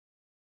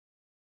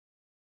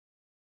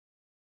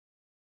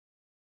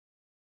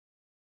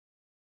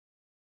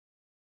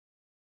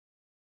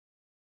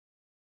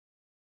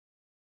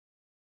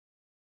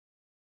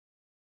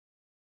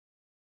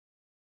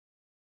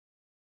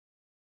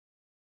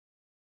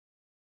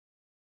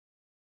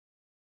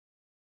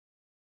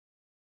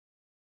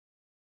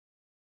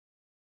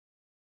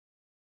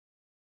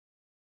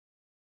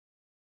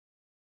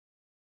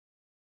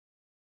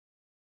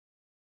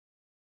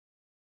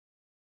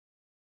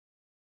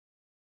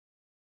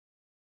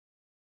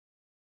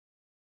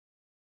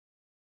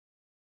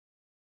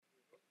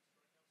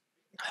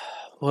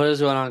What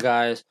is going on,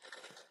 guys?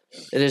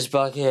 It is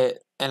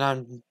Bucket, and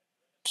I'm.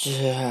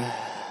 We're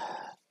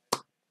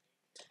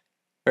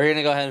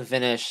gonna go ahead and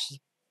finish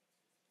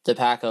the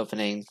pack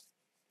opening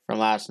from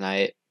last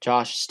night.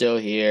 Josh is still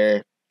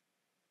here.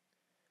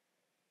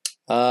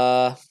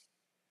 I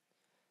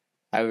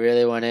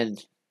really went in.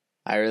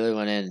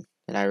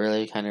 And I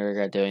really kind of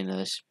regret doing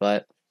this.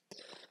 But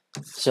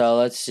so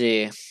let's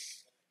see.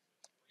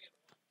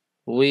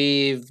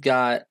 We've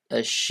got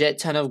a shit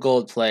ton of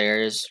gold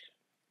players,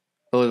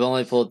 but we've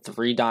only pulled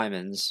 3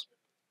 diamonds.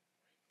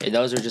 And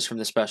those are just from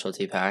the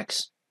specialty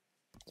packs.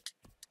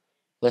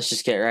 Let's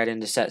just get right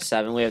into set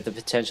 7. We have the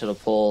potential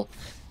to pull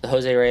the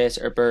Jose Reyes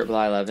or Bert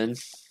Blyleven.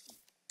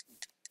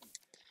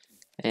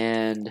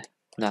 And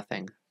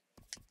nothing.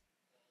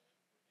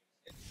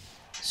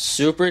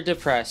 Super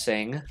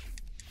depressing.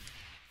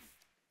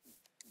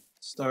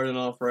 Starting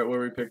off right where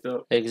we picked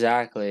up.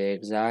 Exactly.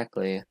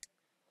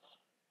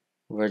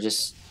 We're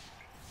just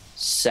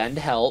send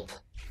help.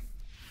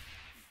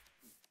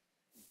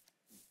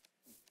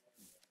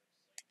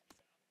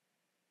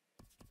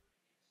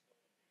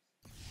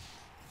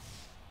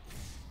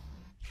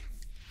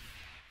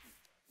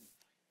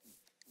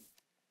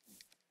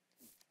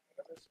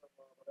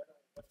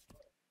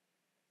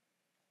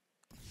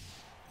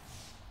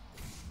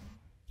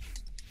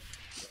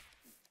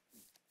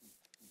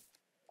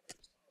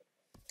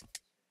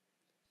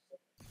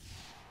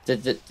 The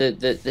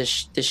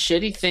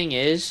shitty thing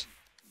is,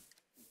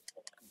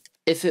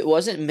 if it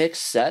wasn't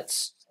mixed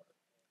sets,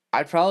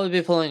 I'd probably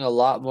be pulling a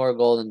lot more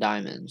gold and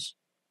diamonds.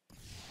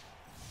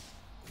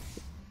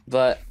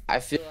 But I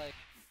feel like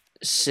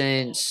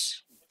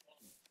since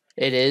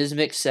it is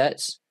mixed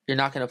sets, you're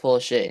not going to pull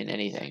shit in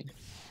anything.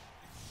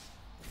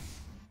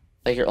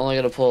 Like, you're only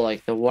going to pull,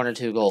 like, the 1 or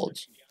 2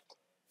 golds.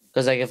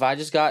 Because, like, if I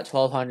just got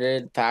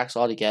 1,200 packs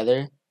all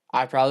together,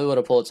 I probably would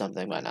have pulled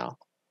something by now.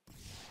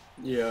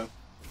 Yeah.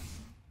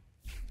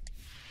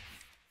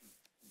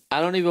 I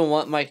don't even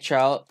want Mike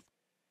Trout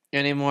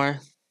anymore,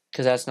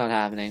 because that's not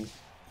happening.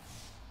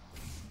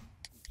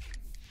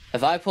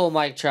 If I pull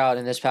Mike Trout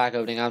in this pack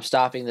opening, I'm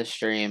stopping the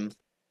stream.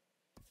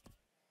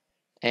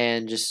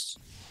 And just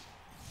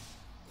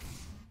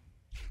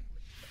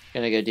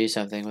gonna go do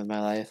something with my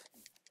life.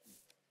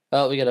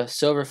 Oh, we got a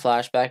silver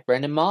flashback.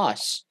 Brendan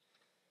Moss.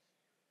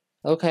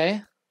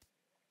 Okay.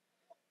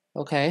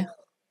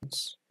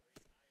 It's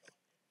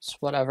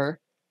whatever.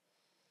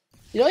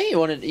 You know he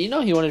wanted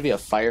to be a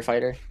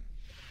firefighter.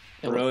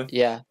 Really?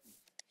 Yeah.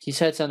 He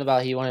said something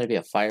about he wanted to be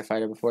a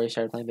firefighter before he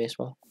started playing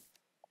baseball.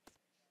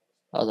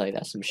 I was like,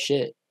 that's some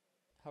shit.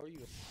 How are you?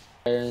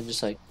 And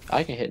just like,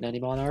 I can hit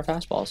 90 mile an hour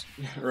fastballs.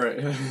 Right.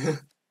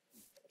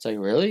 It's like,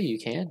 really? You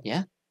can?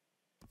 Yeah.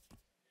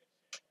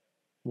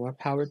 More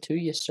power to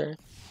you, sir.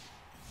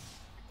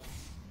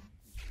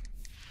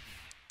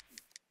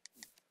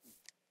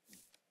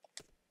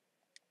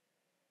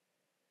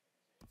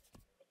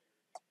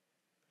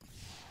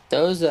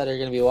 Those that are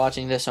going to be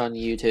watching this on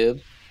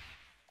YouTube,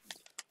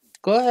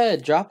 go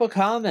ahead, drop a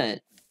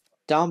comment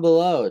down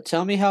below.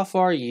 Tell me how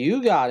far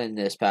you got in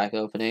this pack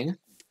opening.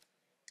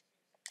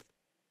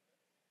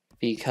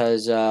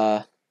 Because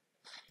I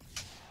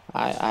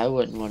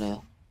wouldn't want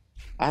to.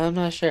 I'm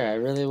not sure. I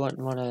really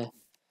wouldn't want to.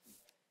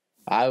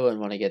 I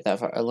wouldn't want to get that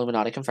far.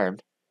 Illuminati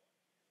confirmed.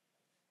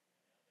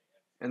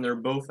 And they're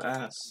both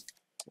ass.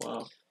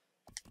 Wow.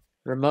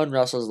 Ramon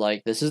Russell's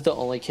like, this is the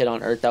only kid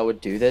on earth that would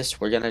do this.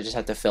 We're going to just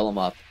have to fill him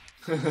up.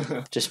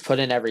 Just put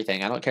in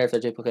everything. I don't care if they're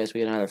duplicates. We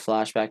get another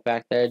flashback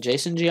back there.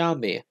 Jason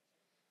Giambi.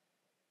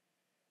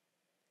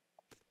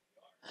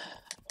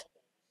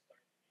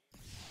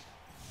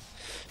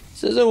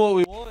 This isn't what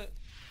we want.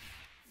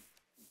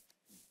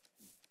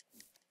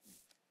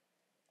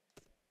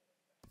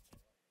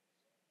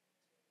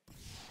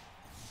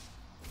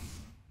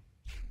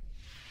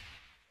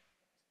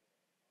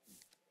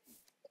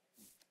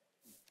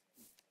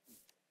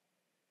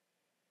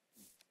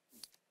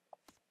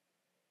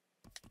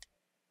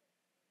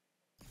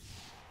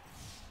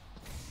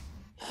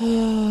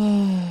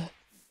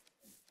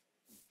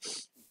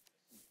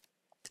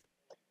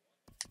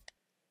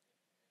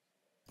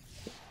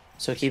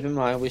 So keep in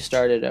mind we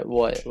started at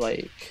what,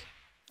 like,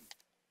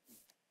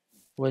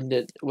 when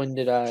did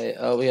I,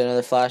 oh, we got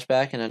another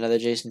flashback and another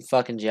Jason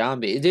fucking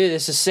Giambi. Dude,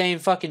 it's the same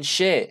fucking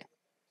shit.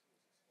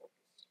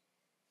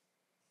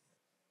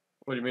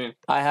 What do you mean?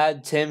 I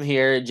had Tim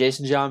here,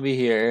 Jason Giambi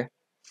here.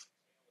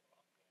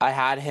 I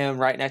had him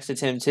right next to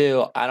Tim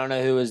too. I don't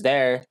know who was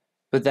there,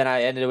 but then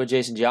I ended up with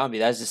Jason Giambi.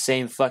 That's the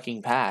same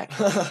fucking pack.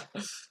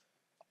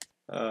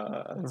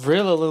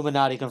 Real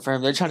Illuminati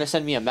confirmed. They're trying to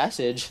send me a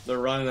message. They're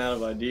running out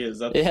of ideas.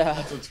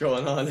 That's what's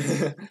going on.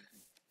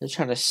 They're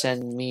trying to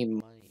send me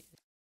money.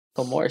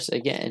 Phil Morris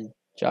again.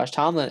 Josh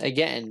Tomlin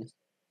again.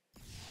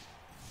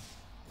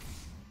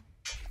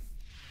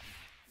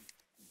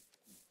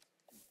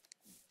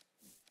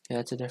 Yeah,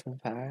 that's a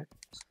different pack.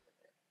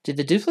 Dude,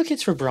 the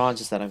duplicates for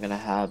bronzes that I'm going to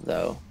have,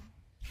 though,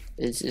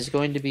 is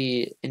going to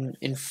be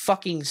in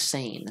fucking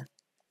insane.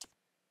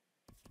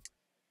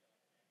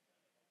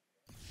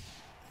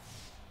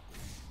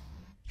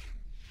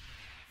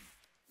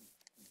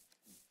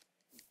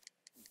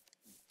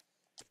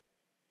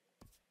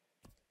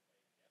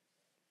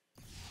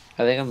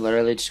 I think I'm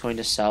literally just going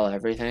to sell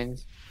everything,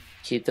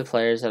 keep the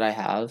players that I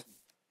have,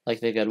 like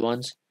the good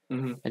ones,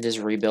 and just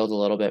rebuild a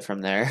little bit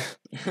from there.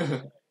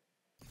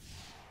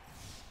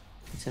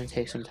 It's gonna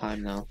take some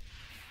time though.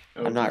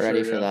 I'm not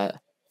ready for that.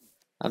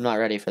 I'm not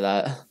ready for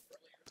that.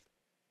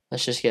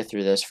 Let's just get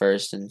through this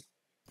first and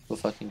we'll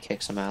fucking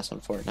kick some ass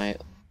on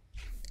Fortnite.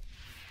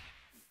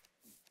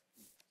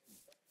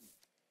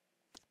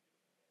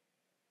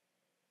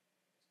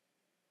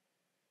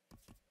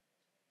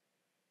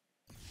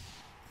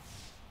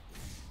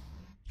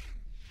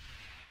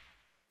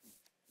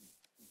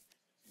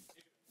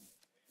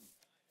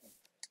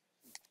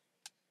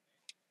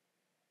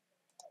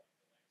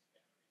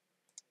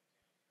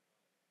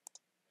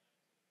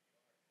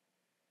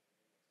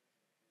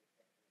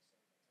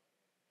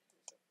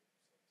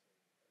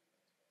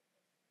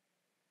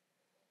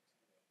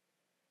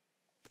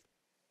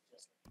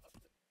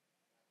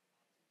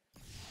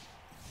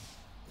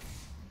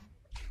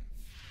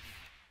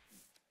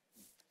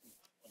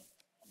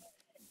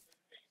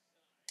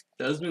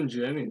 Desmond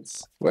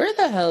Jennings. Where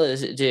the hell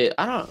is it, dude?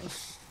 I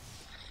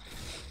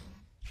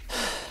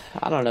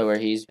don't know where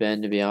he's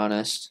been, to be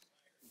honest.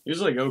 He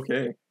was like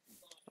okay,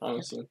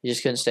 honestly. He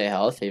just couldn't stay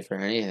healthy for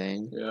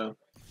anything. Yeah.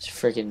 His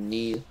freaking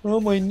knees.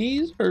 Oh, my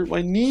knees hurt.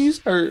 My knees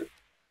hurt.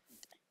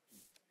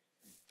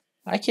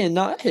 I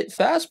cannot hit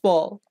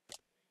fastball.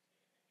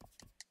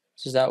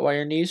 Is that why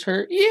your knees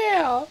hurt?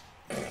 Yeah.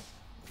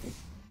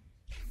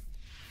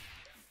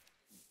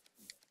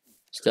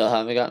 Still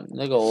haven't gotten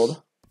the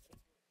gold.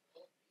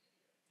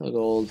 The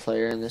gold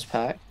player in this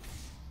pack.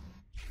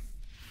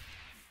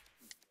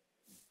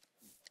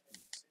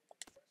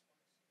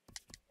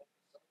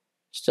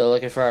 Still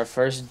looking for our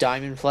first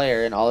diamond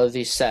player in all of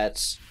these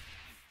sets.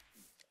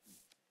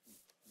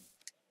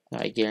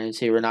 I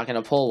guarantee we're not going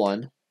to pull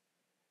one.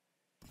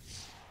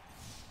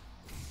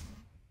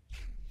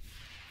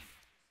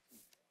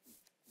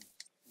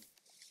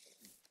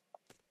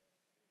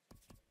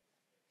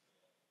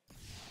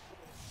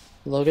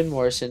 Logan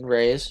Morrison,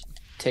 Rays.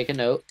 Take a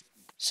note.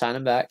 Sign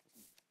him back.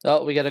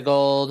 Oh, we got a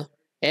gold.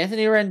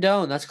 Anthony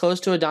Rendon. That's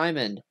close to a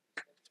diamond.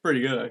 It's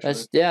pretty good,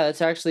 actually.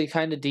 That's actually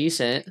kind of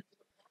decent.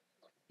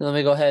 Let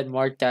me go ahead and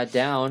mark that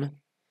down,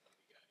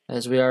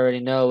 as we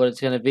already know what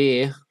it's going to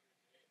be.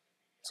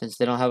 Since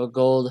they don't have a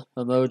gold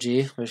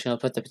emoji, we're just going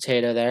to put the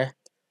potato there.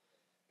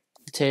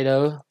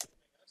 Potato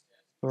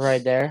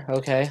right there.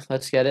 Okay,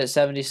 let's get it.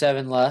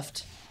 77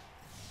 left.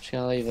 Just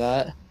going to leave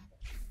that.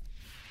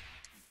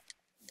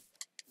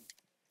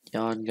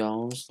 Yan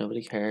Gomes.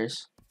 Nobody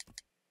cares.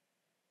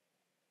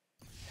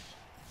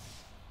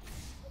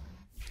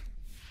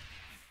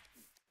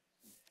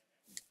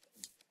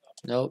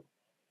 Nope.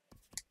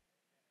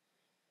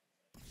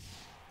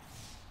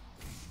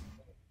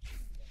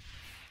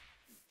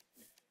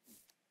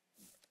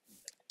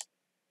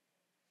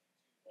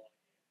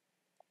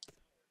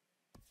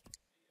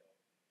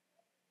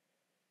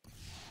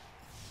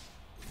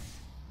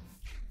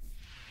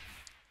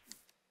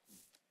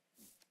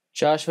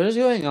 Josh, what is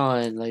going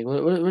on? Like, what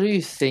are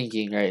you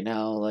thinking right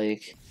now?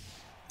 Like,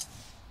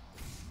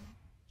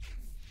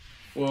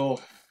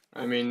 well,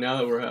 I mean, now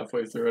that we're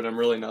halfway through it, I'm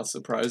really not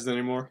surprised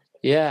anymore.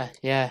 yeah.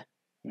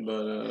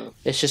 But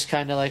it's just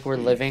kind of like we're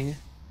living,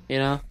 you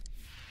know?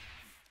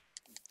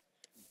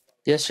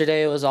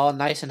 Yesterday it was all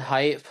nice and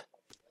hype.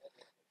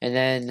 And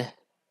then,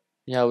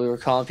 you know, we were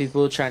calling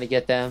people, trying to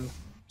get them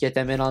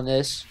in on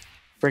this,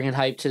 bringing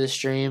hype to the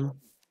stream.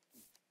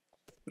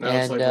 now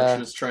it's like we're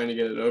just trying to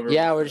get it over with.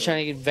 Yeah, we're just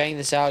trying to bang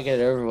this out, get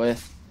it over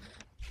with.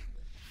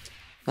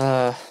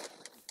 I'm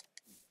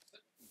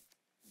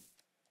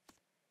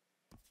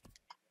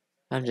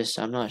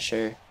not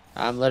sure.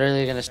 I'm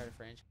literally gonna start a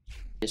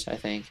franchise, I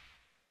think.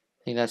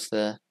 I think that's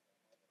the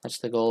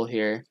goal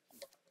here.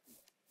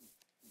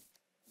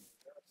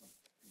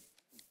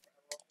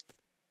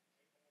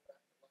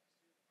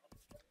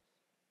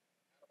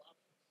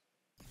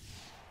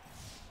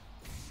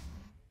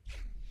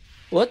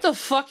 What the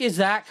fuck is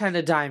that kind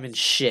of diamond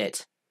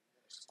shit?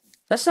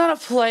 That's not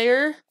a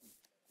player.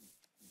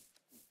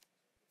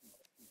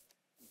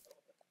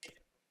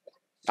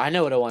 I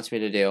know what it wants me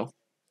to do.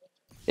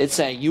 It's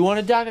saying, you want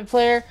a diamond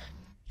player?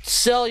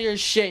 Sell your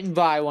shit and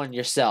buy one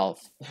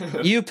yourself.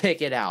 You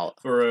pick it out.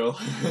 For real.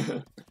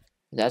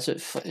 That's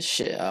what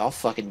shit. I'll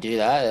fucking do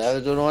that.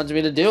 That's what it wants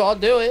me to do. I'll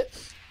do it.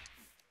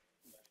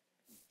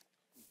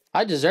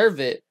 I deserve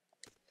it.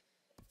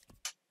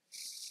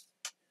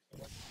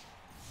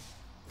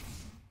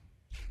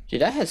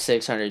 Dude, I had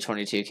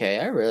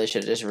 622K. I really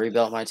should have just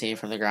rebuilt my team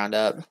from the ground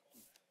up.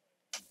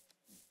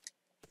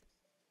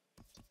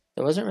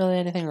 There wasn't really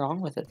anything wrong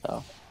with it,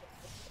 though.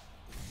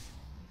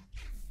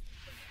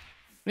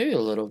 Maybe a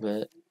little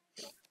bit.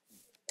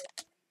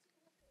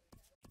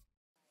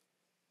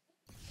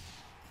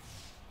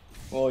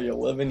 Well, you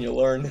live and you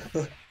learn.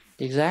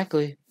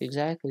 Exactly.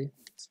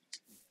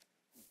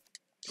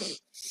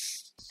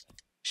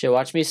 Shit,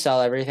 watch me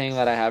sell everything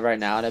that I have right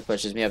now, and it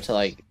pushes me up to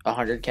like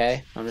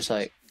 100K. I'm just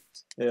like,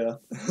 yeah.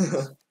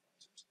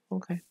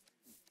 okay.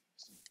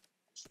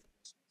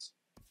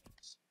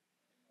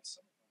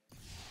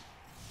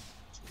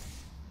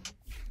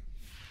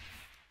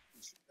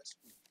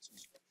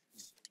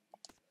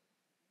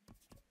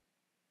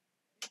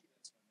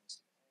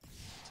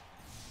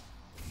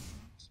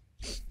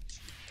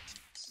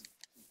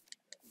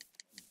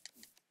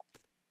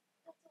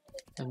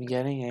 I'm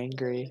getting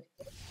angry.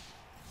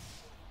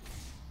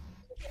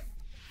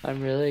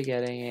 I'm really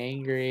getting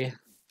angry.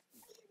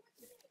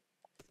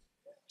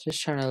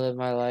 Just trying to live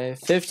my life.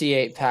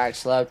 58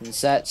 packs left in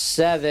set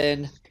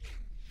 7.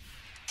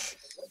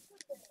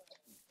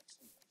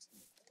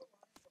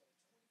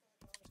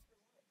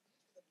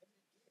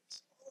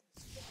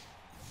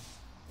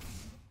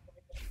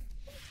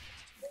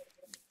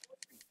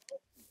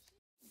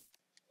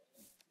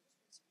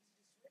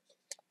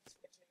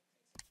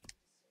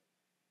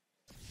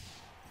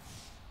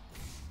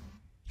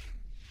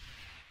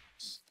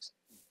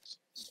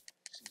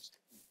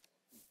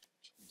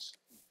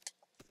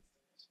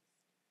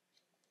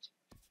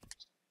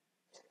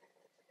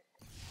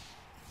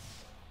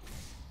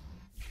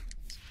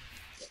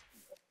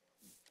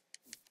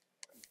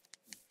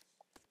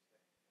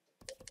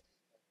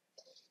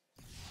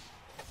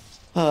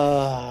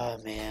 Oh,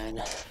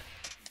 man.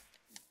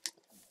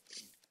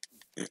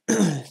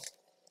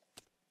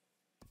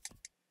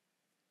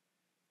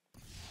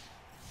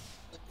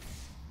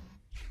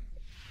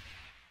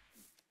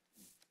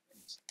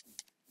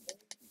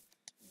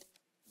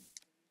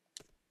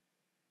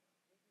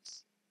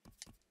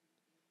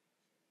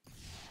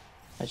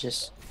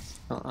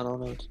 I don't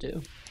know what to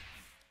do.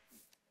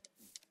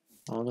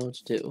 I don't know what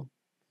to do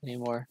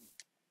anymore.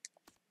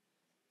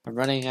 I'm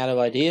running out of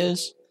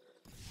ideas.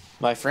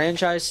 My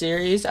franchise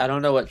series, I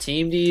don't know what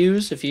team to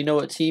use. If you know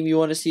what team you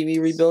want to see me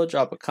rebuild,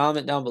 drop a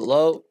comment down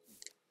below.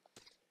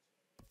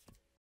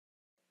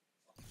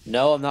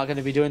 No, I'm not going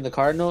to be doing the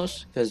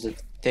Cardinals because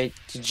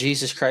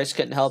Jesus Christ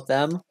couldn't help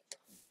them.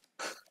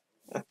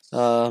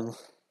 You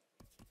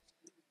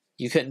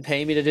couldn't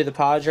pay me to do the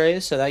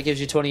Padres, so that gives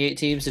you 28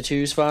 teams to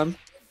choose from.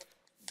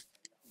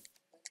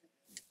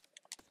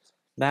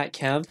 Matt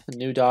Kemp,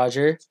 new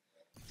Dodger.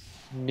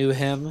 New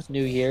him,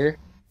 new year.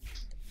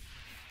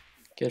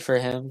 Good for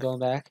him, going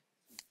back.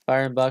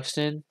 Byron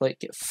Buxton, Blake,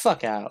 get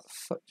fuck out.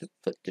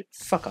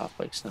 Fuck off,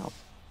 Blake Snell.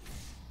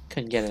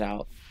 Couldn't get it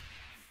out.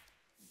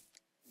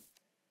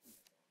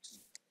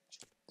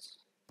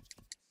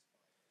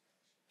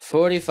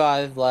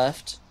 $45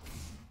 left.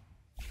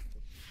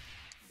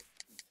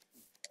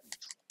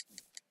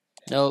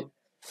 Nope.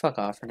 Fuck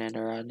off,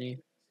 Fernando Rodney.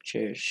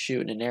 You're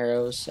shooting an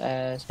arrows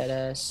ass, head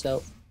ass,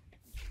 so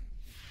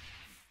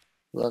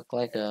look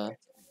like a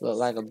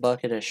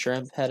bucket of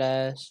shrimp, head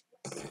ass.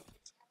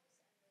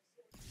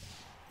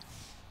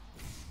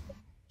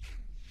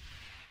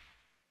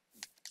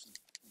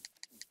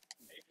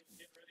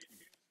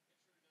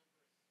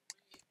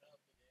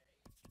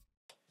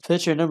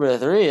 Pitcher number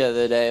 3 of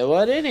the day.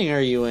 What inning are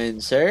you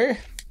in, sir?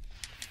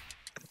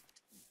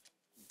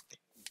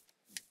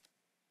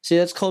 See,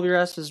 that's Colby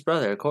Rasmus's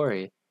brother,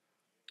 Corey.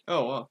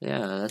 Oh, wow.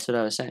 Yeah, that's what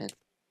I was saying.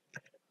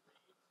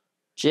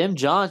 Jim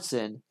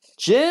Johnson.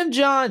 Jim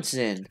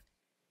Johnson.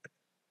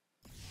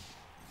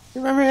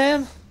 You remember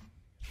him?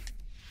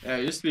 Yeah,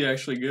 it used to be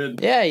actually good.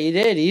 Yeah, he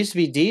did. He used to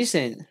be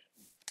decent.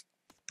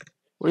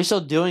 What are you still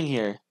doing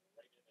here?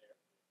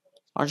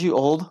 Aren't you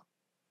old?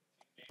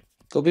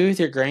 Go be with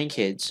your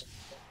grandkids.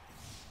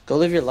 Go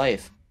live your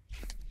life.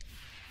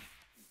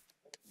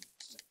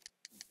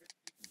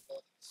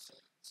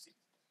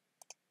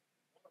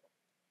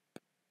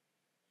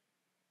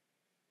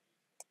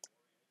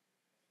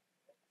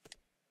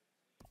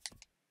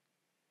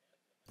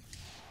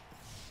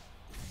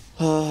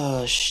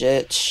 Oh,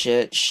 shit.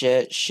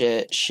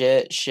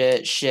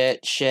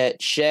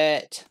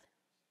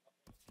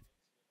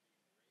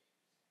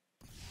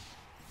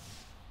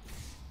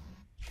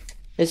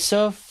 It's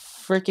so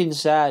freaking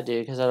sad,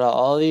 dude, because out of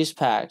all these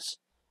packs,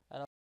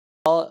 out of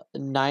all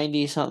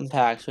 90-something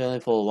packs, we only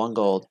pulled 1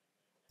 gold.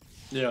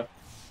 Yeah.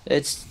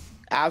 It's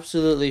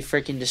absolutely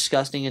freaking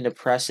disgusting and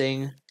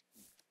depressing.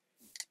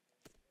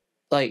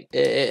 Like,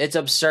 it's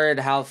absurd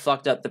how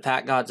fucked up the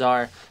pack gods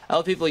are. I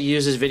hope people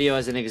use this video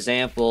as an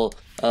example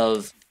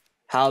of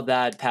how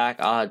bad pack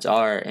odds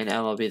are in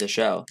MLB The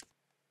Show.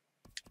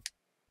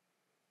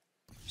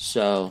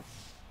 So,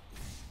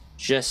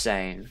 just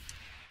saying.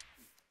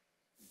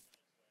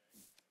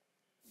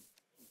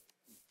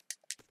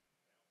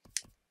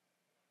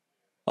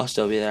 I'll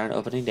still be there on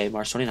opening day,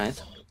 March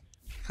 29th.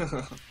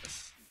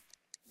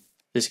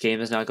 This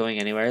game is not going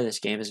anywhere. This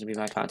game is going to be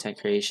my content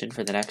creation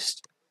for the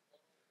next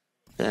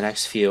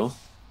few,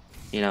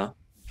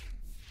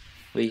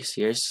 weeks,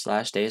 years,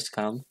 / days to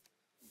come.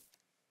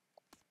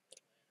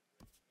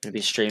 I'm going to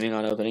be streaming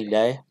on opening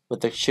day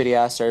with the shitty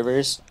ass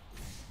servers,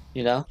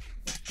 Yep.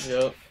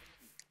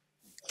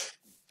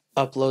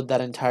 Upload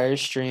that entire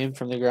stream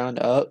from the ground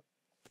up.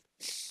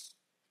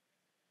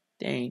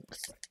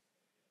 Thanks.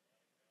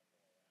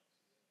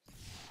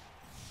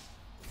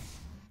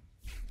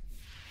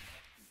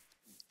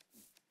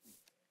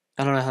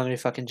 I don't know how many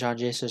fucking John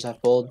Jasers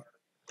I've pulled.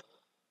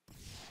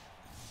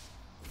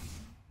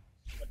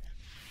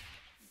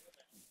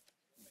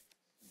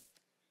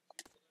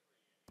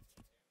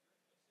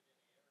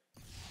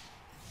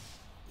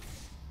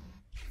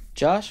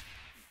 Josh,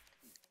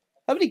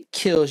 how many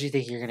kills you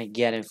think you're gonna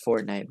get in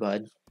Fortnite,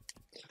 bud?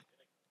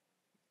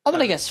 I'm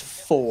gonna guess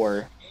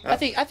 4. I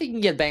think you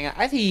can get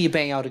I think you can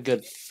bang out a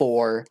good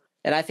 4.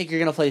 And I think you're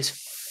going to place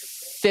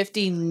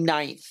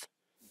 59th.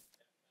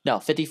 No,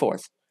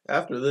 54th.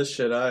 After this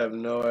shit, I have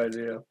no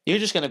idea. You're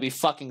just going to be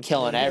fucking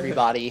killing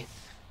everybody.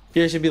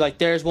 You're just going to be like,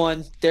 there's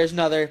one, there's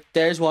another,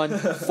 there's one.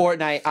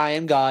 Fortnite, I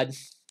am God.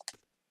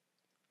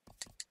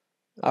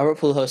 Albert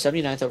Pujols,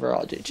 79th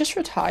overall. Dude, just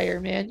retire,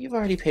 man. You've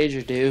already paid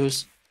your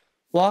dues.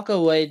 Walk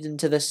away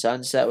into the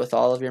sunset with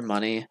all of your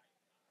money.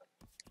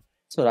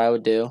 That's what I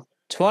would do.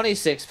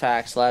 26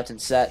 packs left in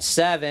set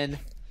 7.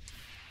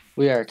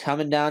 We are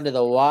coming down to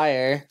the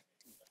wire.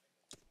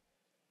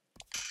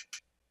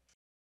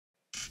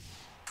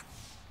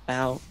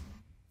 Now,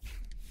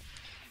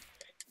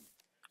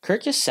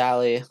 Kirk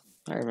Sally,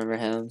 I remember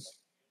him.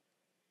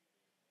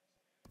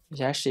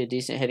 He's actually a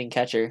decent hitting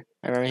catcher.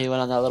 I remember he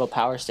went on that little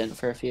power stint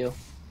for a few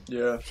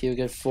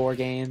good 4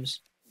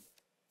 games.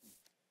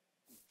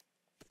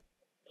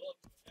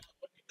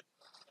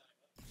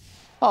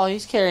 Oh,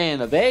 he's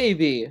carrying a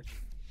baby.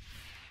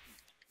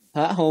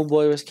 That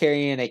homeboy was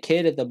carrying a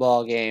kid at the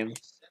ball game.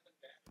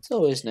 It's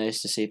always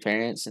nice to see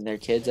parents and their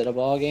kids at a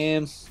ball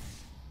game.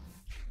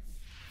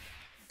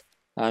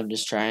 I'm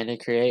just trying to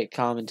create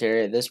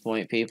commentary at this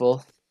point,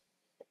 people.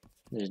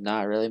 There's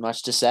not really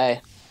much to say.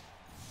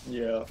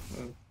 Yeah.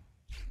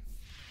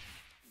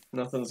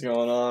 Nothing's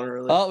going on,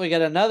 really. Oh, we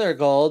got another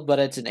gold, but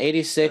it's an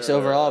 86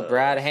 overall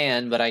Brad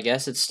Hand, but I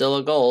guess it's still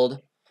a gold.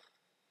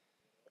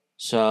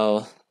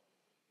 So,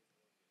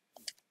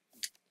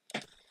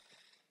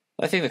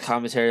 I think the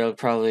commentary will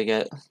probably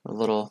get a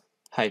little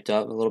hyped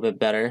up, a little bit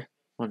better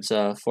once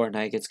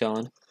Fortnite gets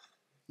going.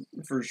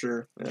 For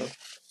sure, yeah.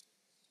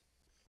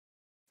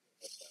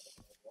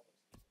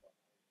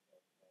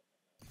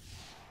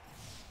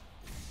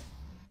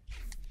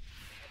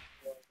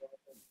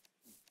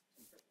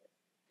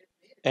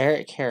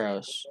 Eric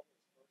Karros.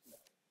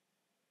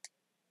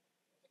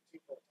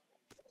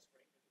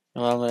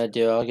 What I'm gonna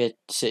do, I'll get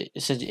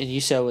since and you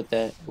said with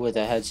the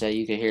headset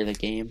you could hear the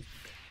game,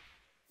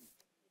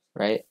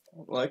 right?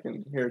 Well, I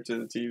can hear it to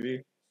the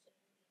TV,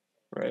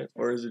 right?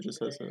 Or is it just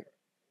headset?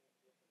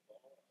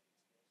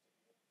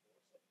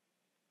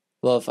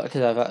 Well,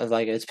 because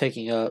like it's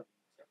picking up.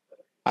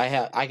 I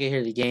can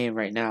hear the game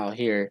right now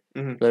here,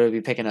 but it would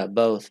be picking up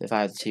both if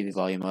I have the TV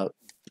volume up.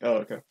 Oh,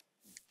 okay.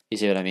 You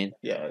see what I mean?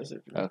 Yeah, I see.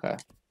 Okay.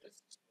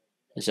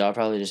 So I'll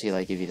probably just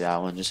give you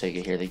that one just so you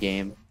can hear the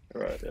game.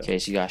 Right. Yeah. In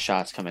case you got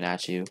shots coming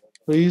at you.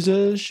 He's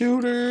a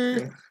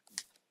shooter.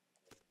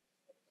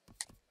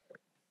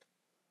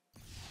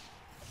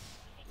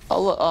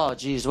 Oh,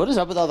 geez. What is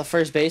up with all the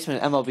first basemen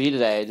at MLB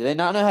today? Do they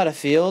not know how to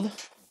field?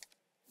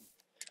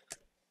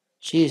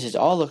 Jeez, it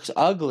all looks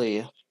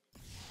ugly.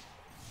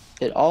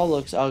 It all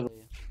looks ugly.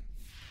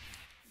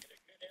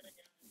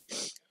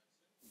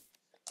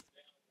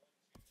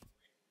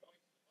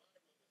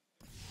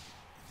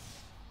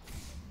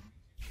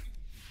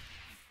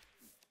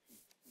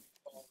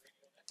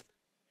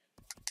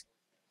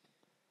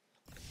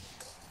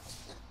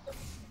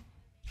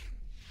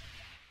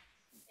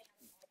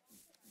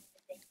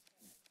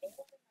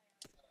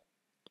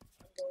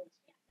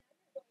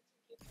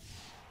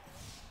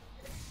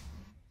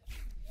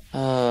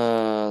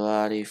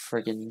 Lottie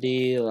friggin'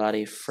 D,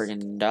 Lottie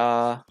friggin'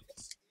 da.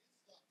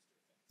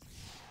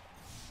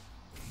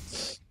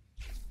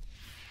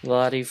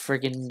 Lottie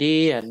friggin'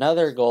 D,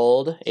 another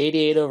gold.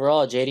 88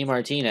 overall, JD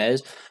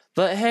Martinez.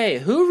 But hey,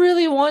 who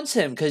really wants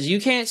him? Because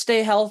you can't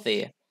stay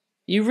healthy.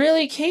 You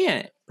really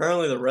can't.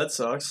 Apparently the Red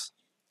Sox.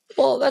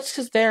 Well, that's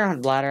because they're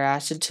on bladder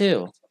acid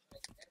too.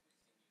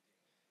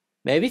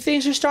 Maybe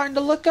things are starting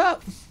to look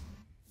up.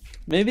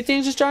 Maybe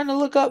things are starting to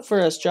look up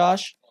for us,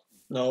 Josh.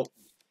 Nope.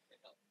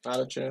 Not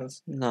a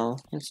chance. No,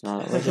 it's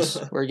not.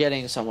 We're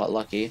getting somewhat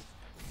lucky.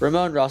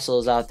 Ramon Russell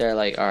is out there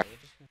like, all right,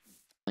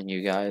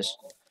 you guys.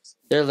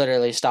 They're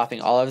literally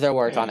stopping all of their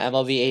work on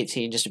MLB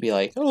 18 just to be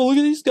like, oh, look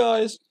at these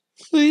guys.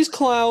 Look at these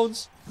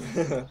clowns.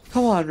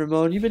 Come on,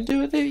 Ramon. You've been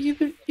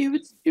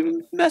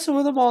messing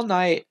with them all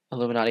night.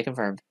 Illuminati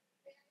confirmed.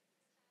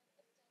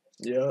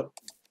 Yep.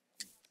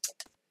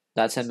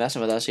 That's him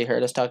messing with us. He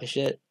heard us talking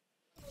shit.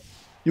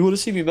 You want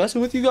to see me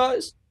messing with you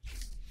guys?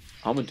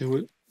 I'm gonna do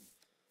it.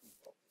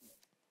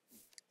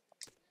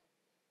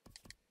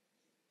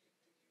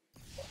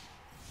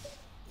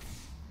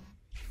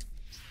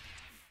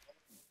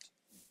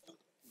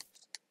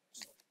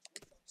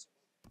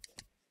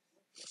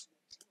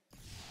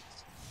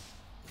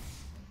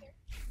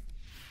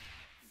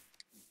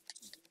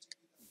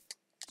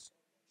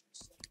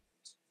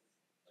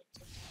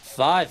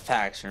 Five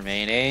packs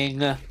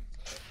remaining.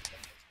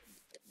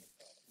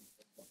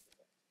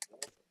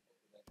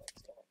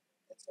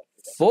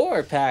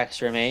 Four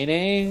packs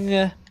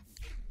remaining.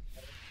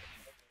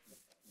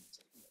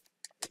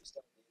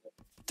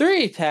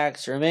 3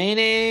 packs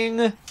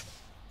remaining.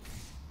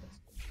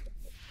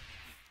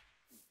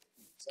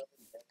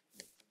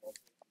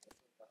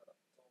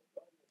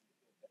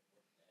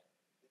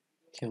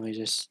 Can we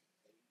just...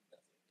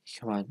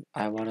 Come on.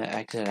 I want to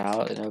exit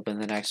out and open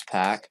the next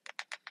pack.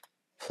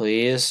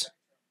 Please.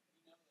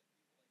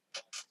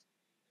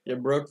 You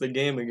broke the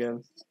game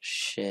again.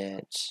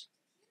 Shit.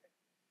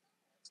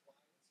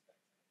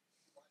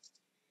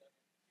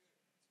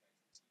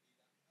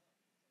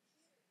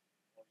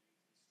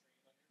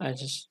 I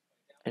just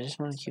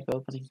want to keep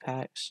opening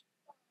packs.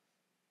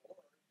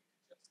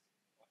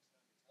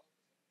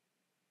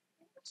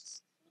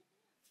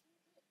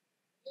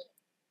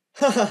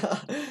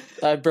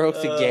 I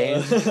broke the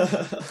game.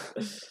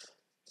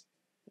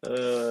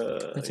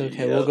 It's okay.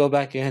 Yep. We'll go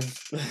back in.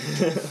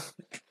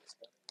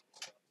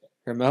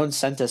 Ramon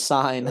sent a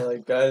sign.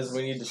 Like, guys,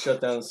 we need to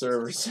shut down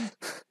servers.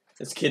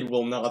 This kid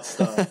will not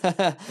stop.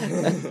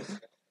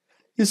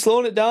 He's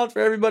slowing it down for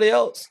everybody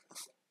else.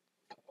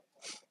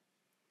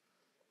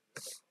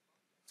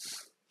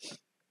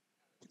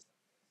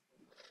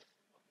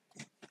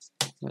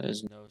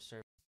 There's no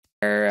server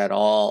error at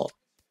all.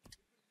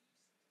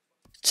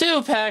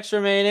 2 packs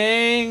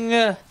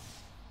remaining.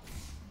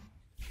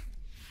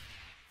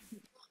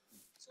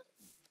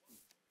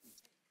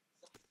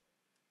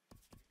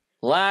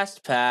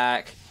 Last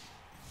pack.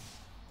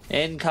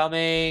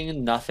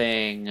 Incoming,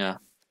 nothing.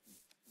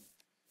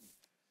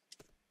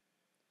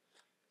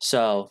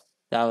 So,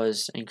 that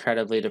was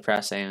incredibly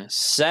depressing.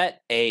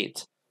 Set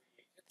 8.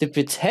 The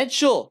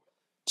potential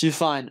to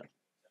find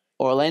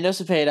Orlando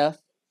Cepeda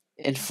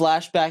and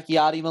flashback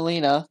Yadi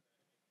Molina.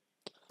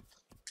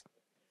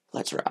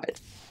 Let's ride.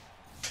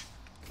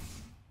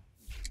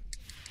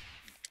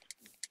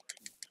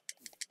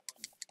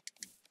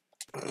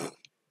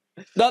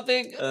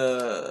 Nothing.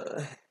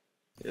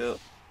 Yep.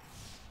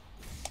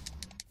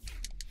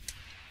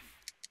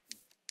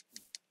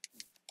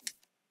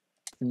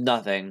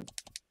 Nothing.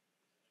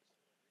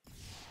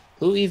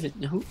 Who is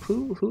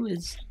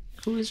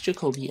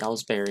Jacoby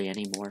Ellsbury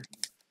anymore?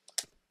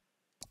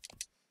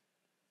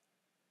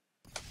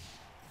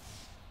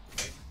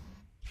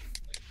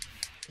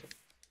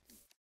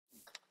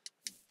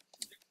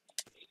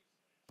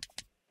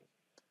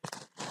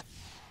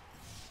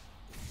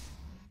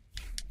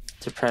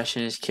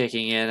 Depression is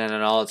kicking in at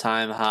an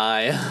all-time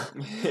high.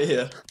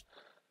 Yeah.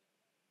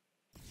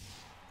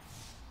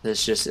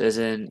 This just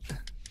isn't.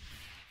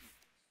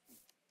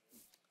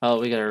 Oh,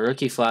 we got a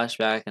rookie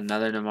flashback,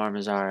 another Namar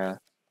Mazara.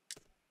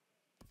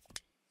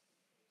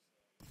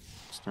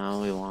 That's not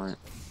what we want.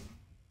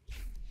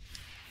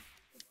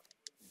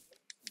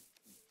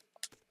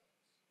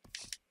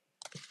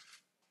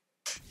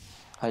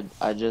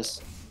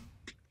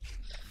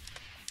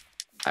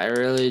 I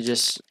really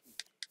just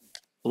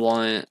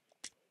want.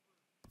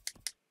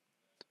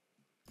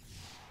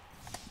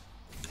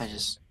 I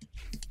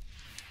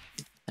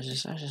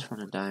just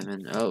want a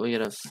diamond. Oh, we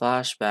get a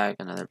flashback,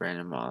 another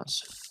Brandon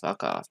Moss.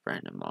 Fuck off,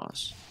 Brandon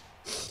Moss.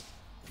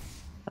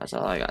 That's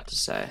all I got to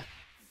say.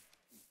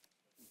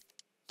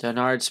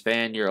 Denard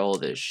Span, you're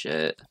old as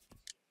shit.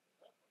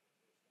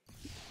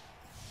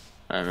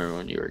 I remember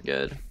when you were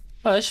good.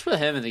 Oh, I should put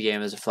him in the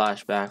game as a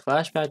flashback.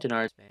 Flashback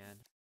Denard Span.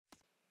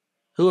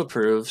 Who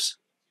approves?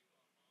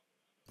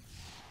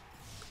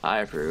 I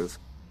approve.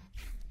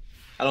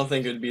 I don't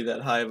think it would be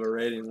that high of a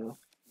rating, though.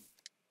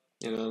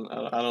 You know,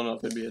 I don't know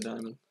if it'd be a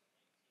diamond.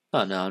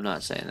 Oh, no, I'm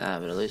not saying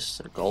that, but at least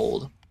they're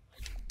gold.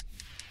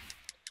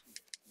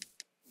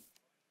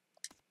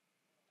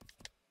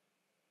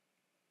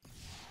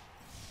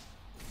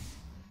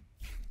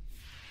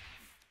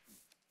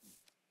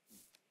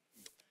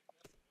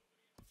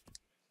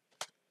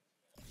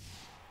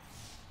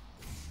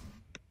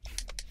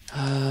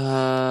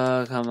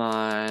 Come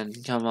on,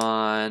 come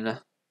on.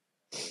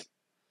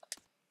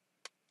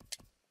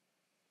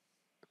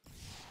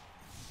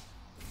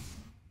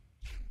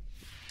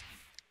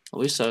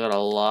 We still got a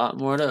lot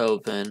more to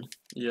open.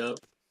 Yep.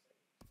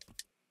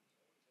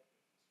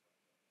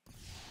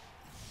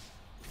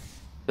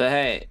 But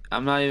hey,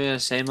 I'm not even going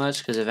to say much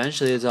because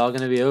eventually it's all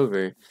going to be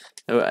over.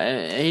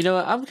 And you know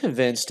what? I'm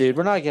convinced, dude.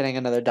 We're not getting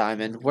another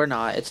diamond. We're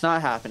not. It's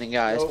not happening,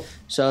 guys. Nope.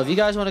 So if you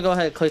guys want to go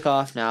ahead and click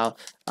off now,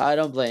 I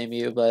don't blame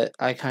you, but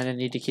I kind of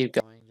need to keep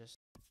going just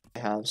so I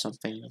have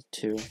something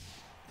to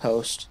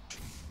post.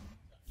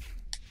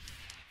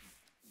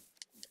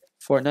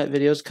 Fortnite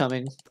videos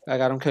coming. I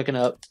got them cooking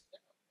up.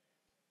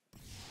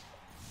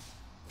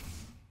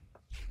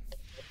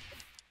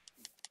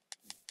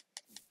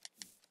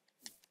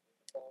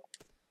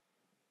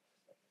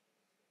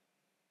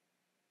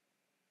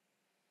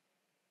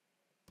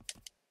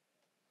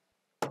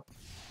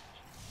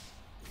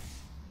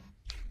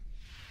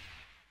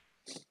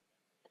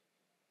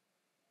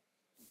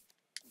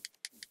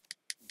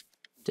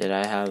 Did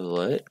I have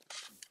what?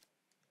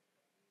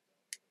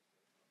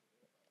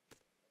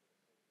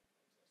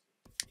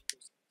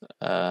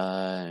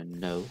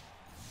 No.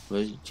 Do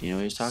you know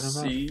what he's talking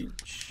about?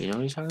 Siege. You know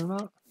what he's talking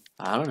about?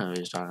 I don't know what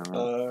he's talking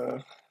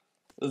about.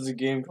 There's a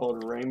game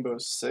called Rainbow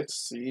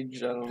Six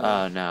Siege. I don't know.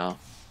 Oh, no.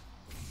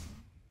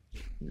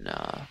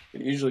 Nah.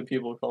 Usually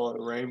people call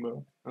it a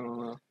rainbow. I don't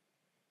know.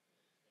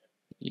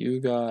 You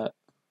got...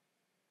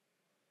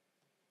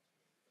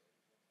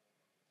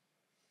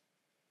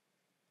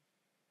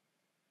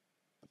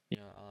 You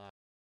know,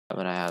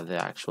 when I have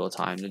the actual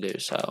time to do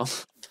so.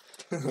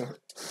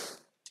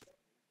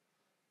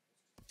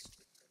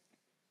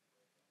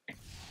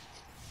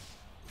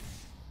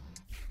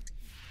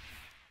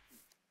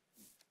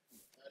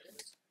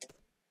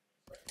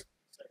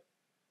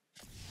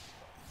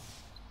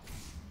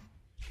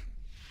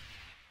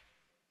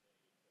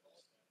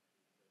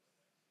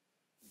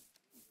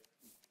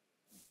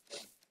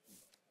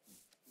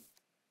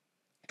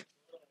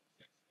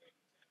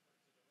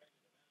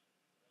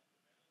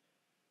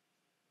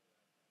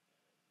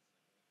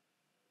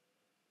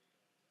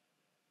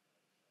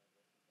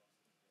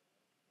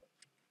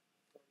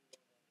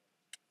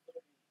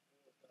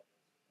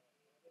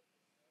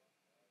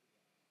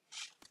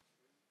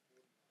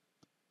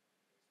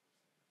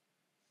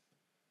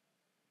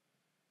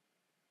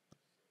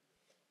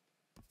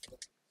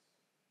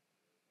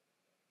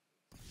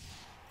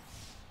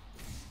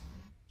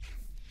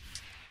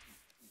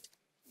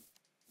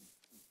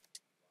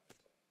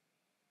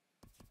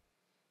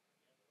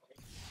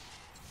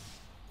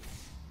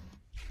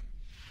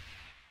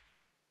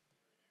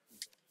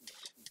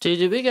 Dude,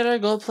 did we get our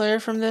gold player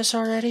from this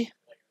already?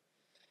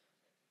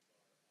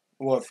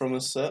 What, from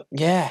a set?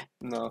 Yeah.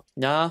 No.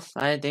 No,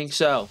 I didn't think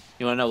so.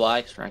 You wanna know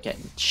why? Because we're not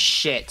getting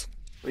shit.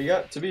 We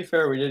got, to be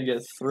fair, we did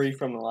get 3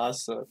 from the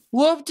last set.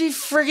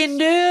 Whoop-de-friggin'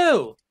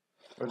 do!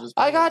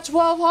 I got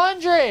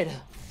 1,200!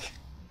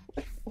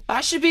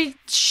 I should be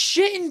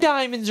shitting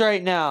diamonds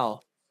right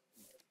now.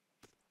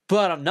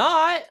 But I'm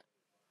not.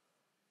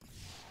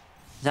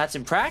 That's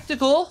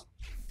impractical.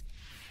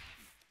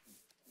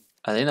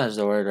 I think that's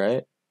the word,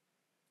 right?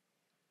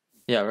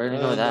 Yeah, we're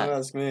gonna go with that. Don't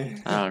ask me.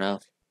 I don't know.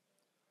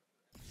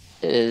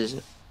 It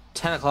is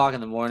 10 o'clock in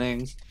the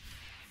morning.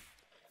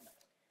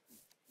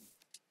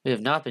 We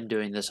have not been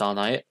doing this all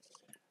night.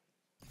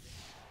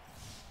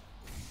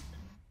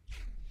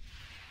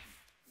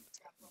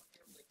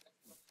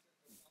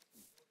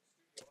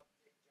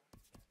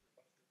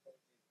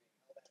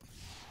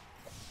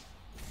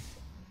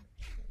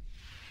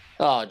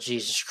 Oh,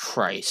 Jesus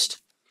Christ.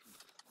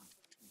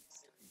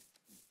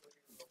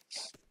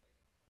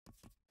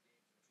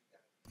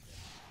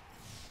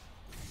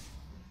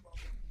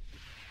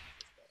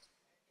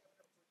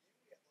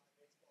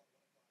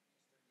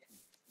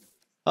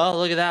 Oh,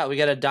 look at that. We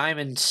got a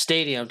diamond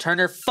stadium.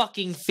 Turner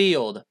fucking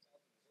Field.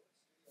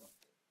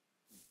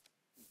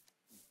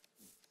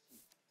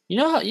 You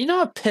know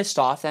how pissed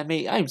off that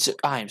made me?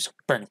 I'm so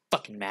burning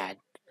fucking mad.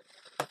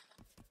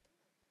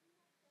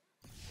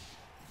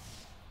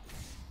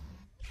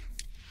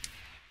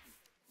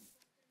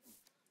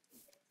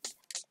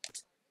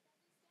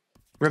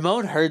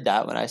 Ramon heard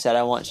that when I said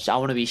I want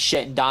to be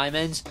shitting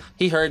diamonds.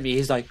 He heard me.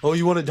 He's like, "Oh,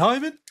 you want a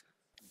diamond?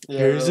 Yeah,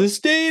 Here's a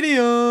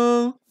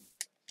stadium."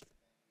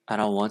 I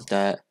don't want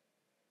that.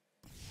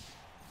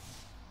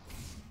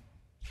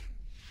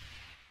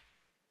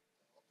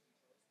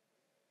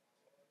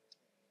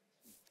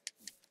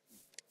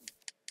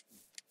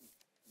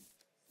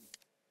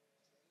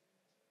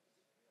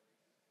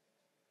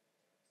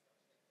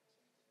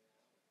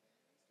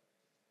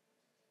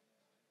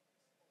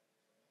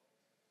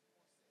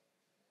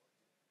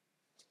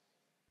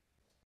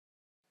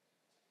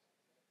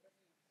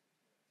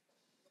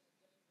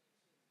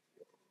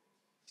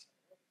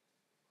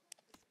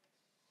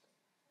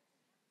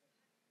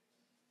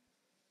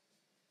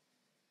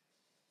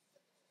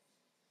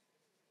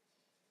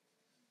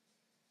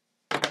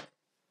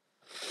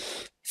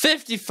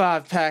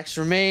 $55 packs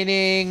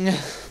remaining.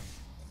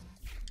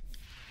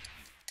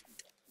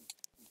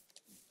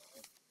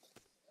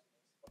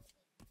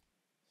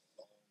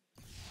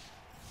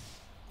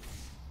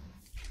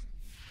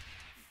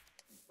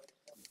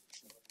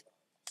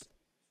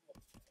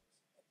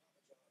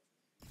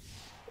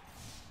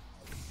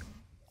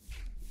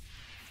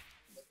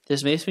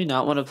 This makes me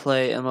not want to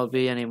play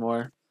MLB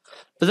anymore.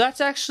 But that's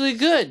actually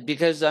good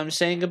because I'm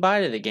saying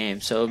goodbye to the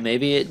game. So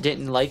maybe it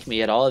didn't like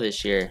me at all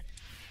this year.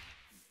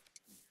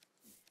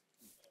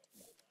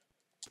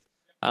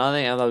 I don't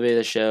think MLB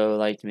The Show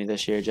liked me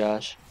this year,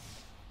 Josh.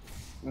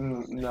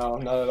 No,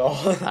 not at all.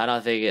 I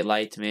don't think it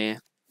liked me.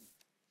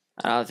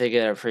 I don't think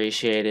it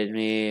appreciated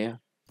me.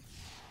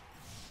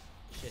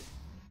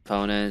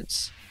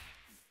 Opponents.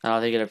 I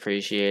don't think it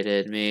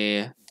appreciated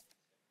me.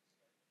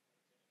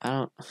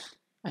 I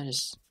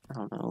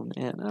don't know,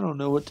 man. I don't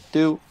know what to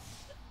do.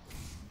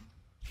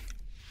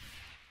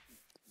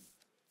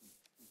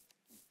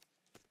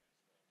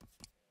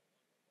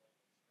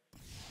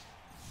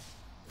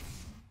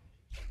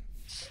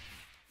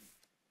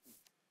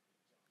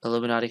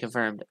 Illuminati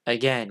confirmed.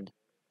 Again.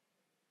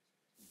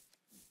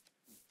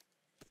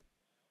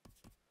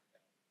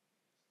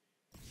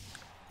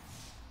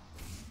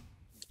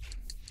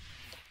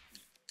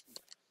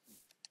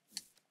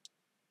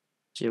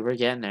 Dude, we're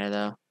getting there,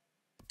 though.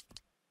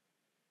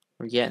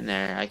 We're getting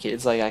there.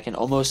 It's like I can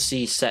almost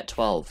see set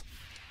 12.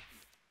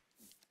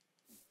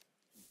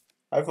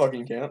 I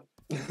fucking can't.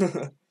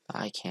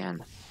 I can.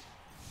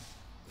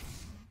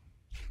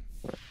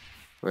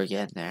 We're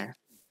getting there.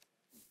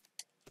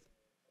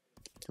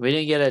 We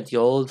didn't get a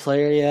gold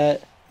player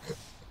yet.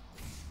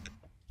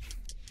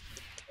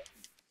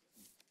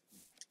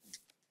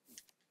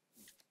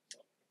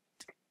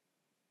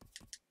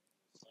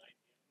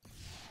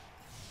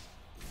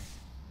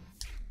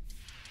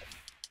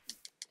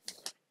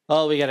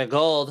 Oh, we got a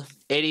gold.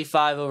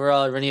 85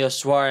 overall, Renio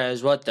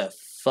Suarez. What the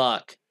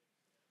fuck?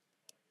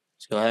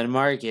 Let's go ahead and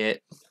mark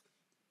it.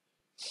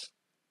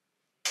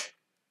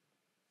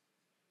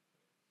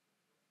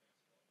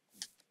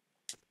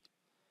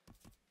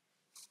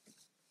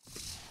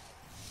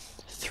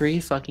 Three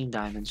fucking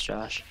diamonds,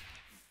 Josh.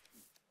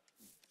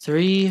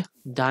 3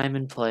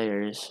 diamond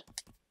players.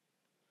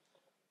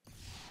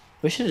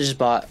 We should have just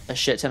bought a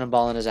shit ton of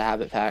ballin' as a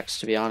habit packs,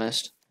 to be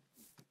honest.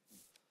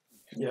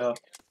 Yeah.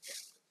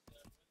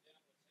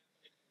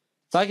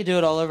 If I could do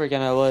it all over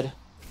again, I would. I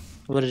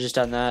would have just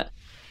done that.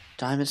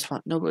 Diamond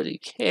spot. Nobody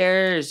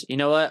cares. You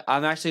know what?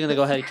 I'm actually gonna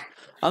go ahead.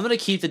 I'm gonna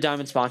keep the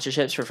diamond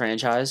sponsorships for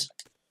franchise.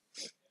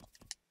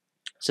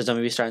 Since I'm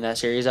gonna be starting that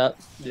series up.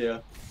 Yeah.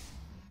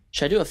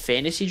 Should I do a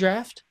fantasy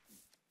draft?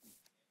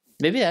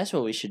 Maybe that's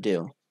what we should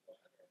do.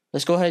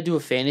 Let's go ahead and do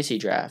a fantasy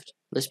draft.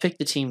 Let's pick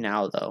the team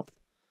now, though.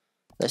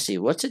 Let's see.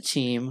 What's a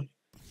team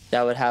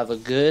that would have a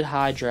good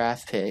high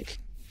draft pick?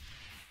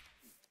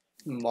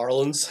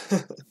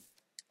 Marlins.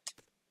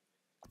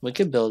 We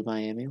could build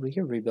Miami. We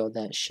could rebuild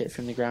that shit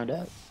from the ground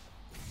up.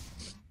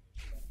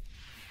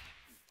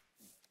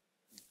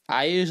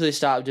 I usually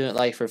stop doing,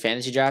 like, for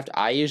fantasy draft,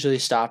 I usually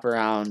stop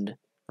around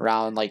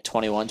like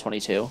 21,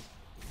 22.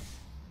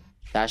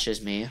 That's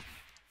just me.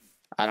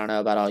 I don't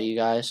know about all you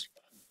guys.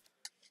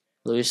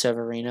 Luis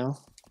Severino.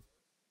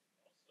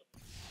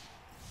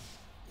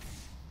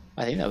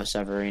 I think that was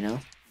Severino.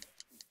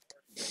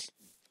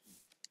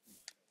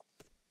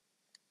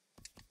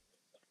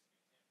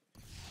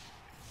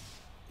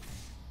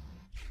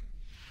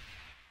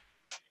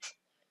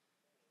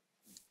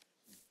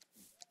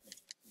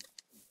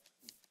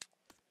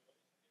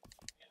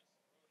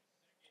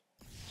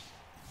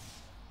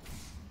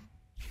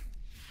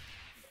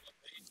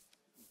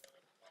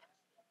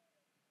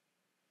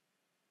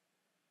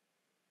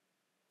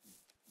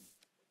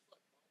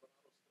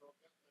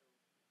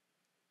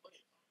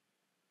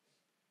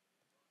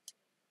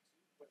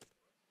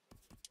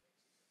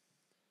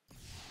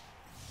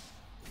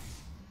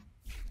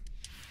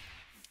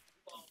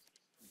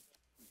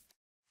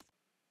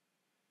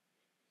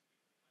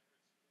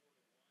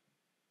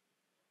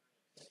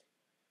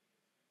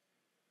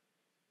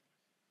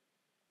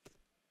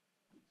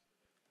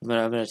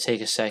 I'm gonna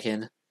take a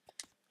second.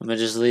 I'm gonna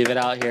just leave it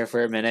out here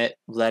for a minute.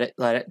 I'm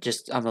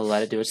gonna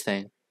let it do its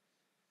thing.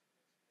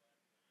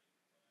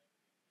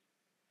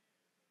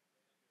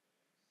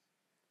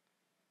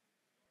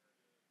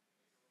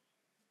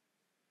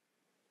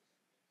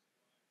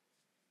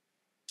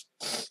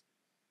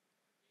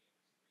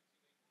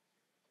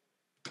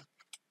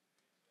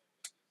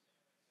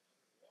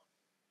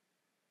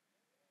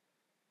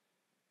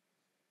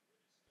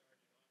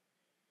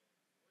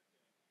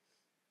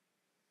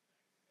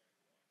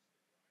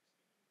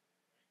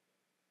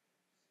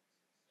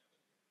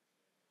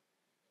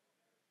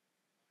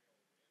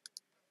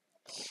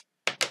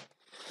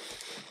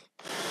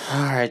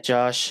 All right,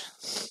 Josh.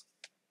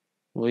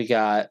 We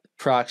got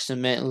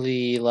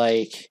approximately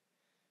like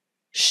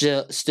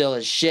still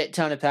a shit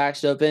ton of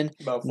packs open.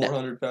 About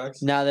 400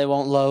 packs. Now they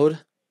won't load,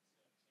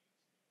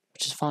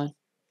 which is fine.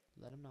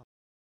 Let them not.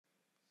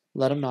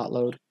 Let them not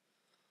load.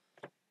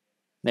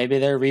 Maybe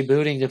they're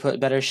rebooting to put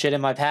better shit in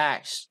my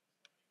packs.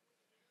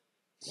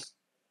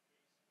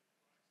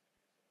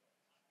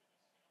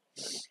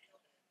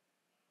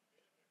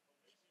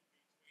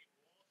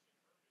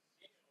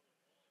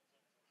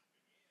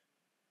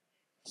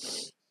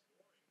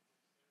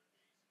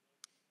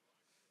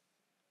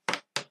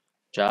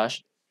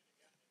 Josh,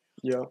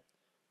 Yeah.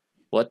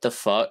 what the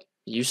fuck?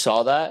 You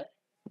saw that?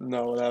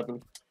 No, what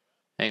happened?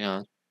 Hang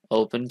on.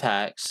 Open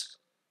packs.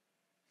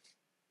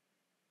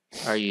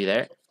 Are you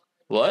there?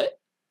 What?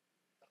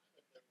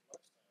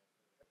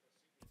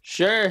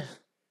 Sure.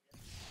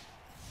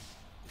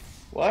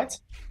 What?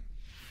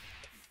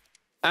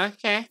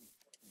 Okay.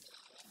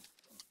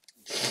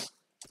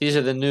 These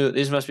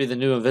must be the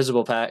new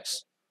invisible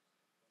packs.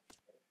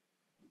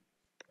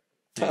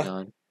 Hang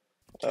on.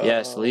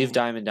 Yes, leave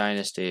Diamond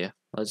Dynasty.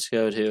 Let's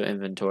go to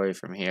inventory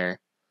from here.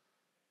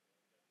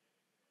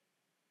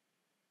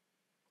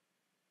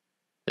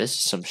 This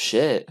is some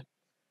shit.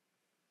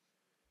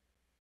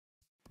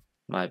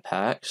 My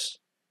packs.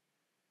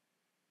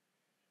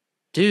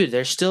 Dude,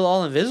 they're still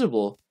all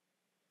invisible.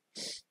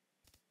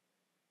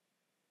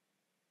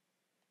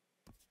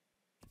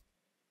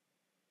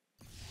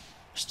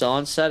 Still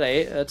on set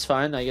 8. That's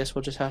fine. I guess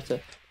we'll just have to...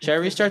 Should I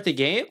restart the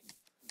game?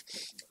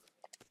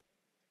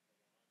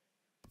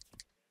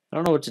 I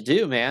don't know what to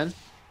do, man.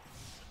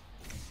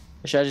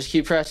 Or should I just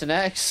keep pressing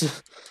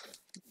X?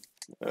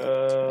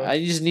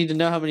 I just need to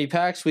know how many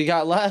packs we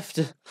got left.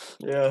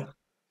 Yeah.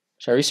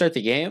 Should I restart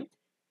the game?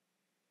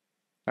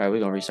 Alright, we're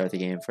going to restart the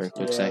game for a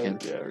quick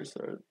second. Yeah,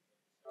 restart.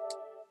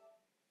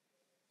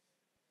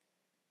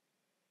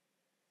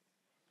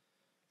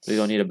 We're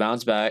going to need a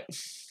bounce back.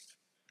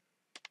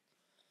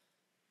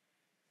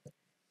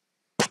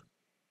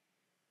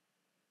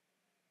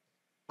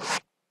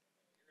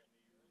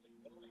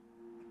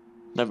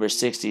 Number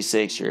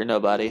 66, you're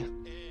nobody.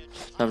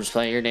 I'm just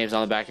playing your name's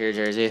on the back of your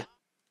jersey.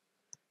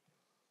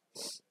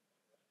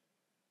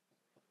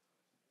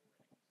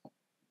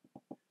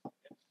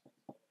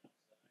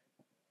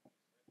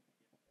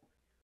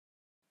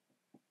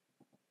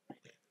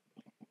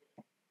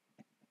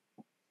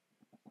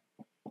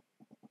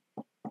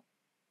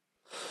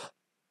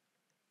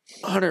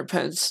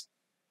 $100.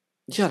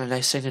 You got a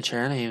nice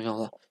signature. I can't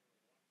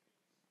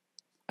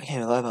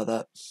even lie about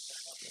that.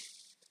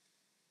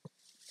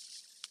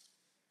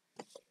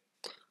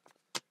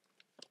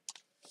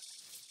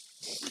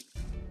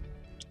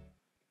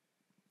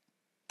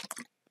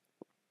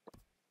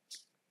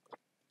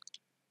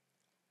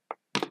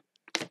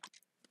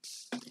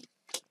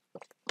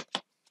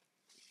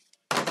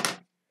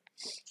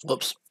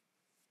 Whoops.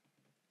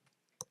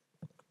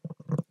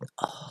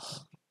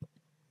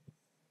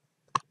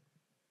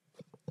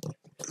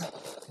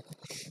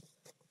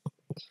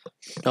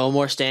 No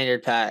more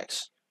standard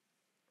packs.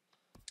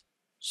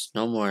 Just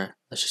no more.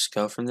 Let's just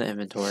go from the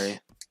inventory.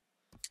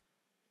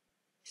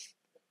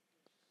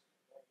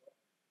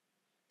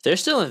 If they're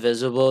still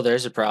invisible,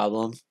 there's a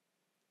problem.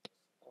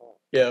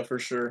 Yeah, for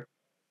sure.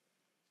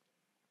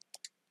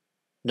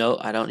 No,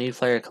 I don't need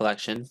player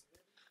collection.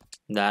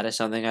 That is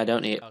something I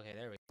don't need. Okay,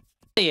 there we go.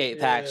 28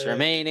 packs Yeah.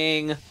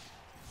 remaining.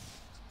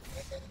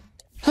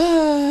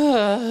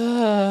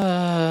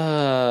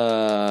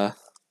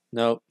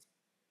 Nope.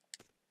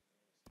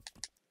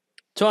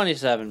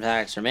 27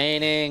 packs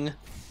remaining.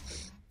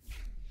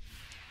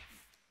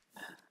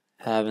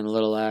 Having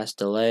little ass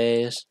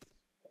delays.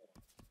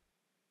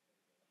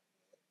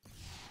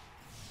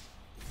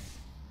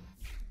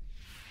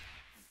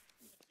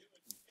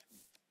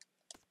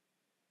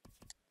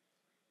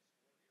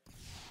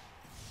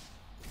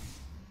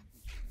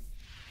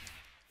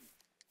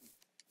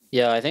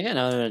 Yeah, I think I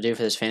know what I'm gonna do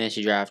for this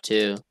fantasy draft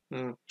too.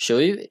 Hmm.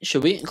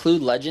 Should we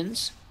include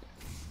legends?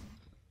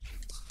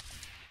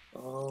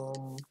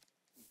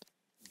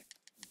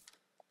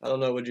 I don't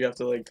know. Would you have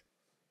to like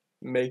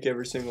make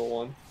every single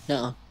one?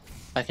 No.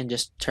 I can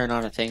just turn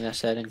on a thing that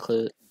said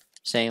include,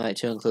 saying like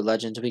to include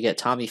legends. We get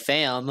Tommy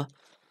Pham.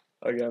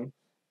 Again.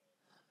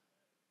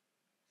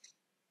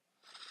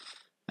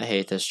 I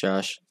hate this,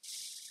 Josh.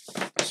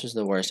 This is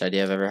the worst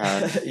idea I've ever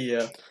had.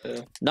 Yeah.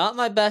 Not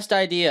my best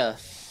idea.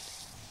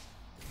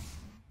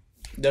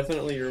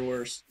 Definitely your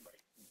worst.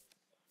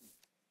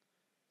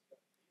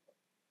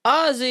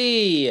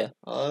 Ozzy!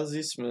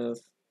 Ozzie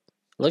Smith.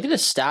 Look at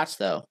his stats,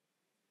 though.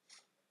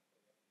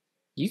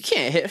 You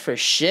can't hit for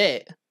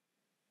shit,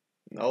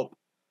 Nope.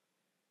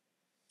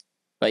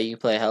 but you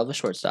can play a hell of a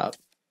shortstop.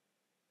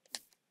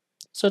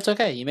 So it's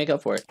okay. You make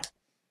up for it.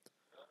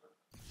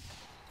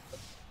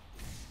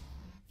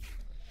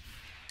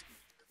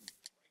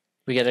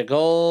 We get a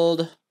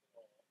gold.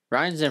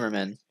 Ryan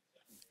Zimmerman.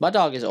 My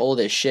dog is old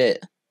as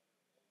shit.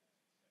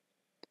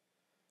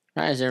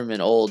 Ryan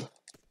Zimmerman old.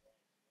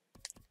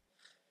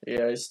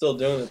 Yeah, he's still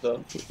doing it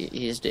though.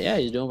 He's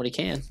doing what he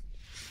can.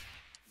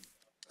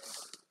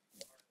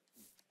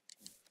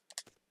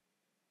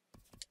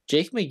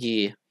 Jake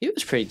McGee, he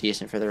was pretty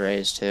decent for the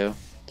Rays too.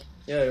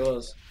 Yeah, he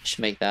was. Should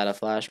make that a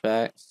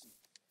flashback.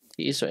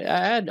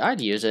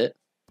 I'd use it.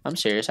 I'm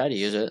serious. I'd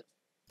use it.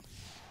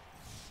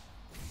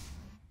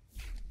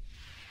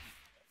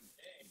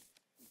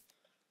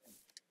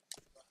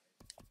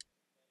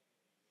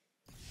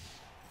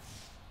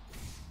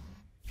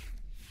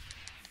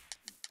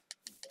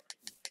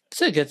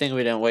 It's a good thing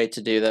we didn't wait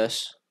to do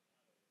this.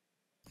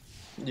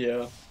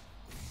 Yeah.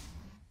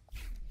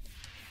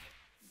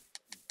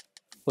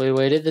 We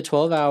waited the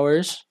 12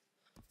 hours.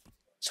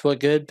 It's what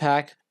good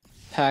pack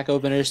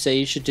openers say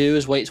you should do,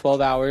 is wait 12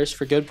 hours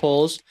for good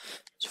pulls.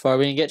 So far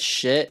we didn't get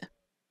shit.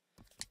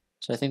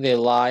 So I think they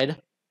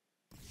lied.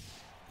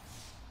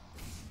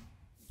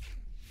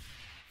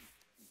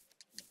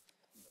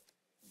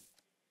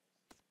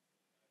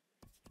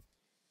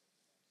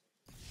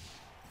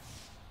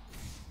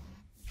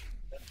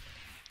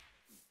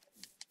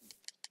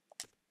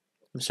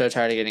 I'm so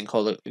tired of getting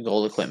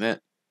gold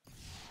equipment.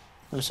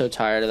 I'm so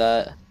tired of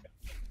that.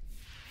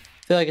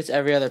 I feel like it's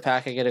every other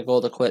pack I get a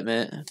gold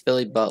equipment.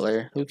 Billy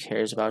Butler. Who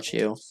cares about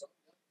you?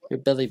 You're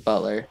Billy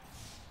Butler.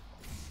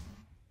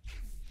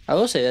 I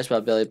will say this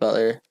about Billy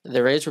Butler.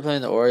 The Rays were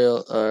playing the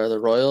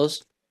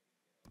Royals.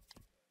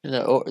 And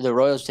the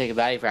Royals take a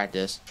batting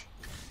practice.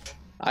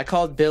 I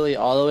called Billy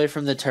all the way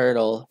from the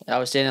Turtle. I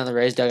was standing on the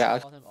Rays dugout. I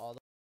called him all the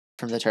way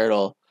from the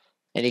Turtle.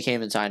 And he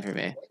came and signed for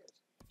me.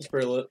 It's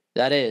pretty lit.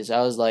 That is.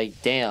 I was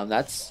like, damn,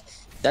 that's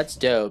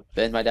dope.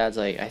 And my dad's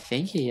like, I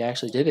think he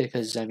actually did it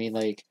because, I mean,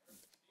 like,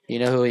 you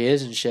know who he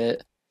is and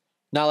shit.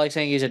 Not like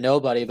saying he's a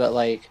nobody, but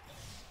like,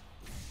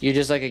 you're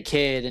just like a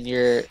kid and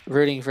you're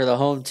rooting for the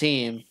home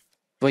team,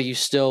 but you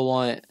still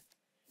want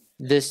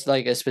this,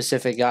 like, a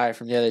specific guy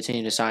from the other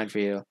team to sign for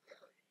you.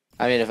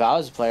 I mean, if I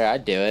was a player,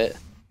 I'd do it.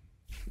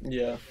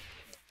 Yeah.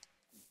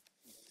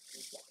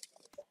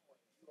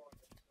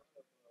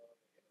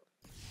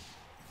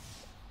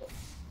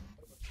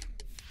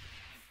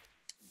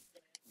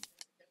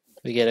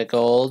 We get a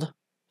gold.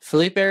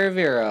 Felipe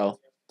Rivero.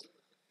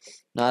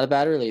 Not a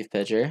bad relief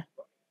pitcher.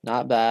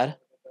 Not bad.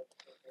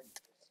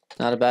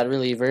 Not a bad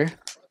reliever.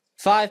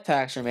 5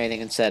 packs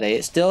remaining in set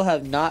 8. Still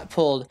have not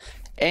pulled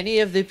any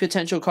of the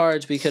potential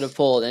cards we could have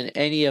pulled in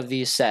any of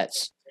these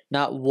sets.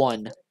 Not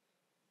one.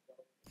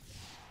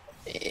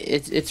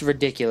 It's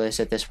ridiculous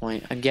at this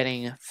point. I'm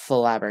getting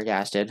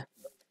flabbergasted.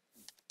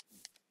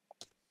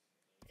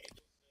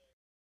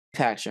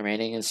 Packs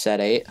remaining in set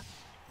 8.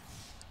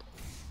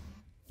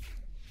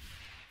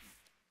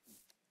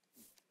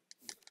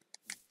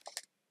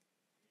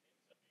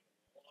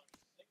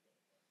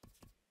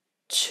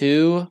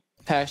 Two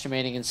packs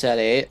remaining in set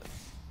 8.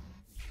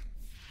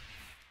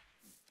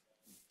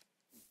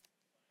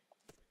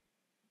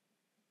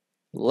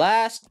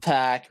 Last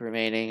pack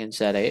remaining in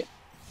set 8.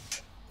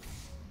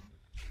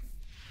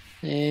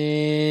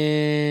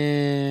 And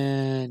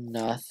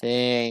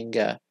nothing.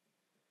 All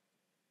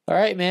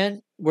right,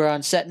 man. We're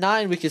on set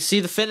 9. We can see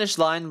the finish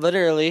line,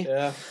 literally.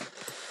 Yeah.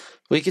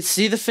 We could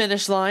see the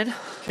finish line.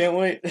 Can't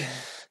wait.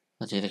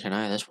 Let's neither can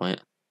I at this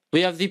point.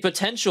 We have the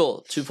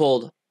potential to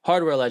pull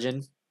hardware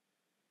legend,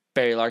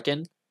 Barry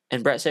Larkin,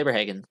 and Brett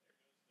Saberhagen.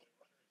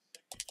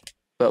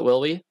 But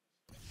will we?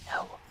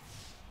 No.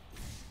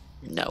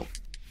 No.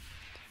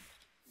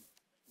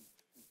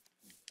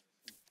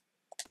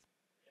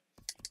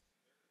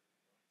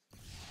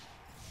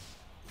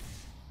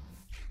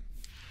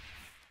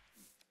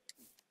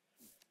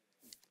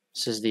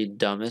 This is the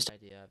dumbest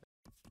idea I've ever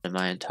in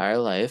my entire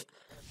life.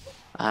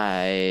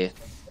 I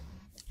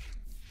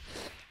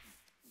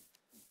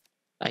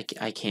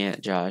can't,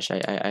 Josh.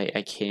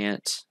 I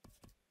can't.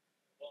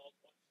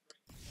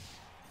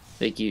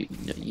 Like you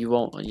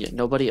won't.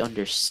 Nobody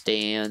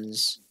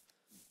understands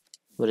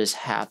what is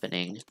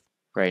happening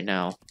right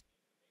now.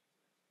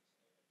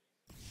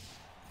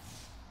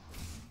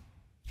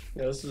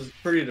 Yeah, this is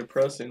pretty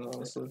depressing,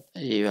 honestly.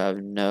 You have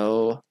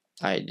no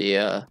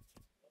idea.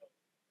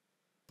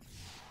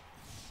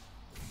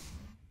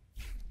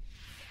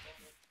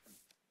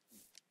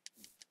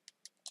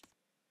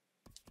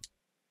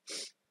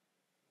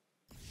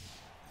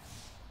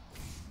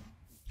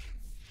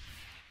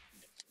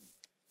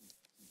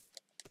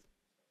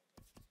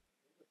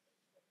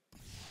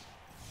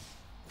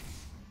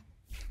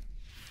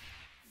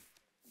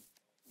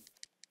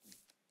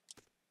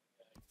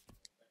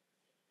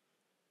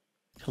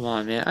 Come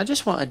on, man. I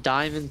just want a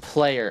diamond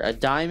player. A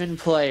diamond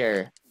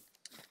player.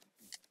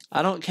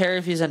 I don't care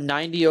if he's a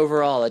 90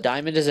 overall. A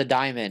diamond is a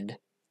diamond.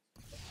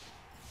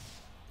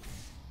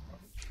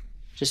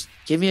 Just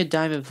give me a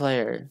diamond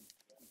player.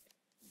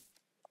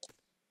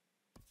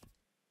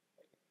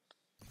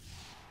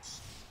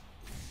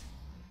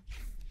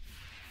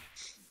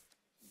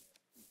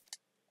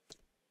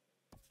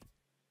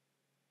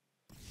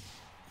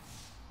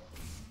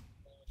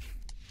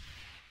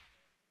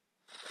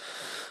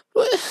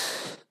 What?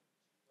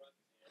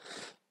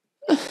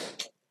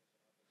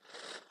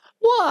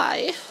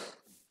 Why?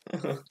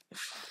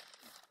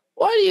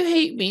 Why do you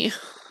hate me?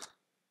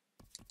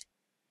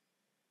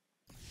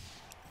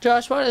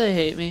 Josh, why do they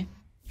hate me?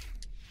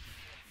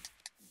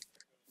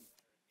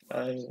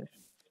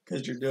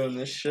 Because you're doing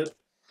this shit.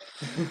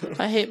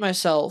 I hate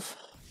myself.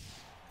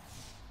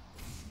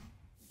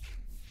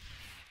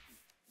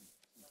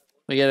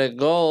 We get a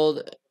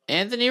gold.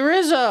 Anthony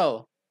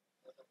Rizzo.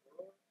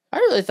 I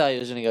really thought he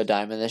was going to go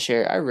diamond this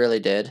year. I really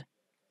did.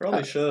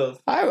 Probably should have.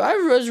 I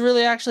was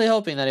really actually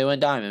hoping that he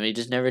went diamond, but he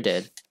just never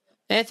did.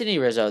 Anthony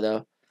Rizzo,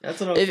 though. That's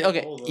an okay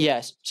Okay, goal, though.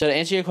 yes. So to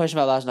answer your question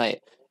about last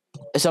night,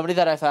 somebody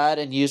that I've had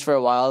and used for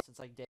a while since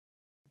like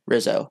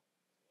Rizzo.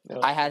 Yeah.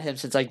 I had him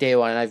since like day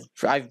one, and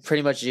I've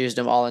pretty much used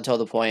him all until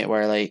the point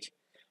where like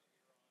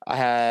I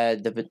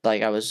had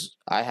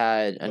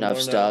enough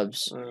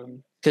stubs.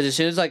 Because as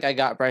soon as like I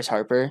got Bryce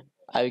Harper,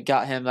 I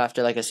got him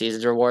after like a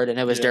season's reward, and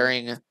it was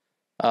during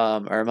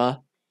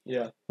Irma.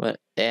 Yeah.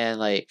 And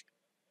like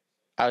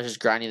I was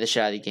just grinding the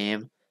shit out of the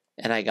game,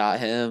 and I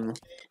got him.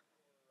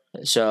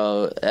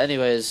 So,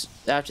 anyways,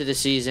 after the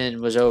season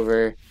was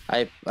over,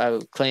 I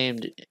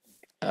claimed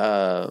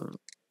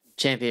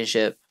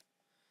championship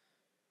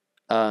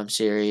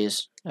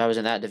series. I was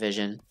in that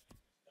division.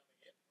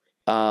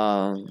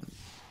 And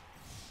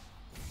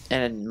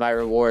my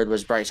reward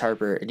was Bryce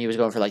Harper, and he was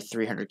going for like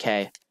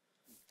 300K.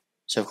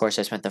 So of course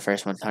I spent the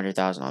first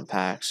 100,000 on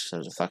packs. So I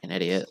was a fucking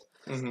idiot.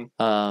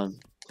 But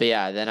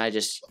yeah, then I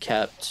just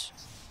kept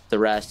the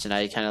rest, and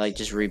I kind of like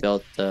just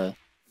rebuilt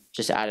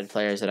just added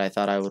players that I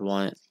thought I would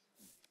want.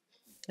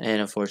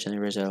 And unfortunately,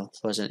 Rizzo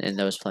wasn't in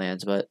those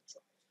plans, but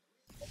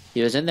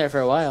he was in there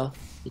for a while.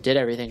 He did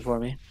everything for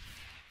me.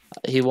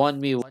 He won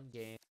me one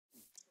game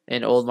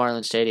in Old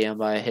Marlin Stadium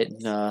by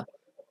hitting a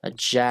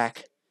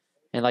jack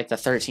in like the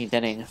 13th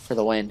inning for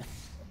the win.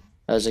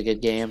 That was a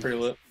good game. Pretty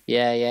lit.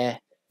 Yeah, yeah.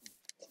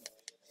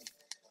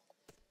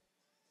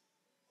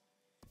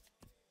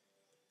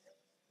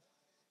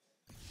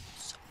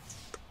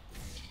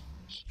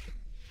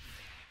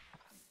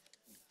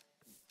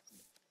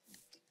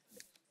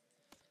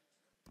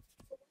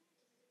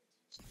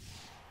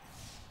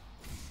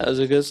 That was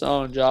a good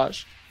song,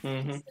 Josh.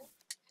 Can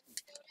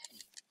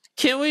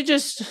we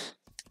just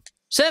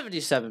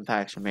 77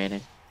 packs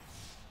remaining?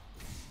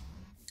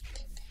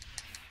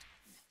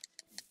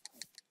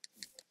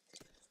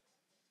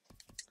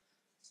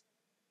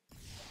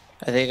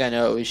 I think I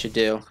know what we should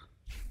do.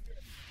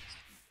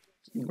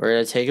 We're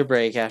gonna take a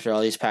break after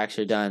all these packs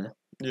are done.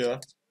 Yeah.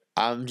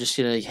 I'm just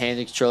gonna hand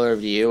the controller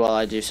over to you while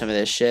I do some of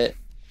this shit.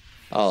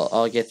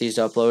 I'll get these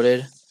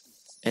uploaded,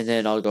 and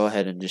then I'll go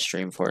ahead and just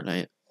stream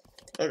Fortnite.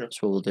 Okay.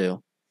 That's what we'll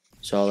do.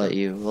 So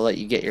we'll let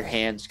you get your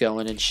hands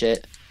going and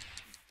shit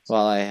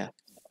while I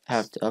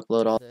have to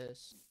upload all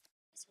this.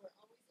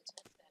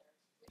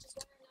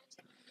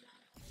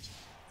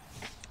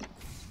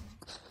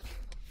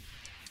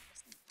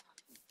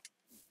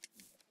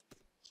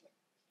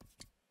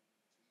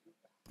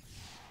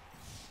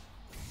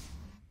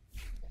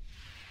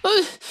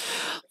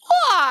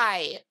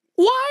 Why?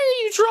 Why are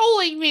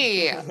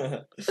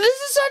This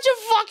is such a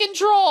fucking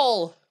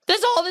troll.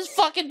 This all this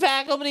fucking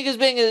pack opening is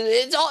being.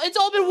 It's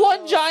all been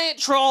one giant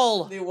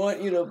troll. They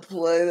want you to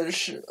play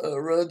the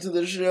road to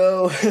the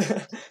show.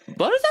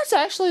 What if that's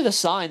actually the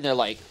sign? They're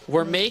like,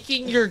 we're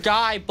making your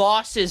guy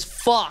boss as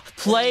fuck.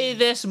 Play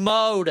this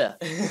mode.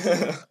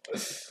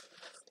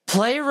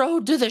 Play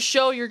road to the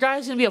show. Your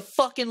guy's gonna be a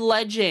fucking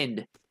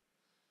legend.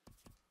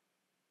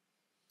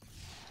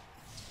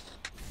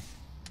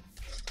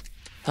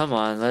 Come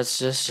on, let's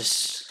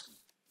just.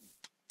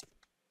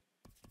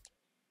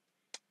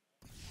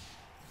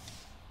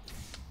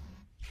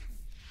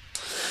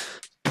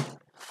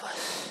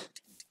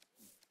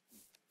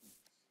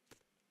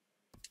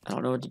 I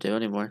don't know what to do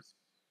anymore.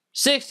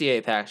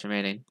 68 packs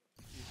remaining.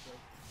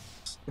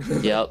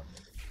 Yep.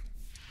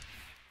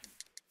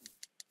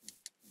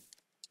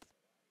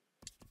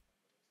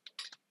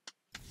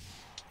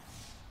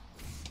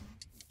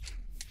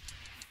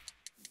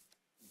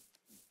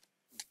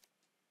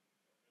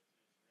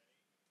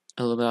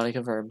 Illuminati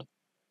confirmed.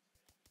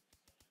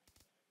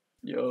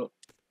 Yo.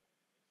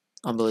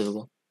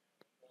 Unbelievable.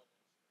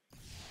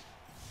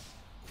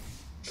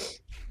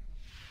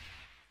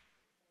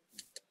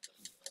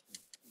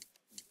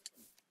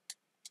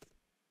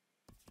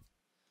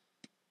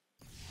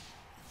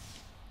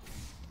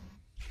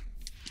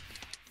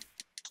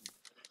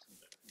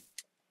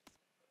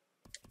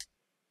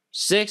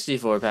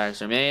 $64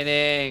 packs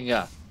remaining.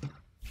 I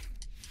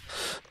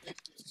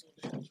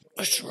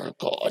swear to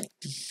God.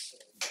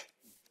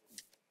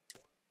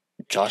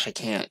 Josh, I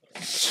can't.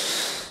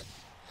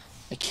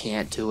 I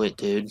can't do it,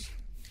 dude.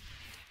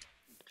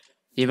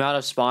 The amount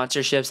of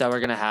sponsorships that we're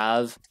going to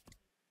have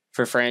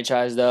for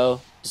franchise,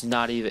 though, is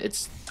not even...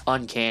 It's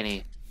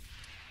uncanny.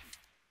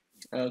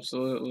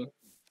 Absolutely.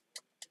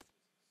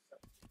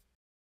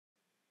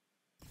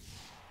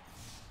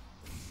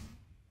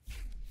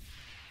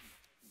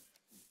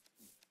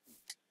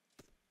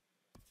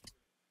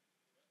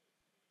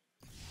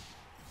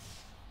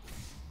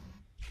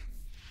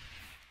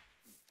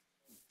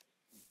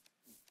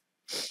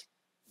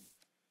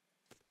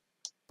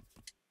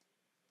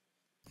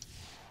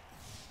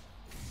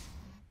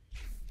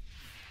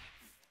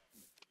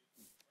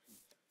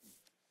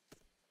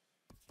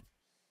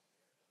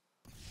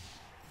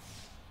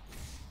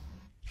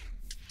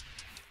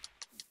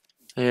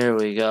 Here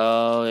we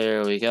go,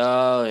 here we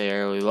go,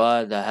 here we...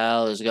 What the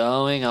hell is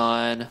going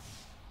on?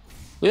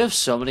 We have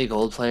so many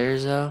gold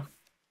players, though.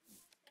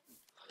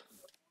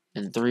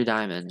 And 3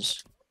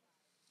 diamonds.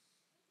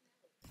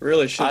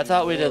 Really should. I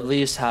thought be we'd more. at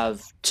least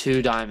have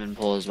 2 diamond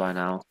pulls by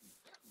now.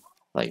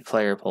 Like,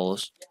 player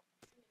pulls.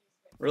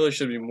 Really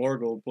should be more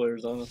gold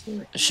players,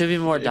 honestly. It should be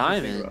more If you think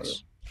about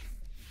diamonds.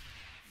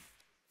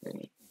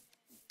 it.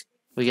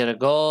 We get a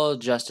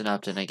gold, Justin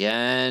Upton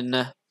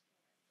again.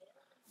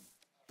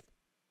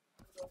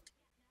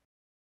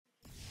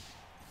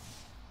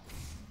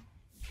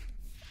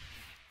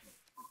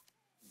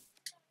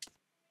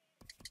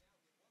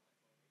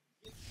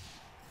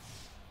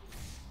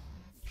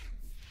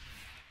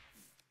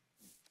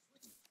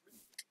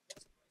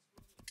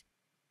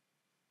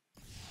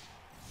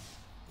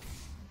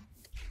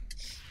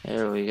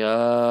 Here we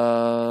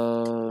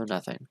go.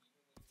 Nothing.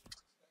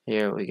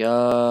 Here we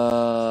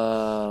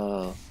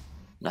go.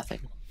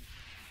 Nothing.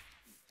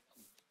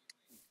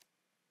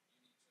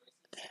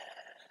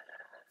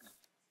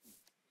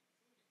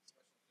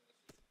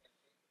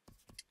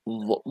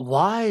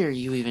 Why are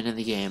you even in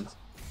the game?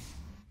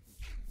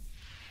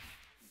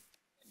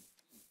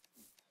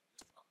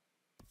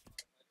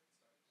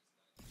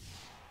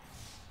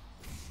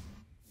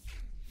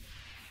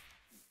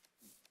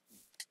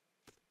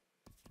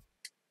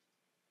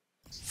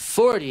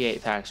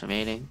 $48 packs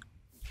remaining.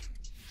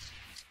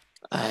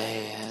 I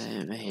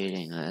am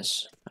hating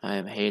this. I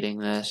am hating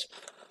this.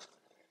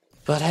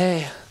 But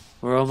hey,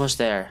 we're almost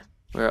there.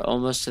 We're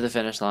almost to the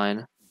finish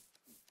line.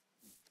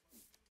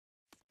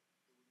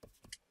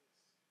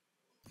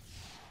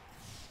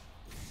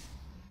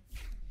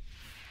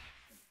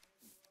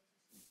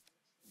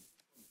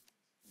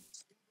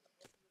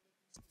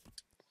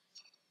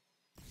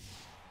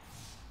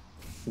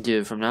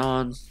 Dude, from now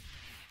on,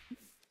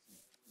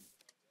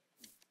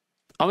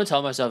 I'm gonna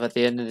tell myself at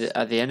the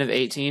end of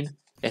 18,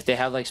 if they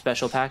have like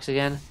special packs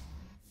again,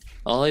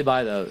 only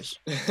buy those.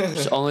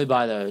 Just only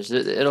buy those.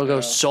 It'll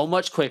go so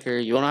much quicker.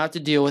 You won't have to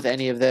deal with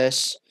any of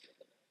this.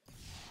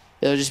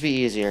 It'll just be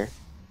easier.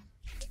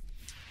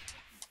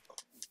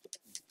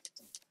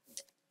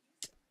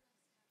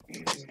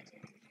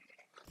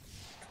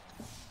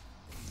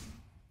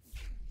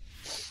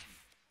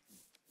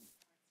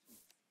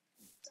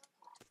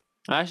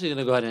 I'm actually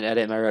gonna go ahead and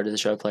edit my road to the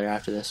show player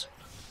after this.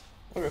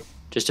 Okay.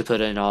 Just to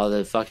put in all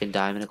the fucking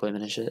diamond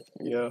equipment and shit.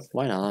 Yeah.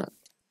 Why not?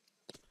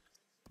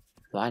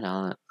 Why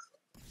not?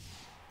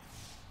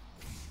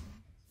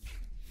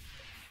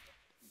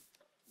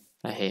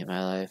 I hate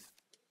my life.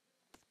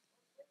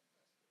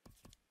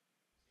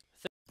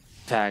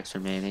 Packs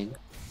remaining.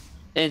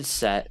 In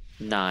set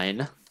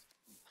 9.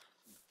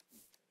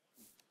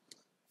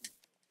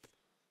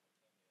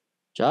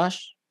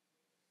 Josh?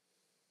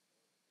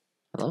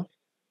 Hello?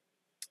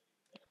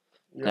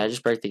 Did I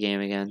just break the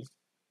game again?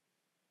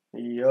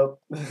 Yep.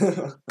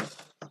 It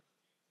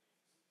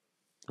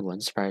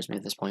wouldn't surprise me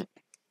at this point.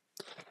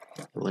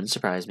 It wouldn't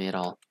surprise me at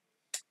all.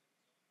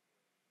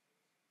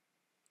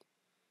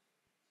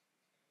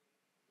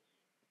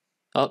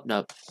 Oh, no.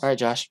 All right,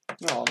 Josh.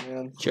 Oh,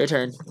 man. It's your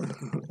turn.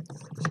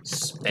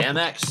 Spam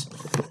X.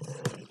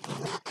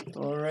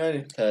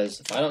 Alrighty. Because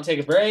if I don't take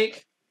a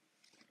break,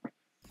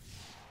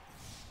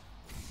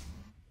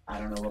 I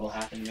don't know what'll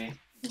happen to me.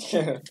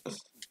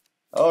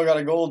 Oh, I got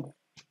a gold.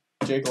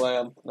 Jake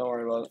Lamb. Don't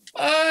worry about it.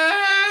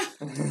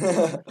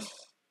 Ah!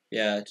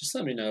 Yeah, just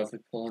let me know if we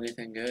pull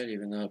anything good,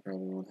 even though it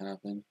probably won't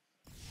happen.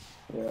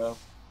 Yeah.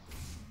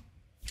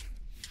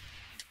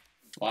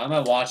 Why am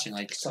I watching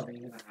like something's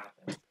gonna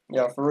happen?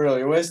 Yeah, for real.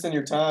 You're wasting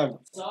your time.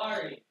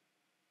 Sorry.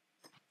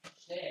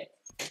 Shit.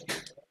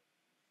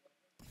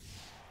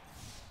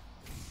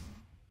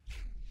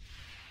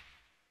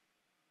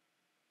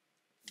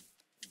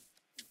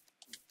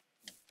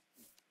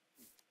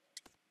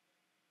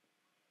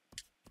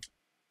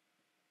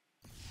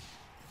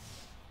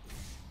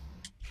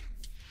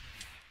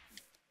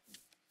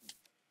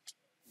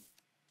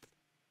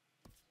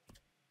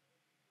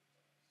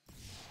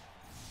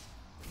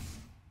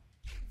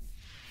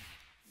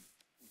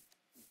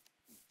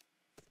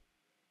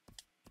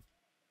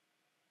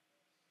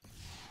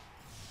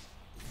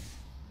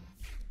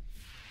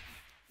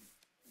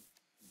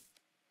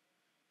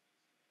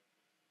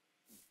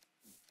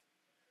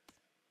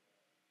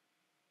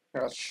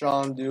 Got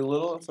Sean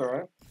Doolittle. It's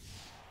alright.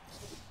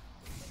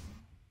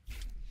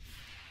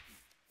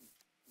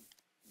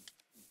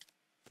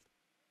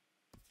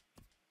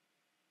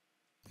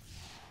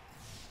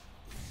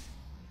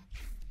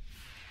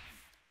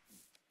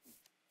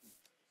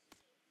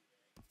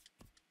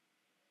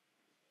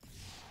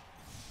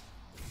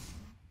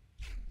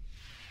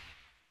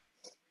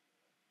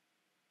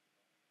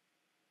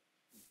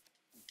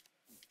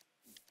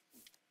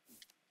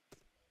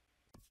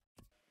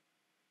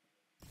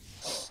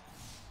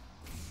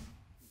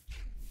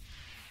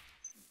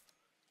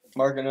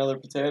 Mark another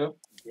potato.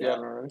 Yeah,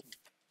 already.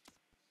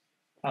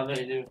 How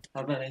many do?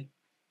 How many?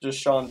 Just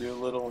Sean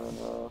Doolittle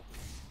and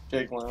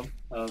Jake Lamb.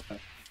 Oh, okay.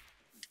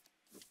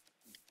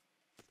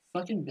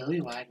 Fucking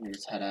Billy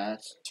Wagner's head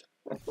ass.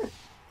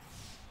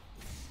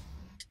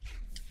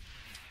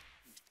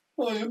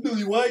 Hi, I'm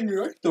Billy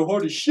Wagner. I can throw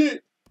hard as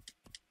shit,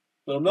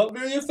 but I'm not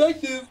very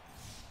effective.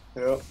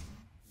 Yep.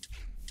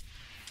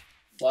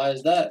 Why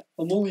is that?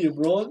 I'm only a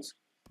bronze.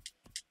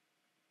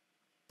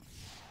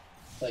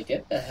 Like,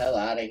 get the hell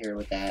out of here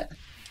with that.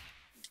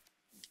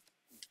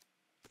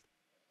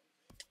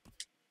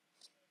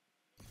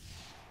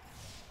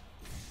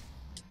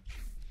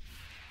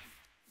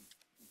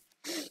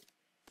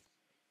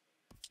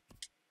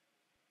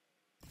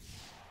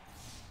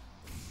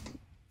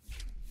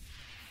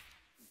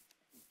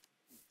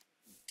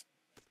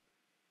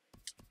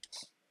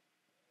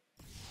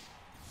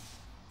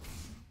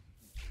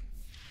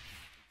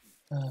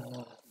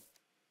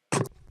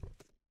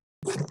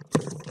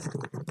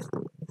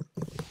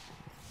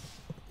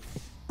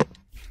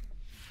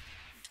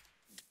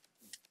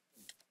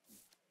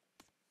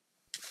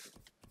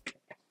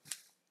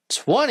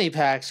 $20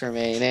 packs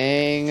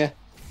remaining.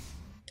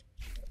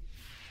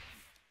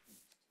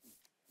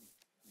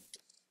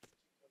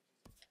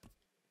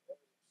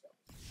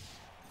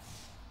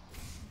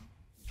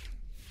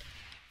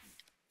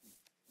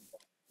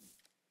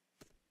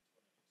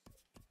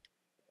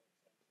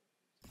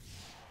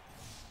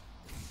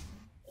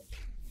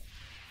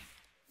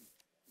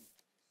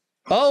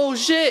 Oh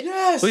shit!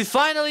 Yes! We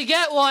finally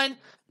get one!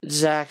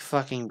 Zach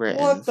fucking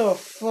Britton. What the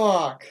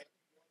fuck?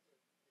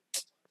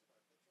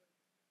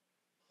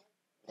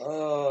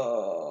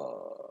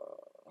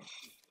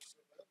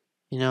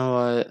 You know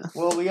what?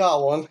 Well, we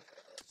got one.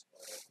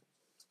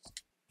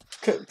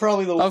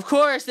 Probably the. Of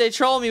course, they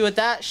troll me with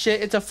that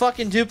shit. It's a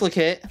fucking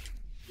duplicate.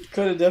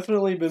 Could have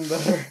definitely been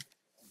better.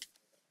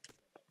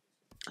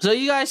 So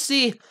you guys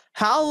see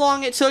how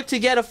long it took to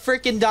get a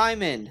freaking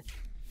diamond.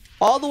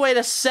 All the way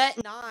to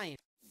set 9.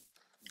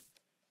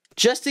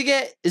 Just to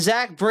get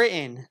Zach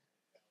Britton.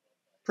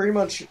 Pretty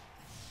much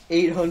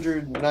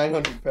 800,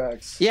 900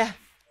 packs. Yeah.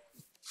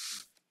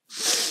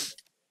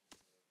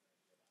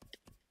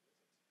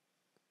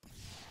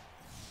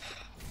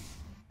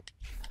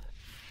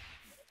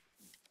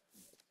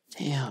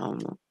 Damn.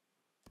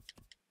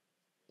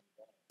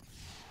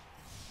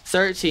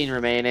 13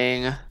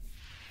 remaining.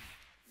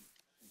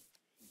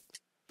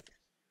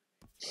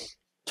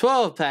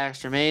 12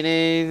 packs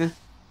remaining.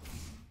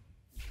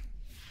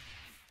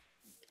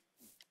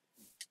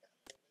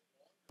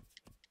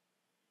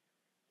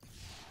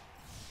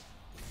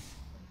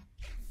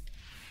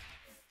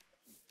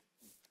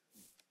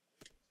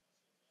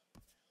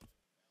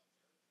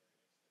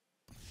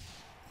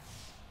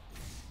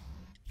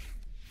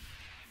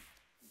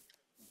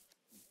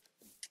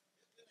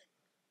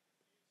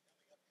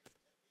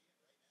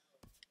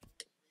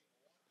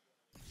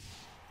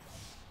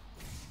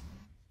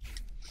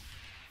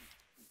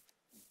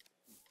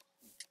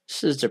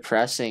 This is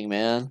depressing,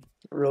 man.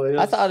 It really is.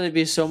 I thought it'd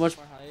be so much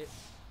more hype.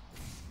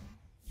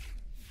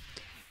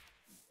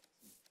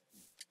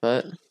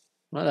 but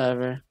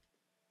whatever.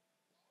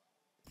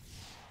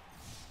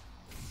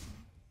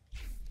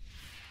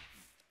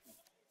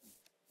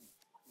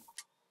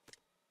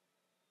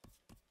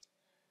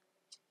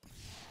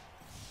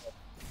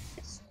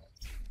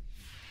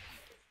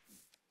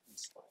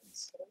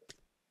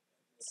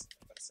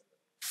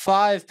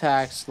 Five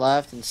packs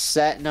left in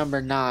set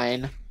number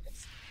 9.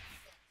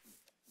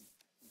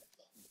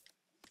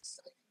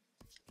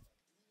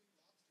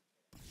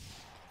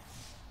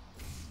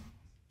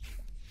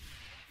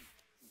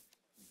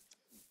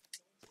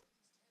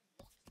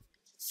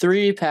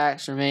 Three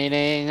packs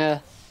remaining.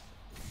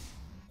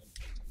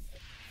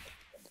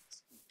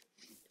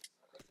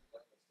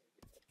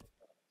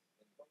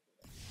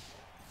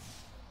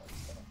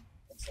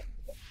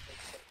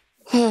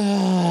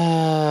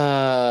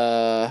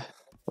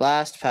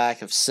 Last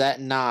pack of set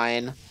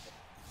 9.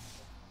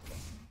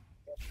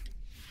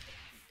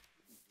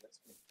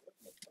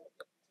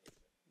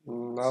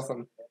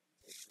 Nothing.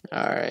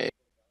 All right.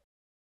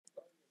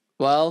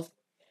 Well,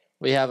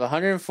 we have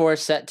 104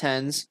 set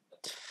 10s.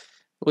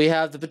 We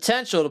have the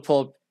potential to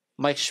pull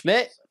Mike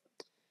Schmidt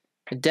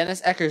and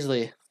Dennis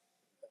Eckersley.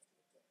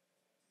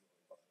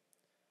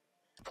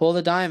 Pull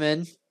the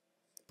diamond.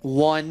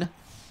 1.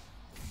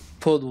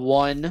 Pulled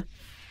 1.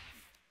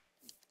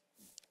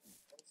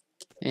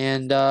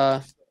 And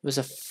it was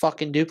a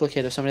fucking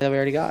duplicate of somebody that we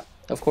already got,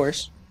 of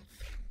course.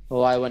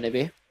 Well, why wouldn't it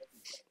be?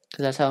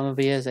 Because that's how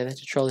MLB is. They like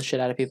to troll the shit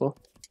out of people.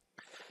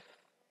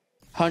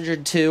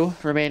 102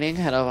 remaining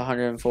out of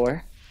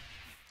 104.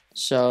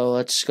 So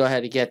let's go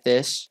ahead and get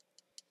this.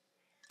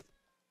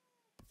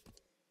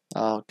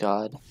 Oh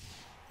God.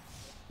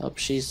 Oh,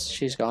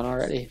 she's gone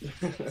already.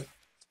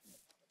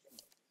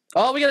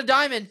 Oh, we got a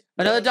diamond.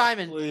 Another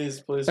diamond.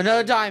 Please.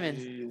 Another diamond.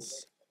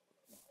 Please.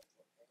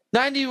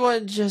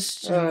 91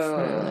 just.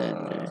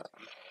 Verlander.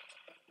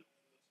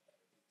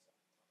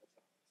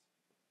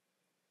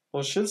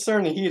 Well, shit's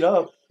starting to heat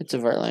up. It's a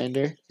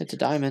Verlander. It's a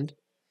diamond.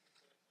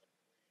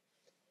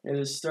 It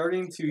is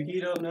starting to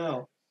heat up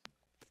now.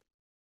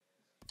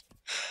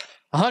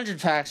 100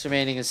 packs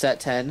remaining in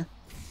set 10.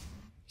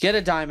 Get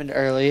a diamond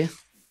early.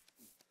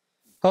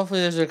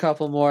 Hopefully there's a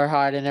couple more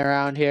hiding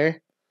around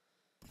here.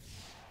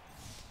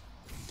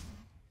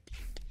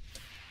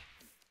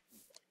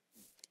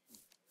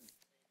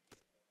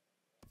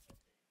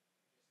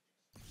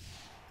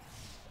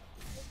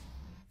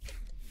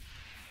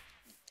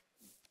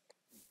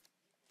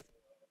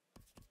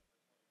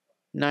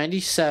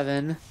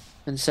 $97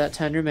 and set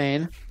 10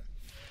 remain.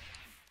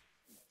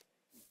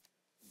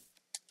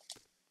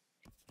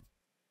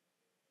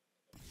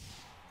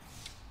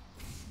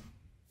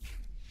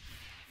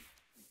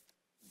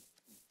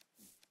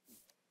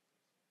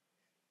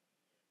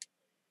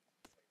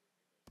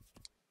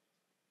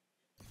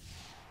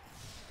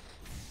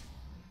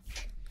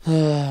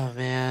 Oh,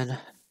 man.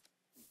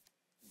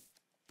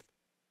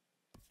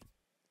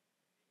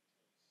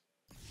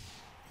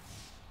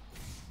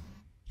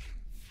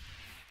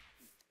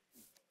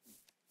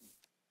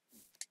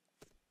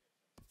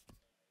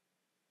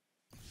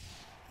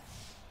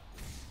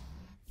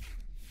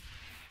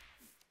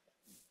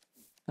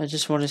 I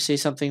just want to see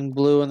something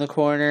blue in the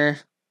corner.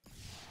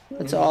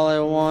 That's all I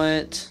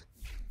want.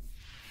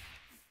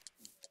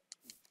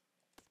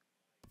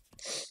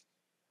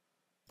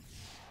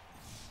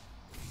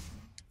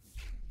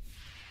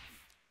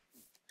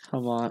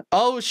 Come on.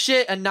 Oh,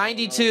 shit. A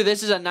 92.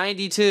 This is a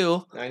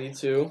 92.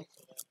 92.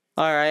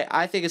 All right.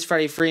 I think it's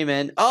Freddie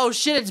Freeman. Oh,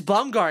 shit. It's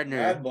Bumgardner.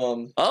 Bad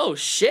bum. Oh,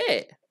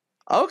 shit.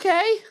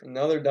 Okay.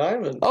 Another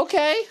diamond.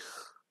 Okay.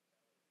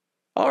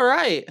 All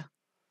right.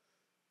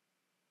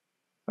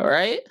 All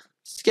right.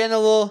 It's getting a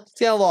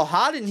little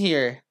hot in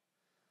here.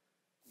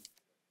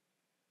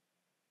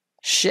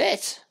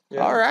 Shit.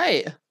 Yeah. All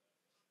right.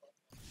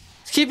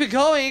 Let's keep it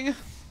going.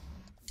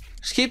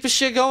 Just keep the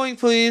shit going,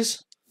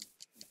 please.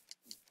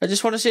 I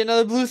just want to see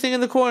another blue thing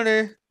in the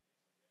corner.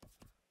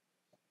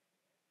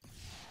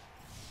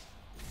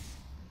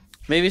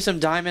 Maybe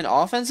some diamond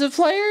offensive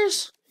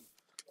players?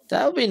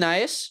 That would be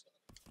nice.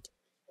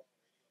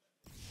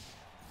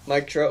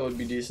 Mike Trout would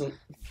be decent.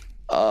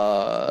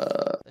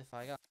 If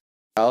I got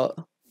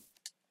out,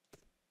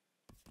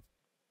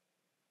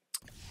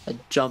 I'd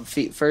jump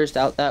feet first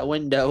out that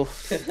window.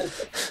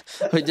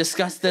 We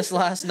discussed this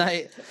last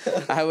night.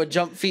 I would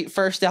jump feet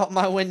first out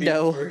my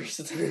window.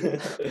 First.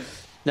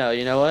 No,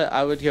 you know what?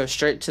 I would go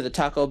straight to the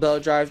Taco Bell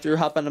drive-thru,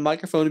 hop on the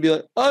microphone, and be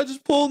like, "I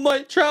just pulled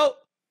Mike Trout.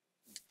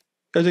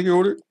 Can I take your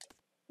order?"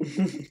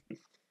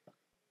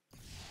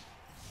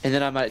 And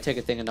then I might take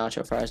a thing of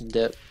nacho fries and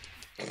dip.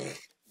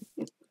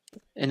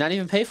 And not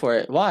even pay for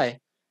it. Why?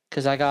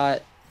 Because I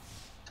got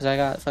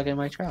fucking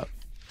Mike Trout.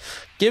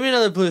 Give me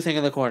another blue thing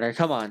in the corner.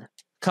 Come on.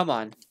 Come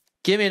on.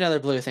 Give me another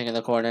blue thing in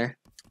the corner.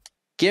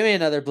 Give me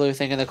another blue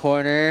thing in the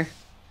corner.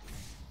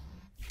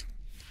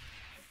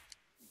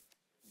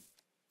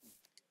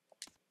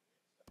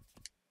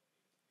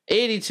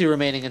 $82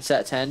 remaining in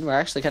set 10. We're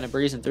actually kind of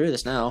breezing through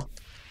this now.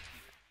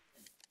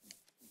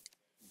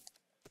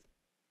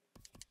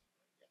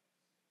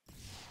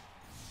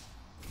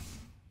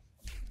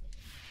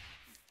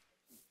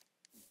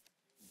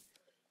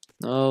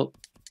 Nope.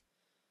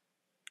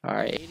 All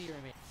right, 80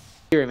 remaining.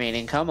 80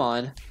 remaining. Come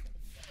on.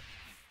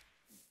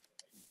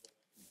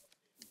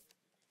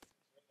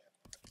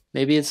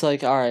 Maybe it's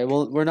like, all right,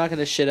 well, we're not going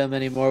to shit them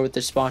anymore with the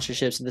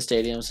sponsorships in the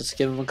stadiums. Let's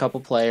give them a couple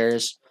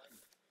players.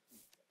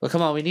 But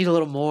come on, we need a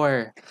little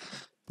more.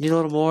 Need a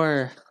little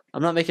more.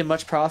 I'm not making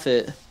much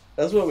profit.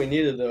 That's what we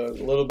needed, though.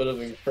 A little bit of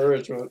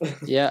encouragement.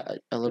 Yeah,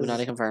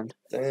 Illuminati confirmed.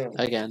 Damn.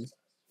 Again.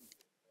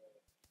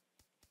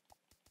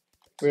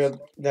 We had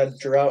that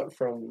drought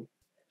from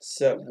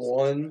set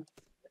 1,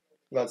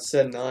 about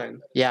set 9.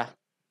 Yeah.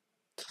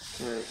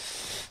 Right.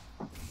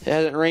 It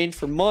hasn't rained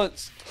for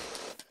months.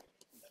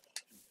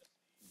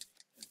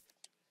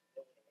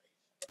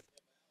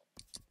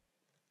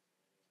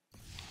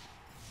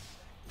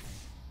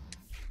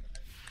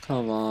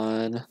 Come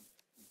on.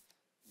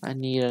 I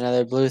need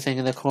another blue thing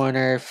in the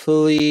corner.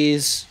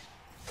 Please.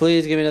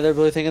 Please give me another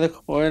blue thing in the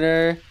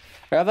corner.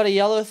 Or how about a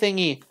yellow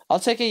thingy? I'll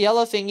take a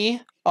yellow thingy.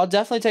 I'll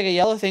definitely take a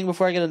yellow thing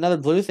before I get another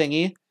blue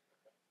thingy.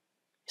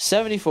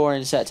 74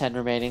 in set 10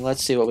 remaining.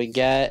 Let's see what we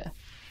get.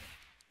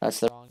 That's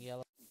the wrong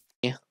yellow.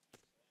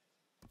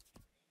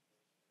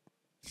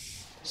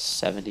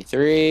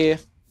 73.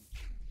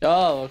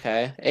 Oh,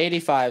 okay.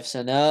 85,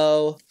 so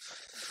no.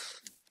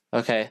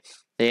 Okay.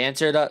 They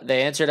answered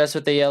us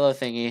with the yellow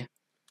thingy.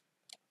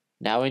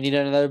 Now we need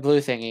another blue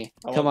thingy.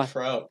 Come on.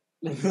 Trout.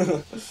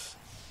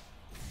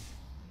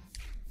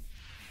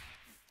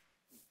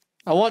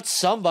 I want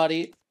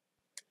somebody.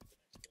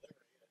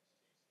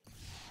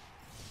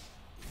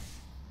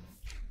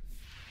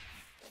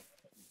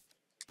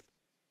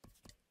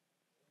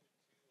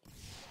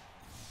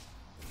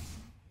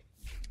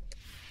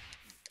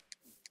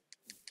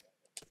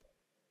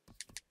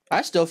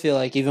 I still feel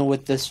like even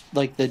with this,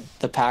 like the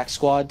pack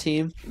squad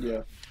team,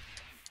 Yeah.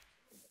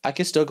 I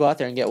could still go out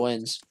there and get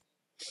wins.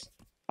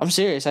 I'm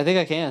serious. I think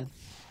I can.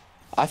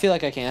 I feel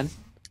like I can.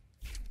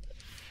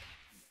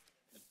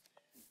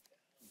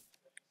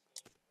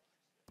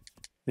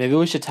 Maybe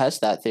we should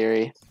test that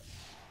theory.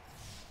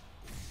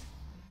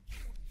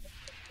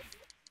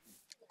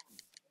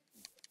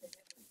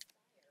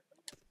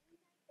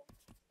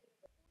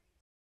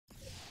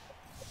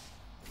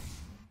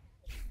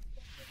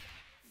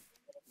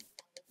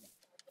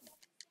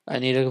 I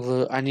need a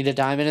blue. I need a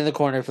diamond in the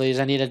corner, please.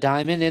 I need a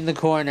diamond in the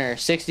corner.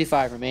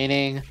 65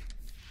 remaining.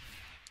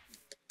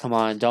 Come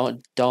on,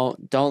 don't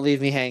leave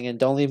me hanging.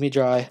 Don't leave me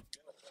dry.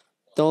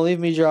 Don't leave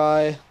me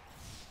dry.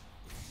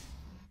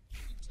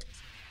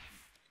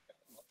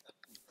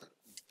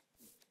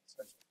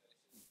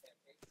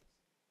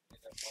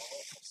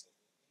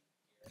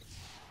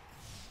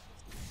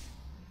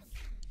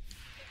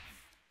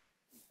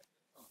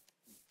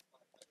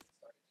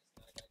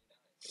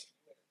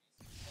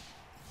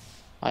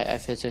 I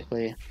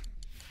physically.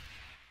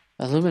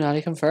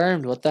 Illuminati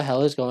confirmed. What the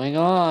hell is going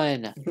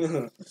on?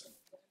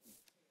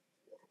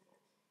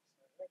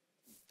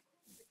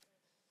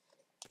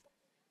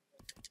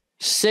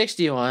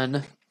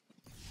 61.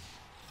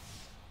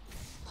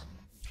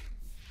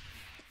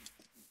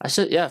 I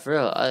said, yeah, for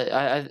real.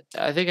 I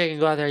think I can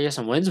go out there and get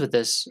some wins with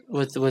this,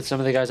 with some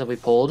of the guys that we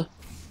pulled.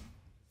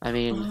 I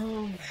mean,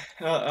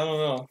 I don't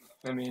know.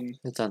 I mean,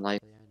 it's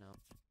unlikely.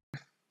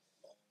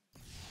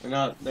 I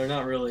know. they're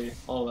not really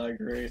all that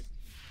great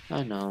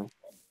I know.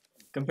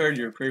 compared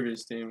to your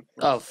previous team.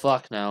 Oh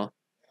fuck no.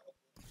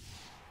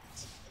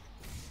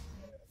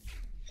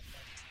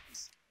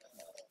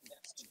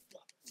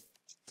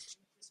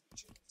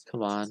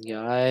 Come on,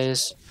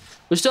 guys.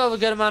 We still have a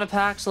good amount of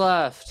packs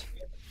left.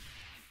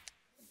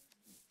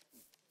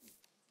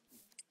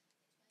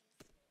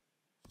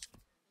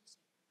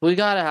 We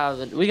gotta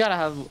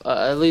have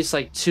at least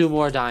like 2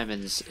 more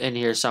diamonds in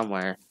here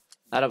somewhere.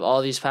 Out of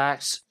all these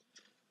packs,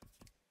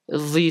 at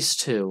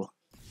least 2.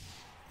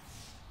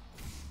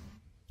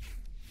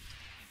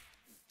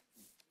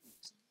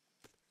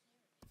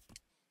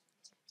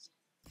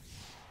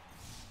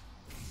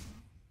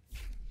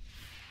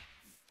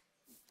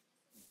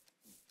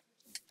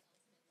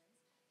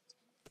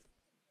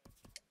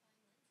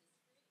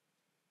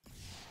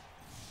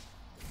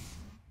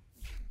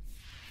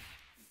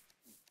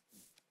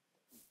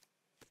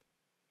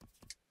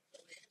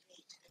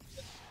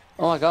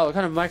 Oh my god, what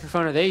kind of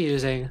microphone are they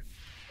using?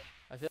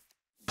 I feel like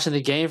I'm watching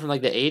the game from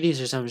like the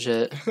 80s or some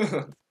shit.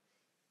 Am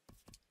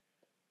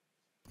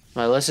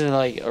I listening to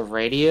like a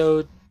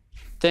radio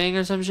thing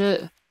or some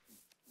shit?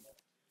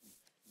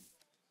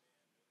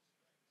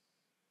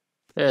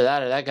 There,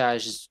 that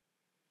guy's just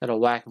got a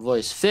whack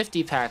voice.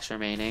 50 packs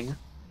remaining.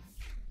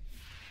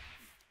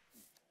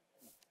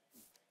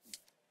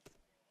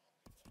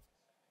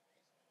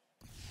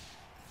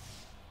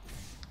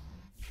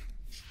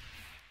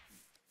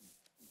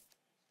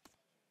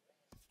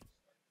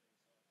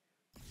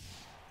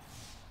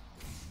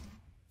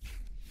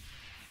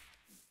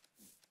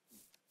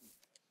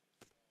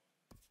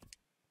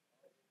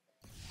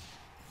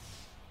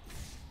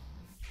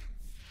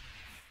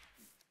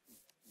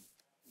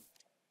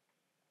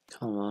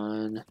 Come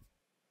on.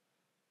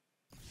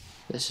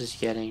 This is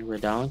getting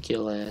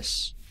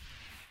redonkulous.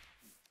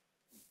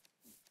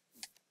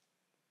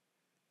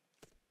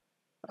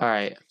 All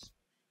right.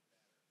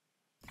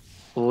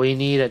 We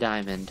need a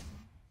diamond.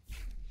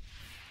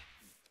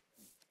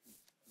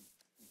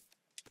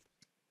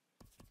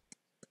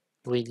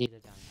 We need a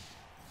diamond.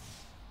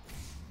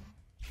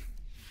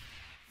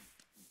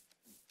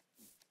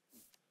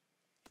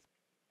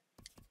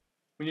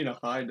 We need a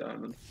high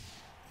diamond.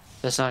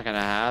 That's not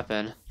gonna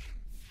happen.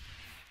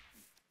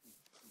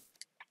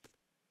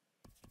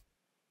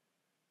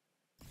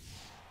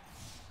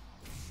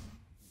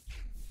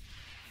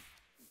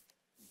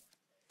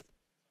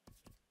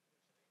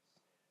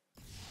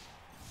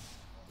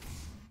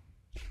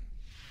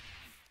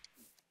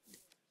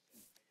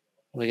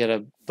 We get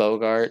a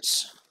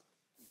Bogarts.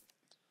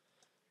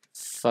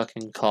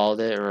 Fucking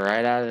called it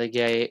right out of the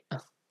gate.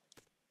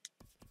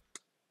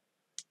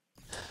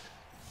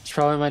 It's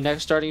probably my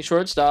next starting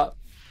shortstop.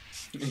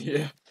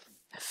 Yeah.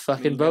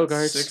 Fucking You got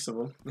Bogarts. 6 of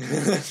them.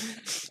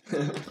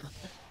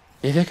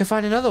 Maybe I can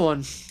find another one.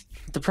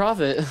 With the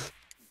profit.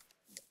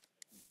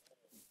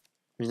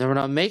 Even though we're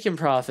not making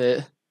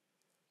profit.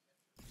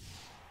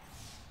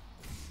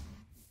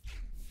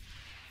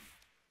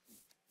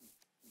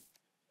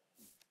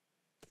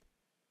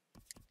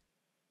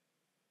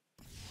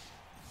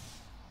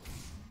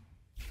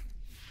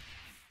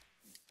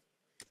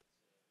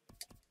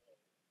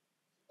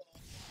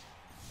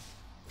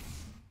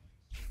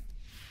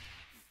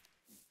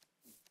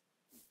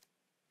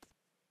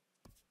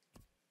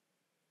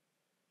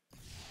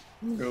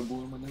 Go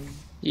blue my name.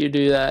 You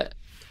do that.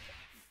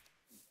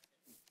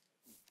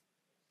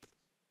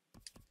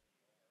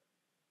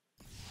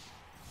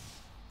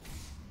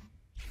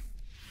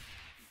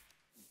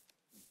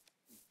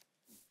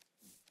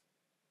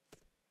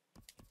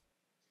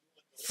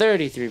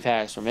 $33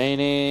 packs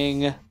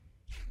remaining.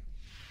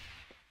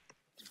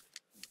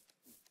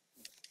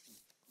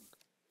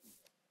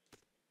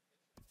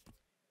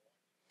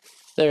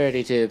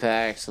 $32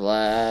 packs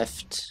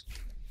left.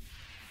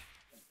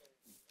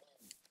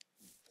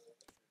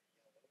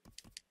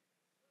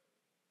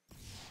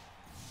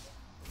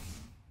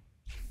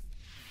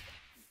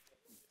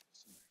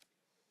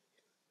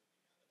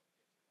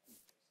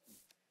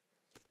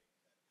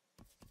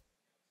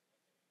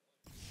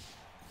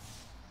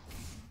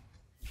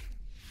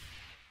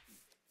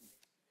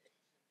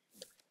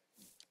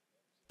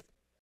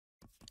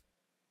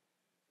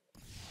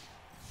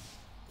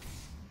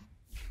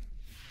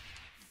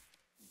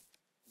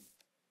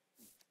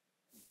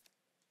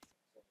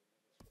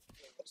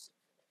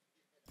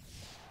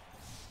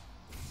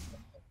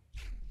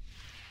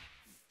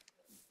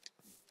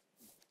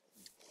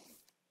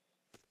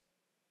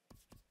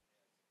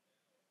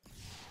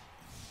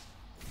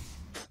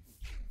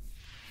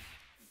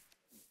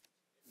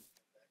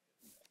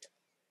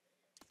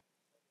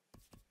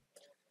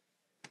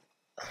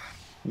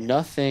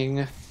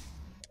 Nothing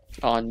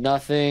on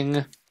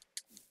nothing.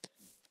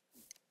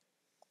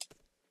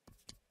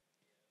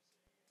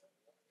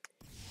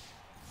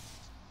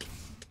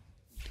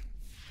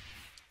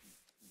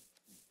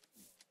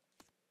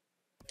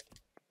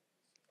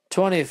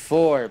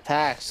 $24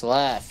 packs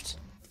left.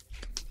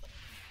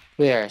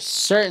 We are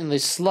certainly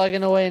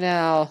slugging away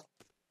now.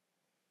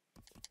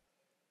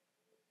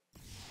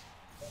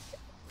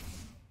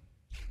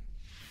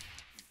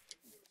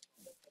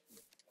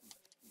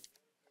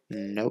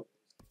 Nope.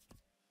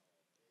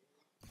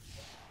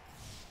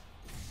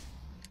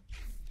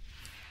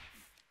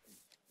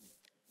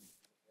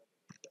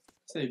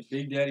 Say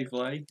Big Daddy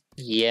Vladdy.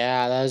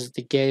 Yeah, that was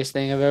the gayest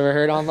thing I've ever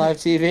heard on live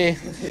TV.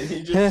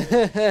 He just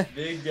said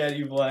Big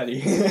Daddy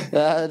Vladdy.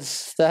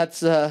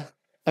 that's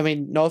I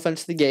mean, no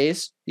offense to the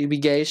gays. You be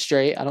gay,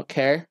 straight, I don't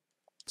care.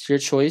 It's your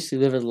choice. You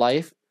live your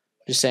life.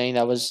 Just saying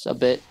that was a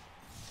bit,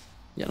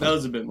 you know. That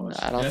was a bit much.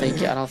 I don't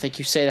think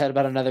you say that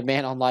about another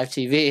man on live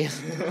TV.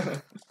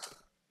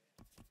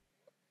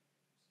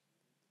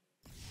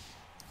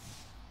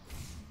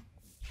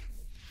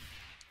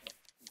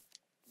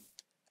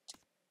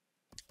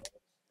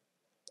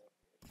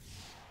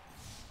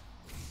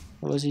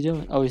 What was he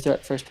doing? Oh, he threw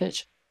at first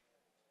pitch.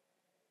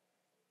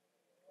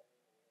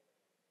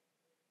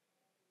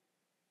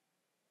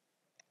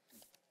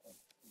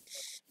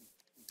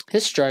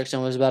 His strike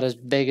zone was about as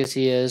big as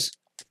he is.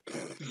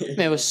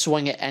 Man was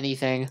swing at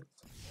anything.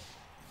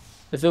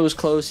 If it was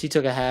close, he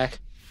took a hack.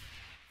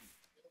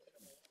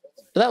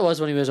 But that was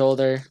when he was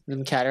older.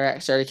 Then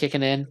cataract started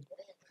kicking in.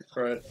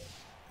 Right.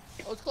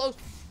 Oh, it's close.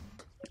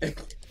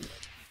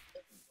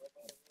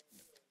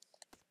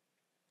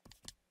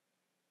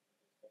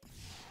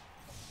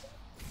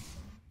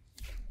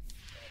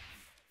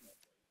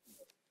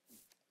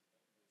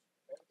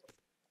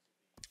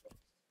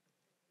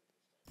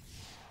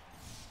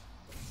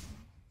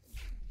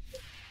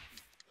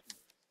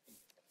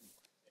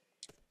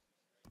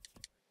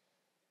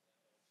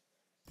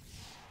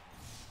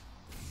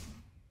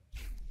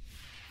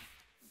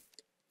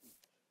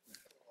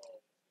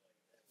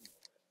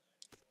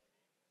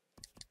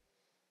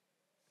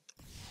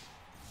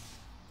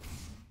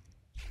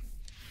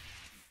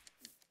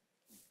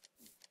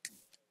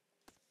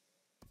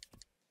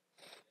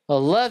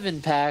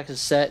 11 packs of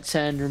set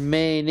 10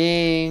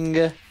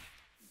 remaining.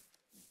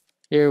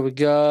 Here we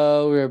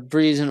go. We're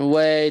breezing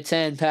away.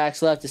 10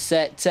 packs left to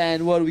set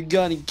 10. What are we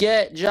gonna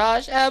get,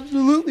 Josh?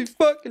 Absolutely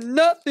fucking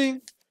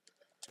nothing.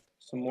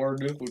 Some more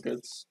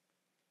duplicates.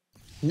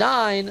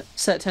 9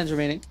 set 10s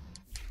remaining.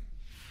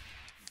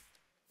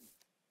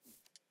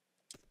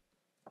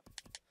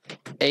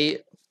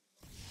 8.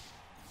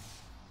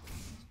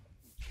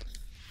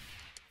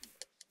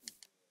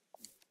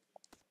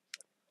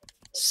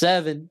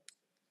 7.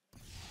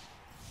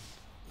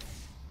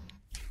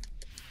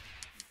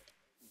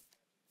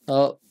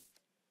 'Oh,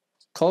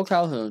 Cole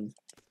Calhoun.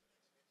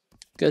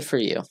 Good for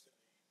you.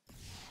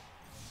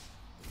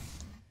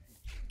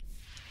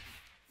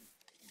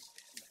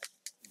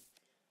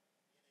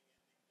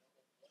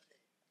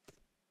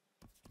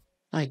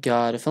 My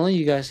God, if only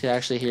you guys could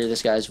actually hear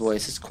this guy's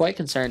voice. It's quite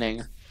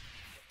concerning.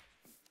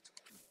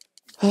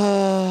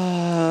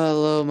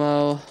 Hello,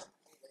 Mo.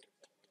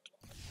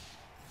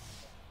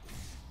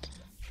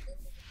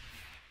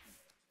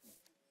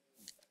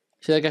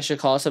 I feel like I should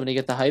call somebody to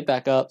get the hype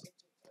back up.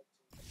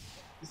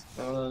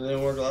 It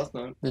didn't work last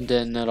time. It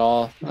didn't at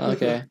all.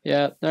 Okay.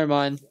 Yeah, never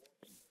mind.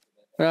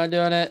 We're not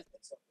doing it.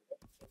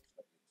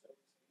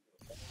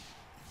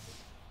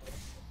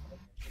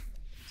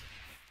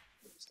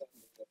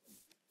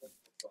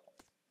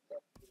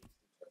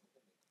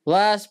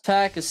 Last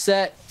pack of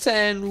set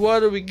 10.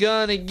 What are we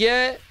gonna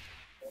get?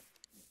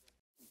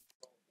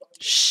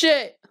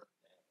 Shit!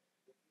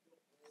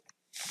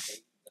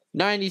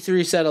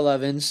 93 set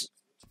 11s.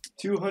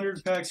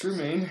 200 packs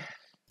remain.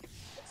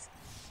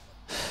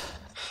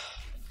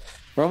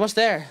 We're almost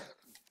there.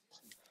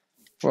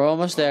 We're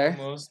almost there.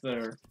 Almost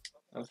there.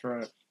 That's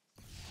right.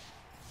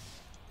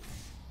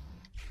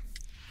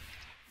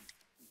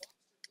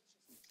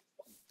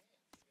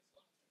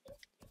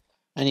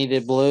 I need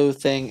a blue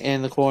thing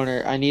in the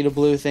corner. I need a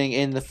blue thing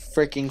in the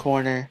freaking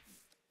corner.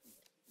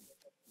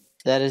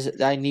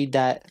 I need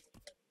that.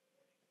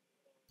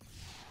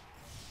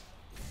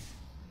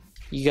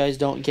 You guys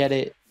don't get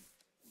it.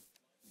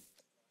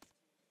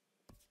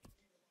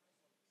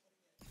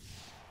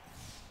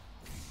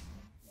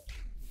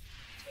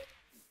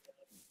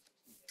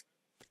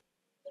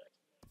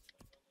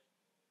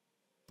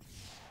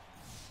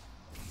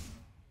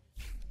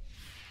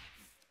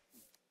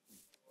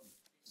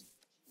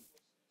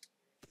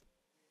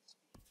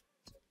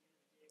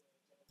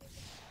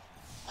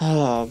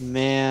 Oh,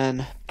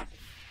 man.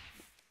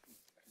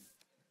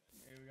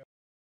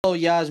 Oh,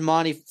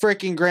 Yasmani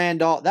freaking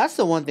Grandal. That's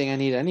the one thing I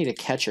need. I need a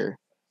catcher.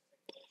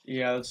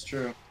 Yeah, that's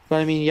true.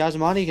 But, I mean,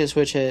 Yasmani can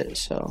switch hit,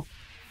 so.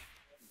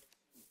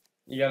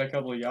 You got a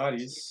couple of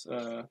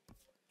Yachties.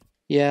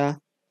 Yeah,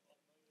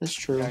 that's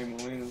true. Yanni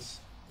Molinas.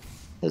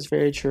 That's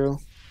very true.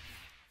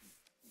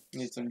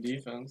 Need some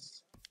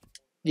defense.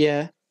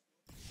 Yeah.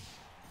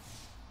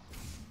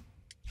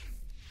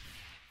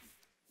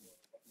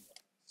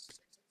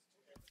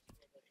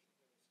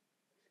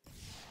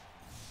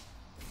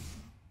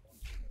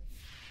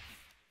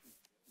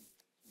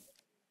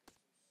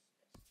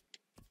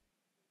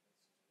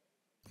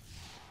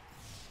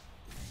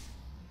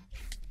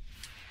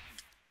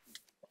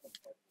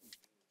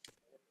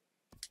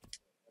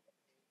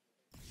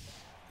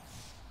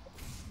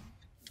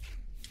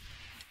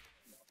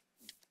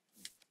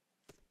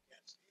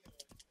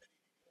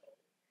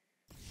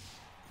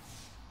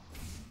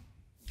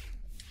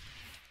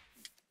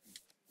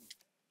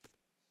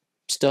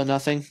 Still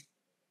nothing.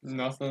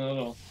 Nothing at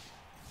all.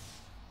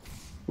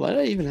 Why did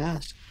I even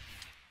ask?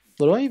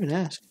 What do I even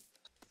ask?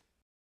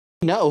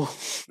 No.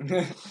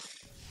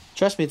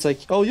 Trust me, it's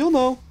like, oh, you'll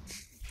know.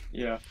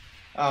 Yeah.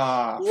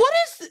 What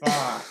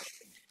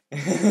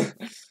is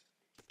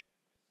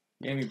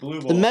Gave me blue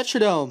the ball.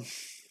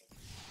 Metrodome?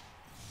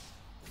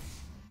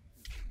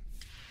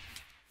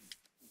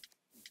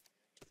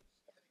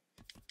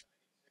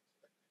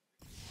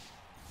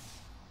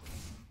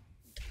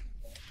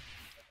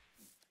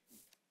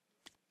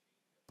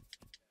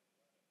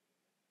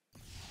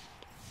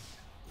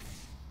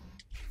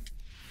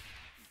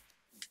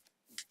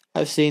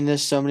 I've seen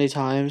this so many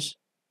times.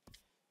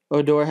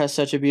 Odor has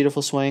such a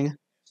beautiful swing.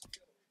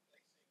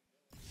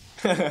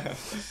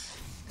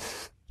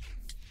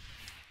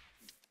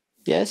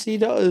 Yes, he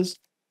does.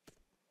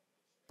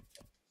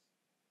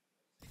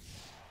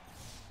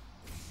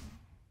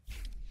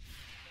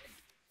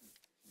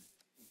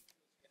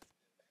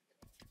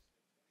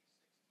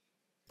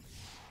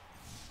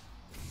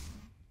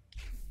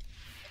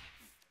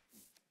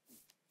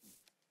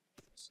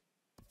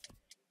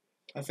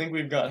 I think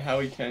we've got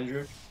Howie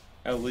Kendrick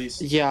at least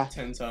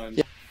 10 times.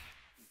 Yeah.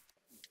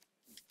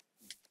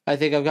 I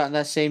think I've gotten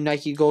that same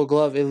Nike Gold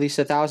Glove at least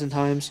 1,000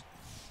 times.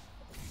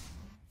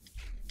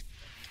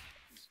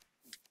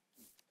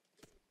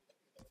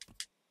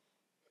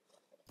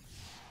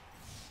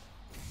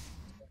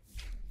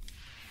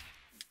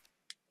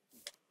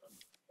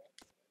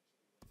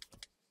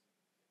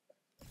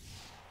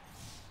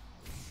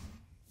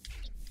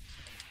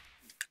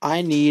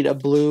 I need a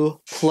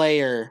blue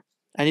player.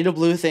 I need a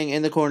blue thing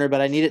in the corner,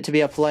 but I need it to be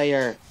a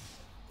player.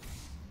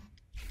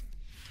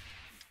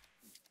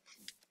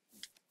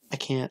 I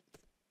can't.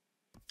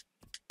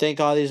 Thank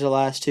God these are the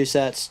last 2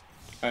 sets.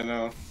 I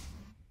know.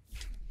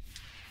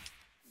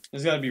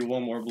 There's got to be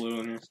one more blue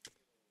in here.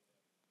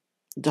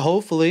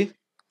 Hopefully.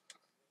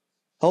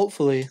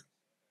 Hopefully.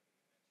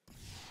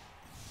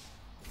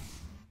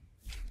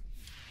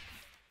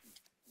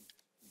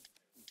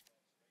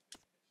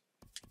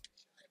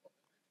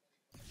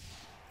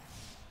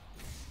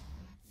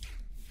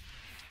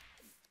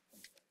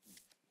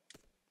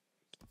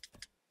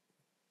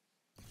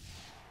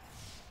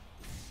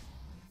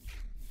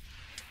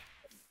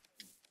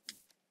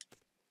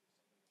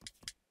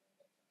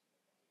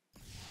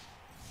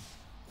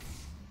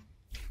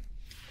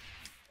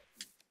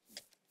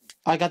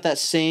 I got that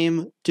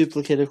same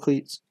duplicate of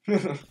cleats.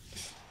 I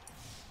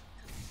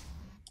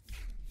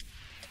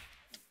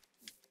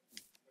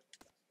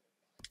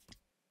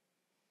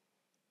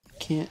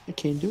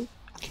can't do it.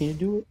 I can't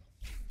do it.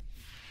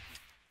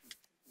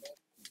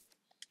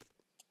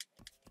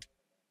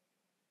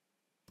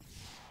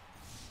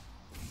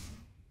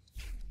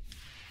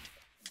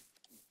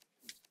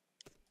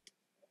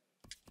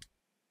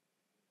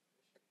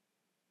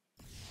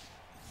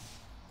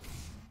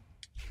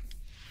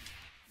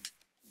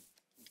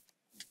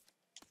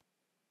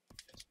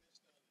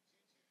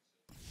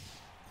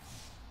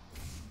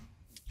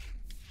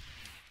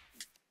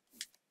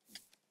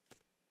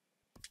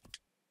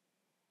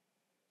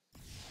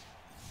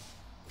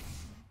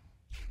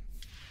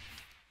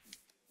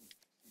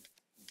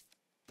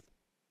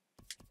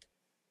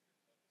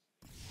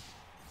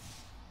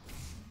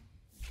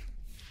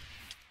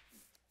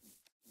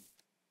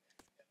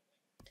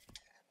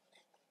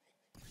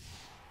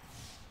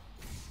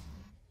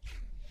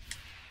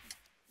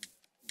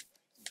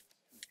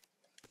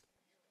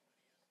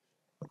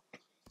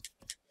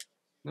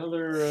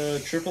 Another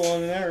triple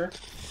on an error.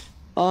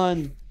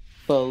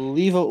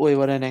 Unbelievable. Wait,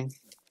 what inning?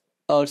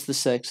 Oh, it's the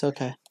 6th.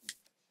 Okay.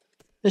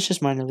 It's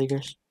just minor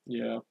leaguers.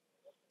 Yeah.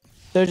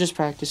 They're just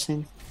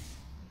practicing.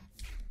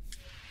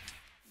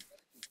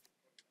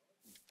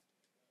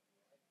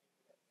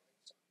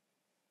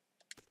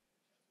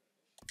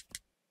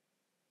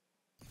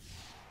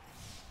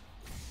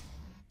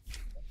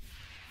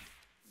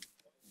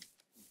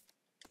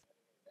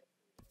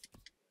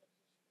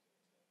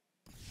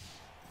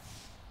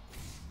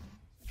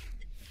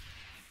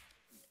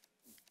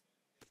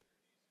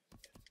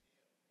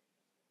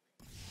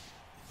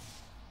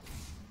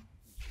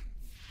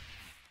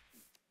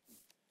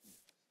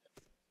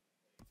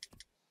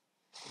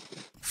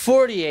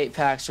 $48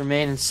 packs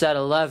remain in set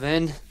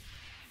 11.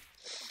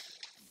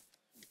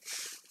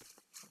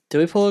 Did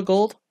we pull a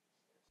gold?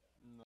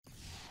 No.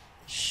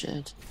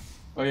 Shit.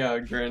 Oh yeah,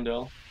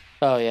 Grandel.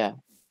 Oh, yeah.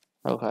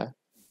 Okay.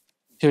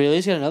 Can we at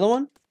least get another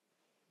one?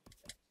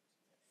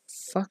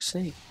 Fuck's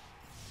sake.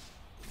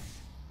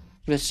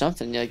 Missed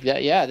something like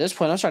that. Yeah, at this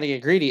point, I'm trying to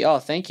get greedy. Oh,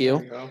 thank you.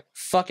 There we go.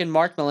 Fucking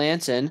Mark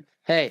Melanson.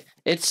 Hey,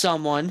 it's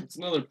someone. It's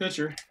another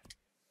pitcher.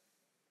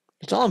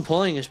 It's all I'm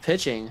pulling is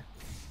pitching.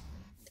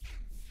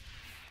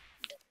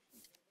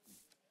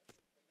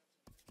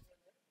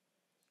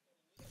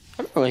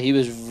 I remember when he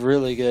was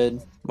really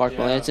good, Mark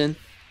Melanson.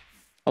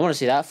 I want to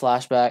see that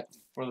flashback.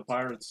 For the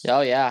Pirates.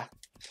 Oh, yeah.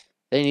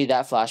 They need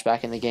that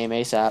flashback in the game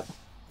ASAP.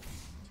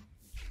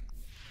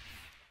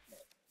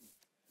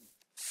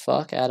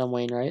 Fuck Adam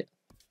Wainwright.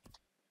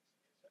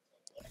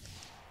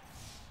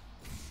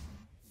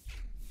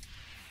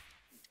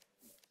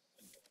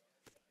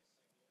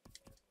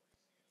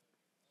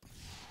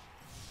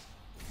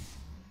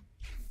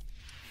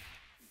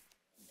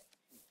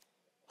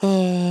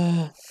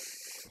 Uh,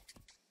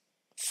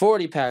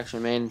 40 packs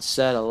remain in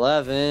set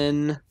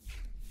 11.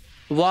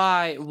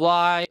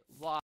 Why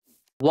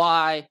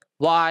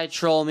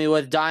troll me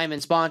with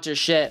diamond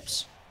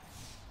sponsorships?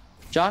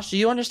 Josh, do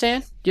you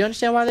understand? Do you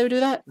understand why they would do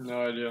that?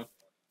 No idea.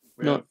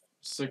 We No. have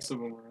 6 of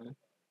them already,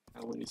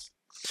 at least.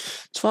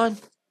 It's fine.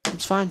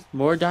 It's fine.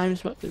 More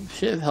diamonds.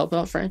 Shit, help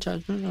out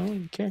franchise. I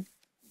don't care.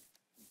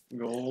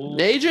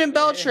 Gold. Adrian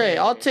Beltre.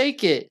 I'll Hey.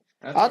 take it.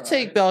 That's I'll all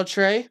take right.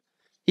 Beltre.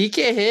 He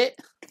can hit.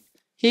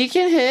 He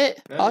can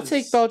hit. I'll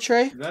take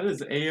Beltre. That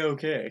is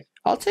A-OK.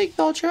 I'll take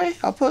Beltre.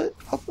 I'll put,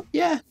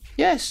 yeah.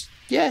 Yes.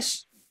 Good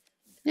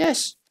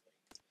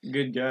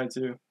guy,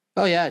 too.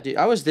 Oh, yeah, dude.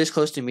 I was this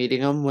close to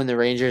meeting him when the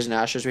Rangers and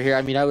Astros were here.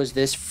 I mean, I was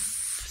this...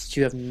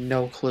 You have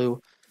no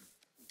clue.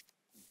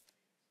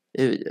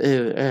 It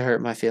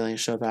hurt my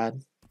feelings so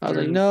bad. I was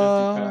like,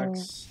 no.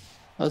 Packs.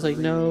 I was like,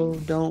 no,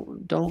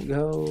 don't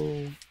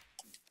go.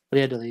 But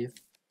he had to leave.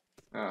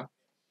 Ah.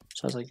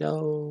 So I was like,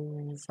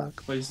 oh,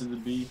 fuck. Places to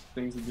be,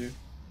 things to do.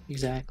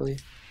 Exactly.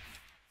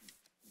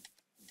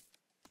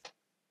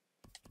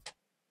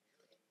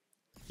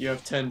 You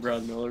have 10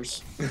 Brad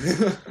Millers.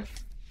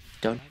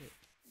 Don't.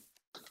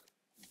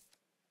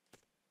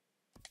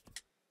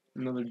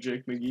 Another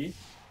Jake McGee.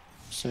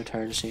 So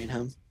tired of seeing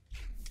him.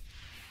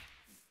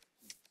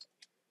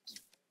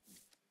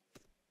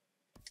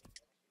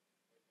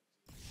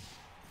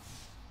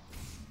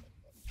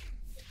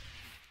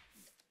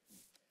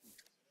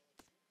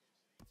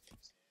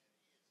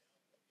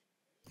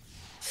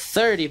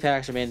 $30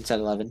 packs remain in set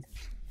 11.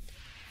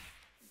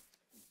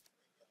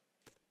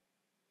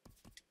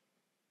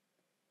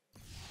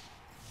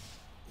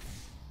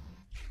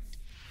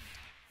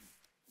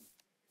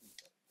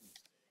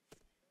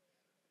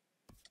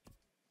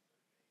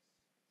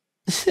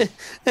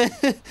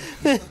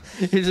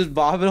 He's just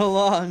bobbing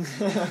along.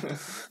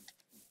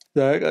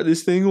 I got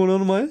this thing going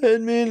on in my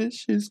head, man.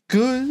 It's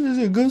good. It's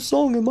a good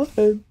song in my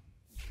head.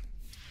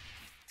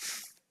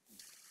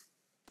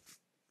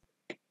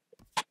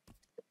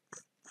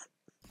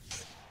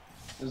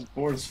 It's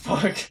bored as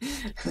fuck.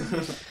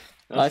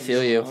 I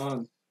feel you.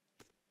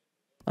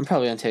 I'm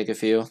probably gonna take a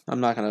few. I'm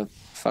not gonna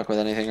fuck with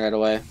anything right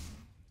away.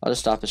 I'll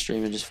just stop the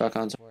stream and just fuck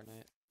on some Fortnite.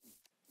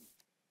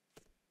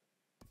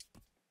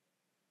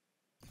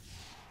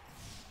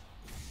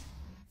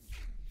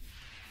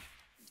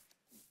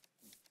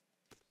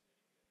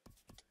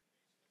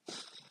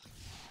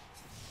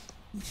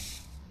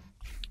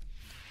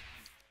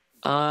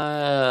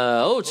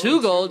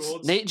 Two golds.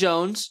 Nate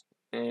Jones.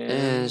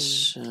 And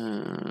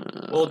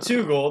well,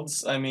 2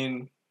 golds. I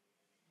mean,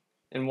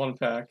 in 1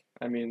 pack.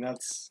 I mean,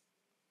 that's.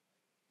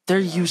 They're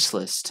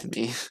useless to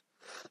me.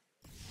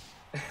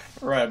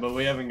 Right, but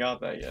we haven't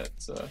got that yet,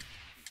 so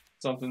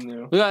something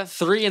new. We got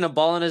 3 and a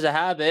ballin' is a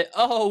habit.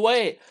 Oh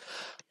wait.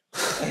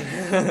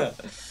 I'm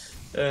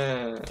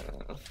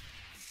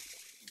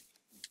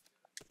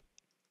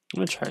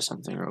gonna try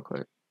something real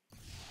quick.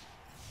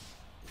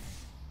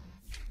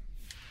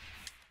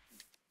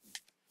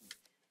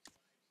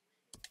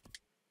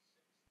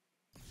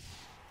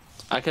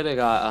 I could have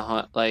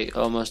got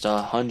almost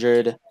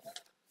 100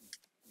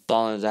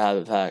 ballin' is a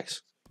habit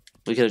packs.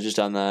 We could have just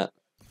done that.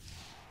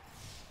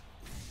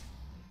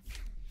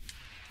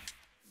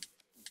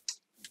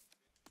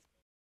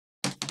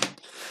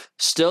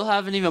 Still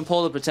haven't even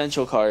pulled a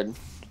potential card.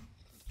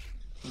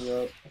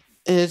 Yep.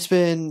 It's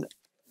been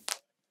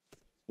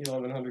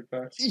 1,100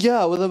 packs.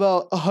 Yeah, with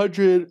about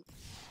 100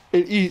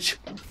 in each.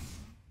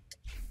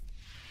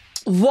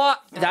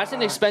 What? That's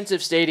an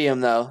expensive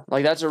stadium, though.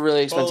 Like, that's a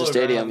really expensive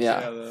stadium.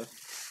 Yeah.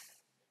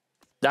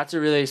 That's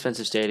a really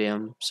expensive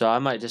stadium. So I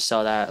might just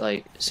sell that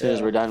like as soon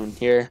as we're done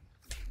here.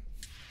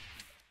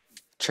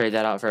 Trade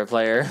that out for a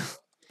player.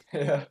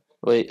 Yeah.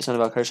 Wait,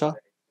 something about Kershaw?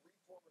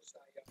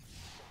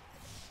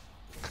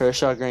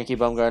 Kershaw, Greinke,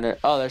 Bumgarner.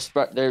 Oh,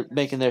 they're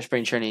making their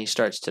spring training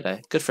starts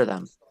today. Good for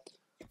them.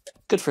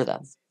 Good for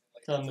them.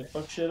 Time to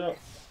fuck shit up.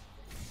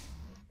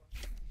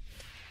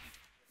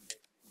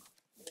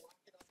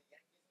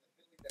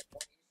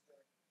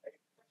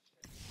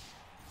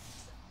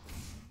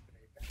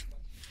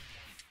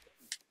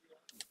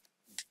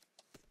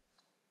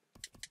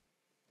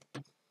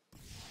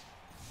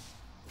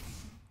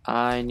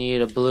 I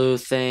need a blue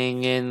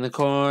thing in the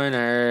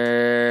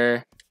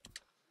corner.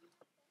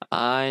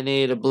 I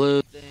need a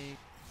blue thing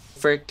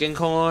freaking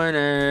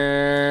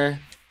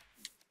corner.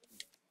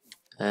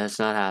 That's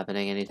not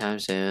happening anytime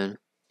soon.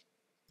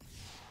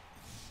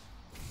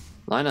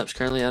 Lineup's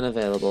currently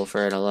unavailable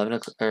for an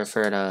 11 or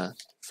for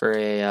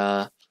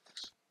a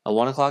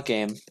 1 o'clock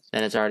game,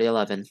 and it's already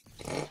 11.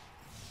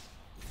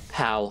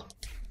 How?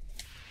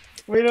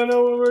 We don't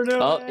know what we're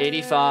doing. Oh,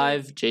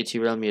 85 JT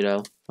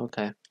Realmuto.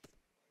 Okay.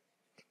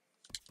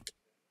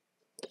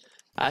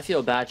 I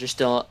feel bad you're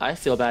still in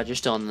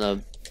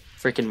the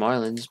freaking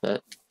Marlins,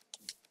 but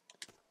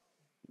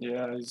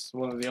yeah, he's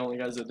one of the only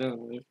guys that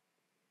didn't leave.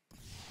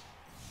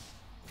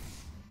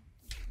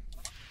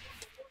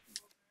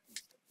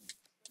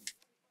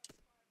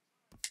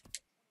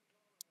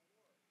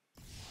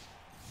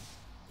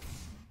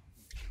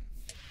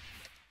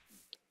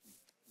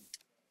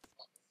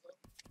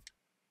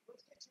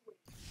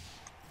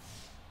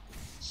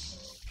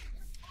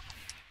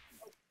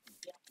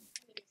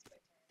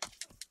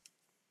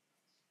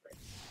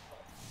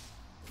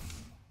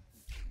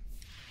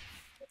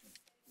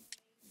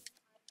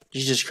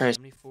 Jesus Christ,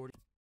 40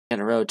 in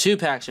a row. 2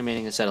 packs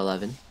remaining in set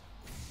 11.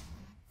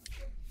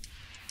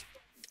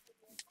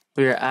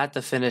 We are at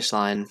the finish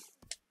line.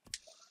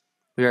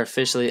 We are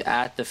officially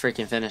at the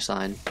freaking finish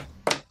line.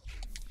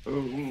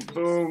 Boom,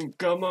 boom,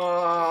 come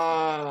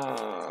on.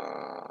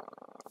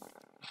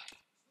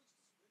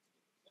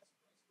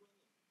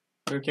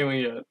 Who can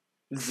we get?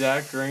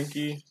 Zach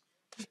Greinke,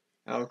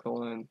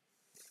 Alkaline.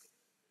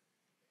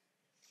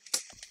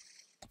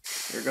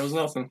 Here goes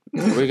nothing.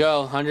 Here we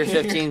go.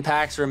 115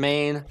 packs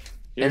remain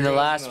in the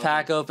last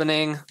pack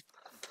opening.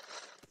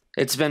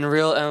 It's been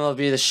real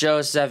MLB The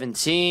Show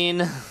 17.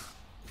 It's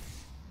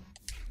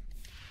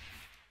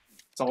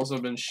also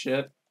been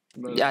shit.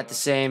 But, at the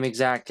same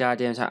exact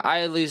goddamn time.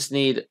 I at least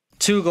need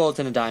 2 golds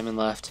and a diamond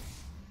left.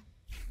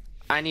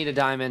 I need a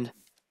diamond.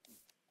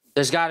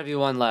 There's got to be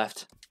one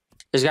left.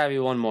 There's got to be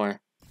one more.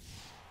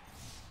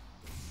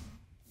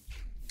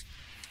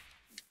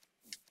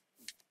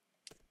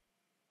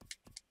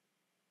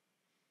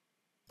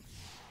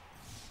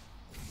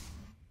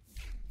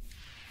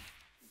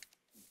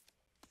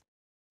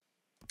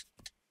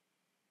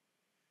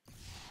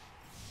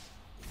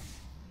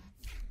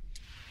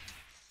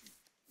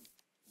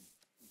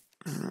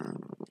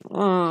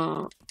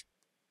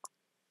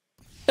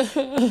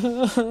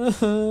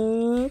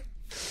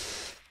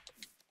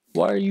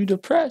 Why are you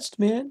depressed,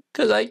 man?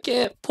 Because I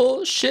can't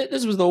pull shit.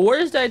 This was the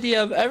worst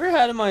idea I've ever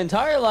had in my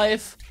entire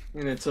life.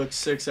 And it took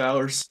 6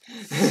 hours.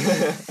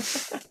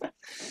 It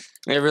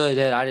really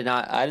did. I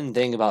didn't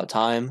think about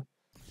time.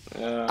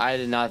 Yeah. I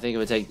did not think it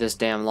would take this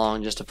damn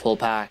long just to pull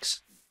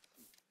packs.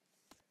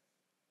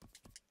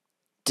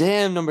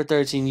 Damn, number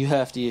 13, you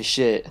hefty as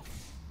shit.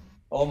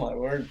 Oh my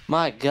word.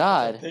 My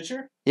God.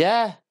 Pitcher?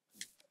 Yeah.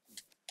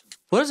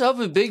 What is up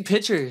with big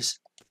pitchers?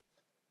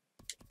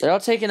 They're all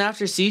taken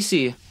after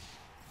CC.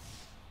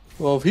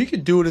 Well, if he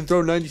could do it and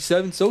throw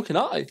 97, so can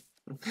I.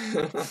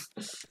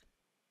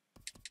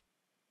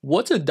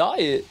 What's a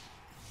diet?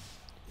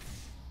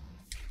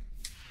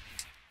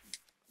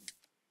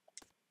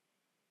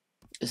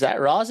 Is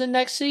that rosin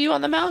next to you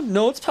on the mound?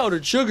 No, it's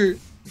powdered sugar.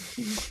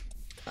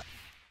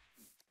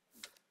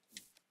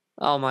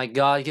 Oh my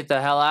God, get the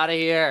hell out of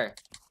here.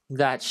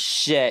 That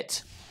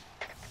shit.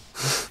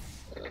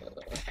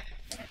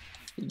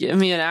 Give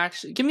me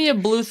a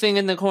blue thing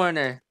in the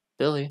corner.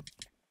 Billy.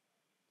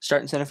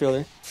 Starting center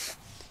fielder.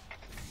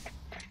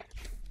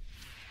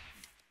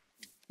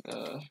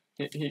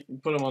 He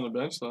put him on the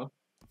bench though.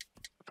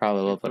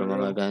 Probably will put him on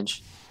my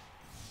bench.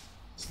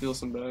 Steal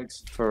some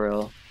bags. For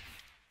real.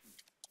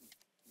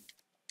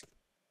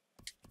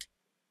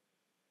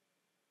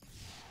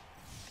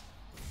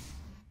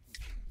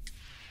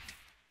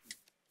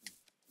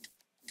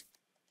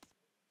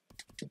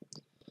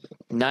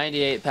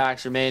 $98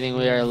 packs remaining.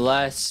 We are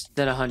less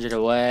than 100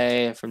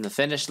 away from the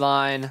finish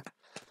line.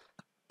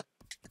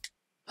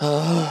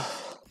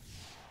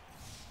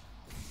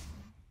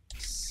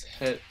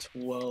 Hit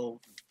 12.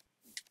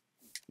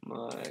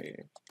 My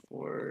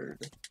word.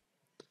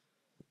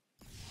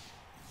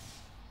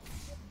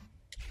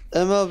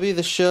 MLB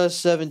The Show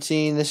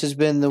 17. This has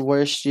been the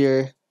worst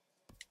year.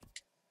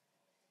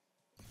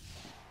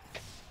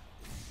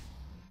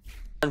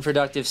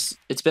 Unproductive.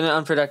 It's been an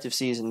unproductive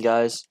season,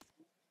 guys.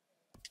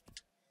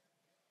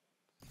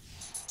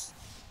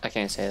 I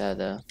can't say that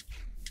though.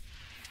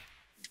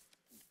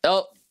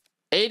 Oh,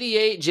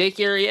 88, Jake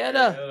Arrieta.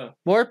 Yeah.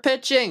 More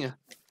pitching.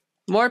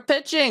 More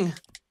pitching.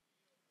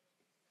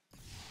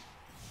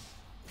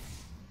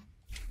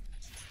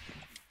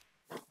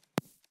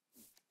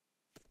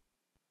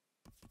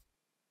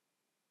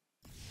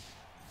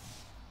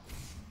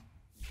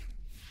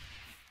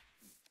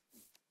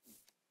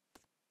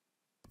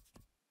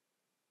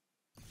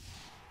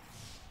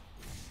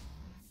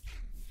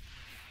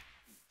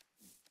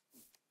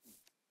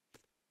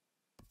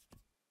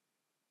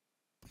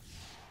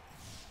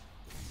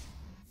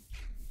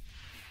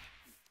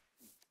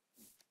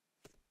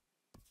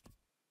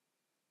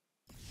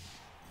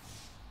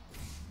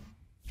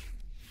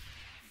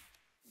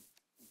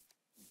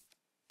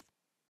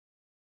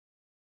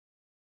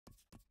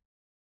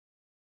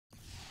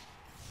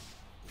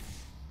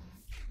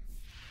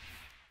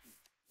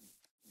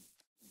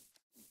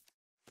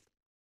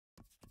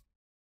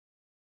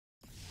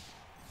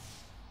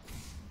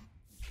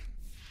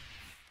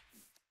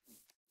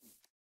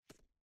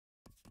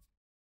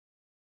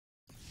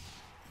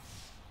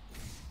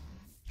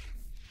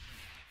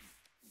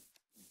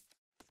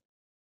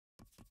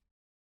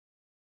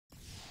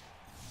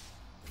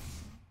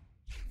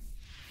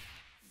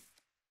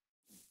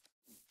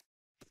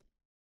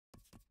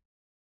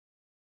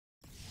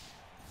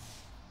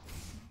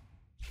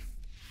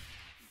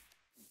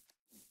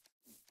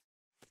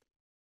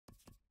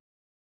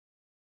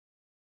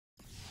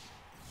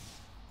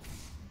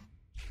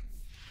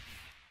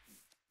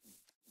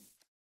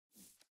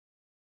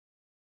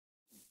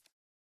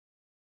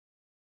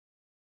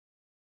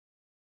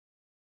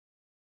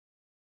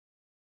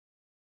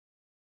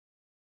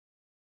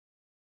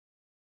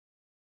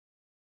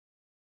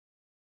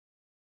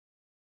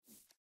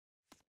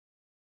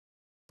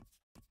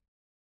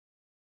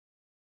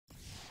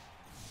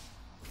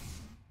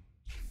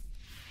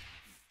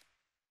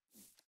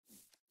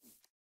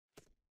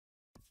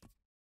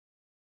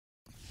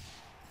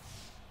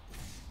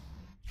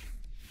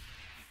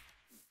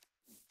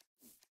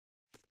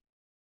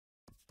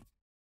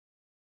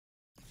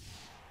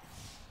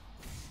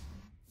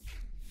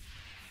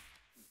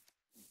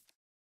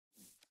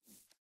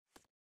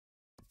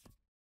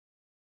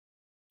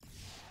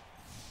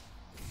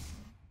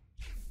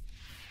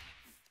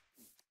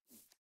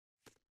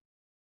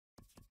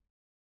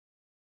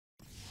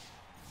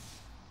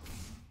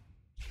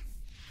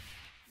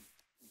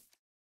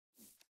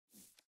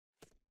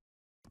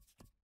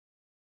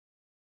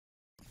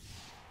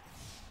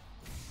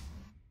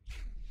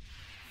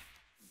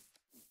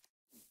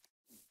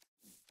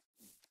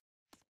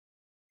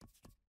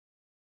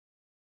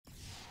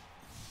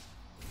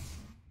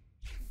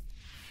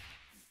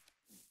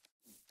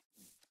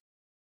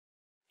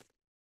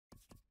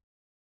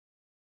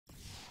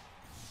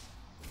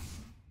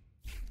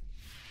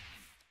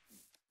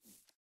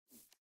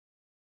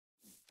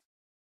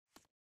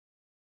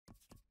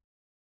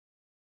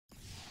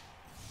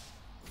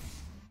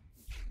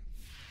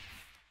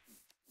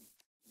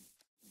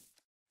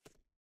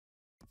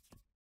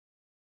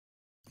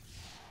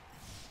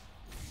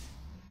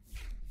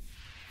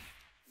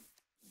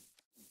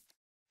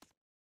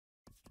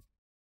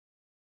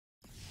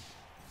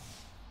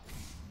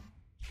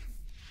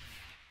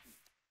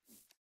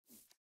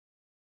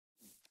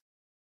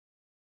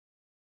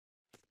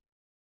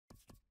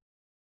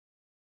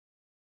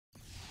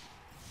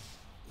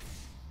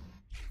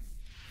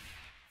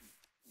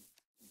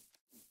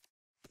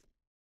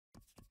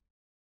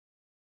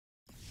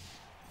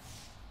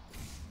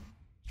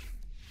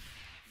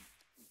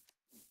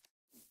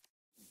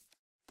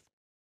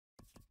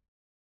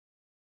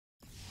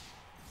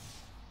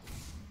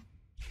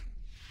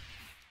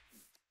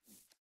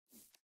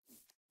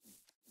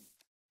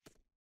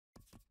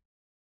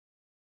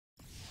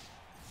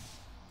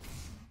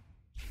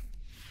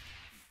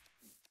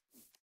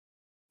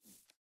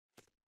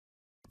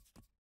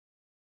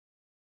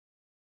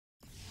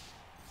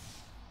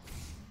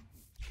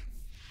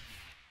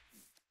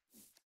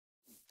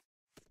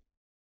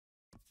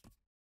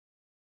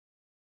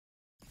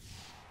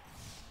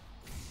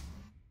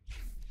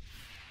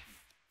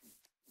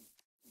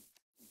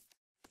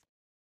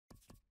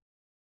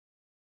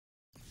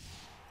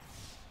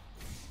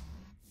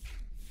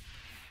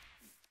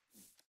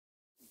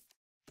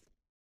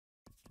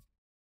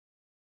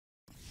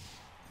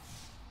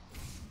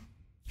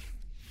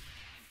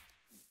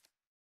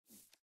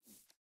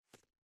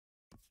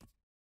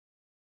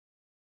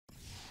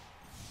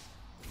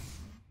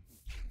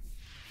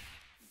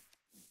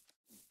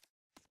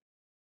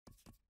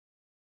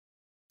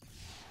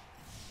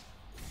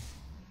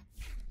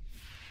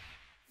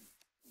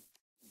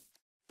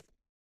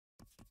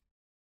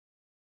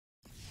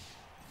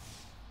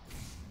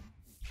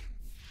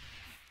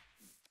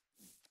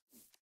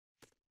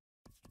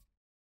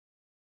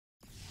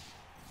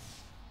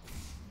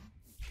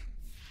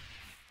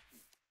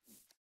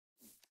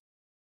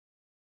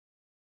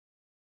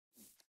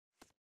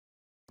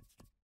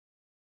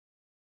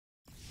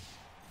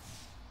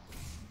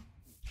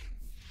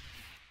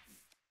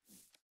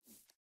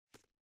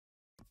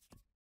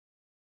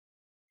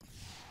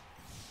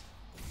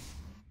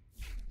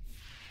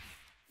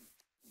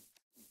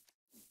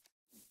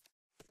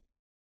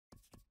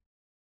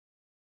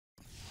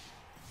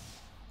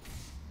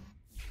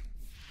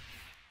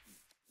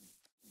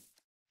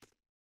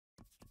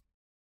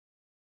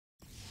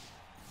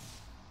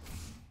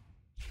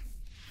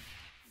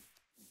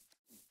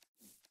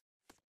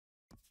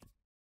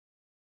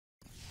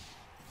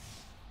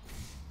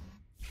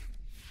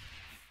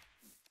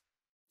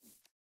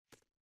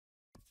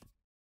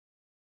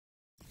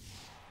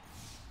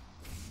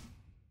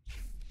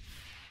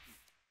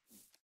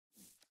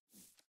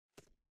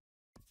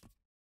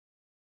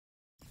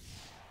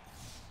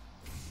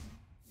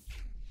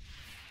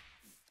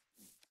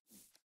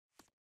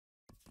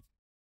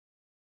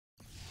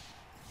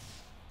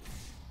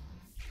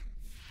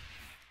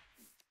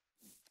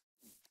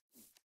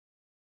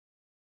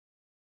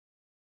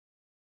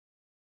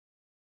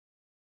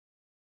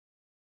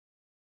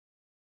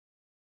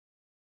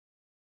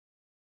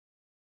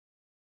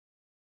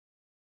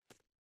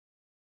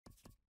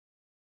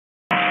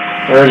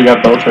 I already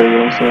got Beltray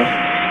though, so.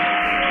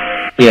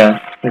 Yeah,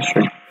 that's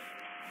true.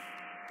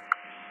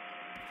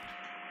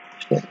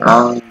 Shit,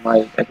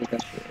 Mike, I did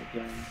that shit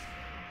again.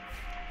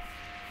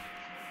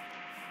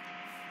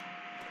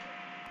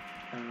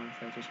 I don't know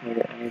if I just made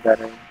it any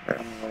better or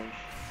any worse.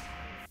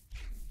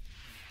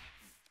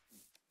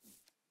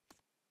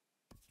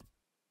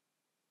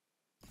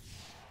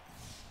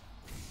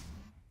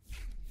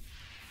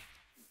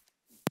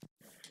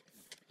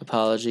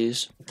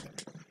 Apologies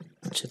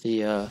to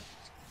the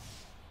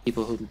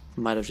people who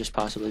might have just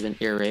possibly been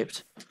ear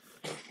raped.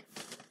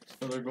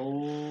 Another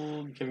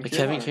gold. Kevin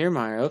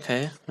Kiermaier.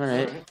 Okay, all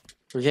right.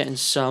 We're getting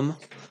some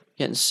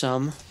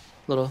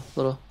little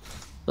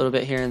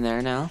bit here and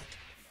there now.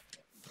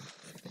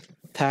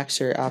 Packs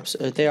are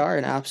they are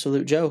an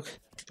absolute joke.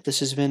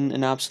 This has been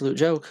an absolute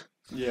joke.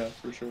 Yeah,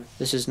 for sure.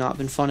 This has not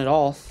been fun at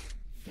all.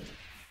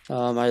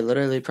 I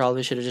literally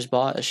probably should have just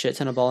bought a shit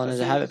ton of ball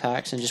into habit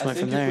packs and just went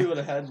from there. I think if we would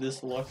have had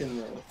this luck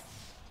in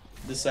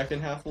the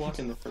second half luck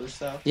in the first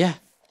half. Yeah.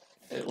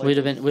 We'd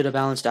have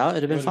balanced out.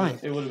 It'd have been fine.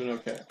 It would have been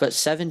okay. But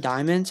 7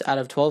 diamonds out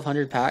of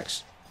 1,200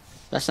 packs,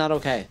 that's not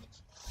okay.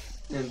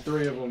 And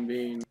 3 of them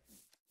being.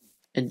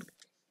 And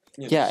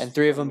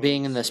 3 of them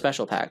being in the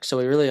special pack. So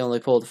we really only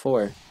pulled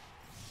 4.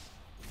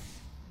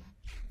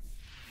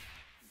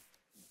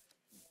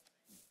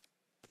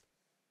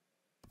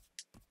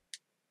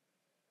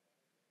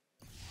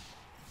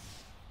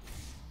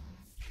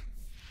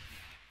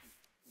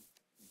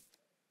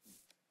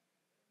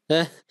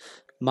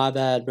 My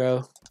bad,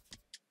 bro.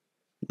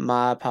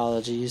 My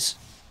apologies.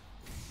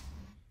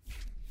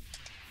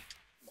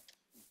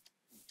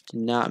 Did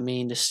not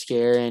mean to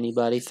scare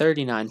anybody.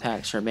 39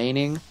 packs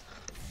remaining.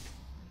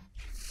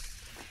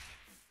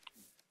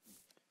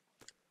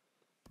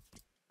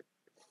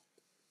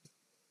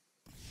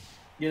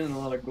 Getting a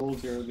lot of gold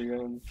here at the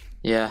end.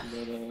 Yeah.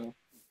 But,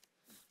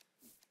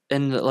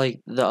 and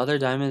like the other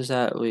diamonds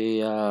that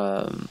we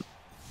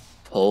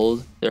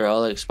pulled, they're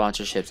all like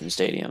sponsorships and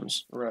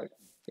stadiums. Right.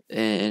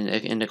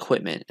 And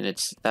equipment, and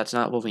that's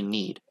not what we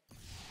need.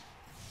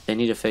 They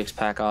need to fix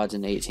pack odds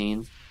in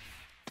 18.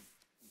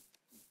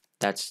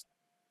 That's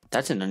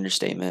an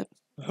understatement.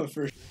 Oh,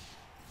 for sure.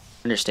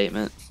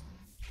 Understatement.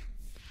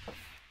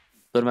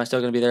 But am I still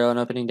gonna be there on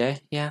opening day?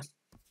 Yeah.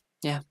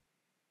 I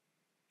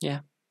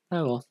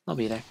will. I'll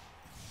be there.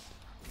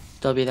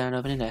 Still be there on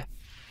opening day.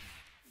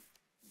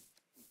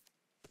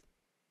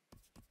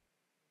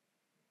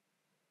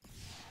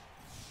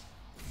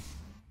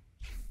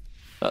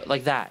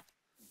 Like that.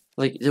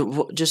 Like,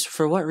 just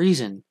for what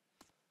reason?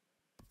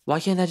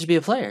 Why can't that just be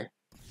a player?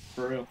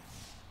 For real.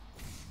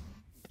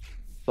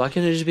 Why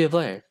can't it just be a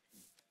player?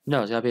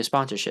 No, it's gotta be a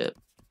sponsorship.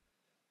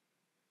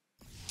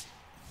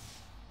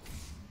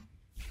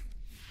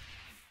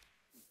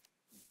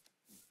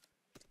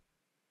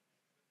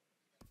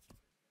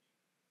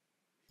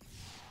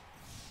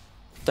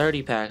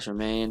 $30 packs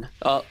remain.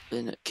 Oh,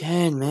 and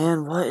again,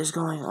 man, what is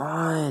going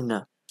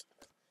on?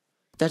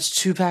 That's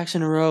 2 packs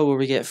in a row where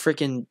we get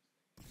freaking.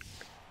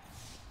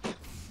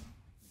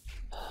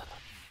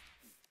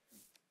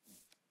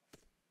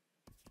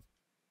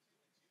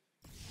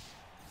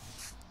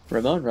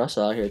 Ramon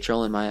Russell out here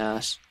trolling my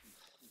ass.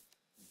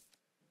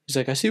 He's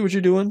like, I see what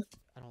you're doing.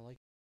 I don't like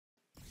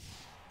it.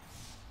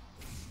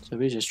 So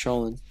he's just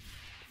trolling.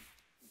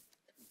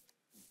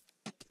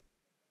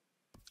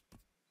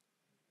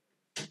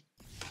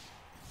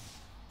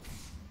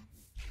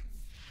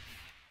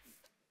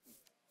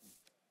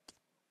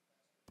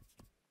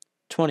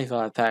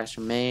 $25 packs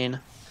remain.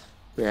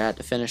 We're at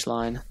the finish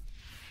line.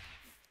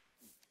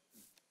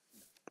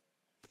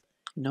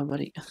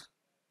 Nobody.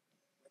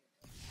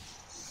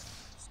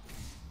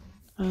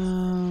 Oh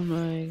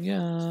my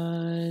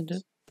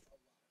god.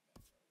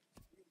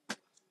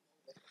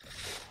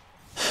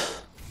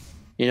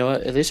 You know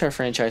what? At least our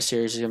franchise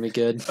series is gonna be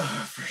good.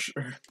 For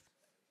sure.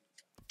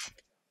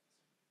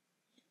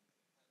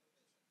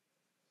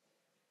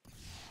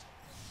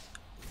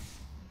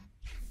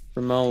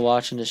 Ramon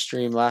watching the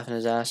stream, laughing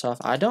his ass off.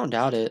 I don't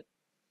doubt it.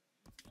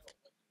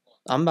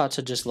 I'm about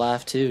to just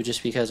laugh too,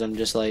 just because I'm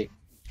just like,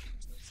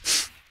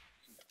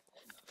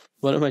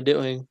 what am I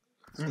doing?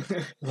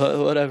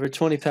 Whatever.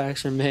 20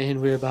 packs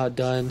remain. We're about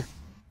done.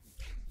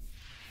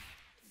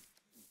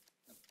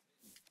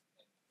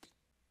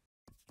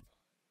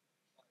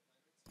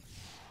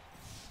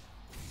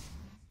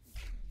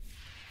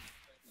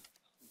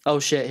 Oh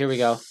shit! Here we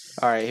go.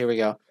 All right, here we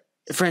go.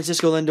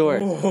 Francisco Lindor.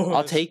 Whoa,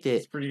 I'll take it.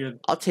 That's pretty good.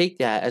 I'll take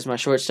that as my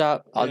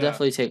shortstop. I'll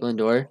definitely take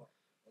Lindor.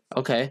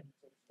 Okay,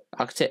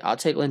 I'll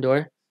take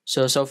Lindor.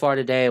 So far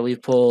today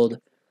we've pulled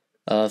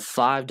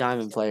 5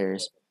 diamond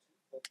players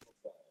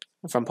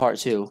from part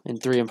 2 and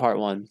 3 in part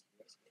 1.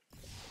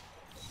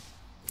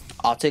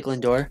 I'll take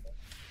Lindor.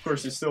 Of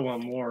course, you still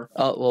want more.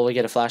 Oh well, we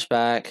get a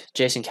flashback.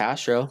 Jason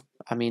Castro.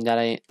 I mean that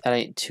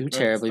ain't too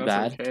terribly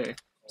bad. Okay.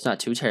 It's not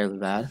too terribly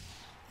bad.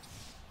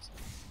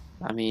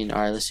 I mean,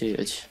 all right. Let's see.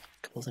 It's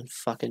golden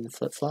fucking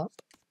flip flop.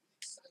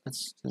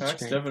 That's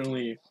great.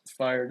 Definitely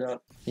fired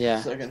up. Yeah.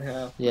 Second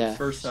half. Yeah. The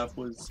first half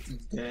was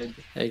dead.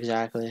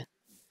 Exactly.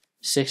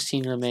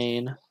 16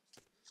 remain.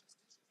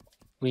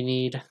 We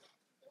need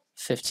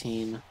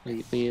 15.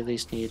 We at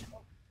least need.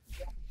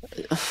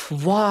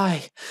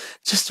 Why?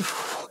 Just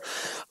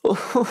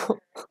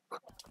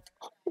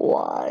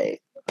why?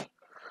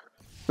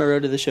 My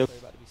road to the show.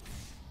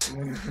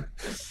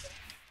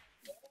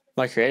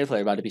 My creative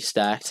player about to be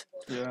stacked.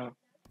 Yeah.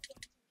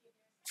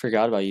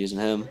 Forgot about using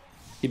him.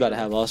 He about to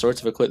have all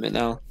sorts of equipment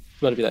now.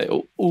 He about to be like,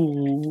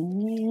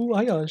 oh,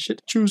 I got shit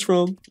to choose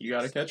from. You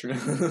got a catcher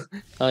now.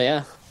 Oh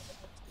yeah.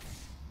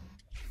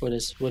 What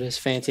is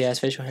fancy ass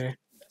facial hair?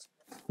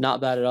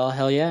 Not bad at all.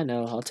 Hell yeah,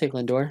 no. I'll take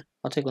Lindor.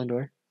 I'll take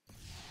Lindor.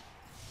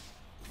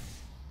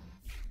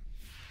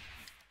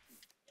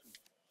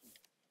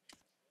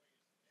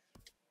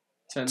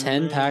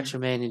 10 packs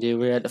remaining, dude.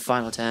 We're at the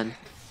final 10.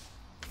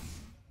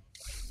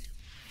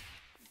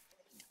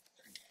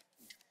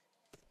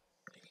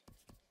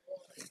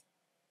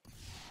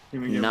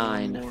 Can we get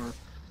 9. one more?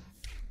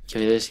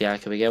 Can we do this? Yeah,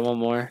 can we get one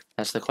more?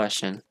 That's the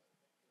question.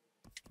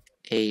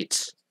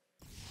 8.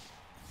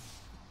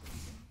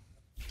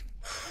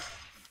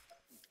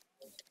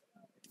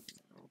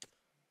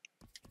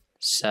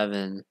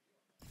 7.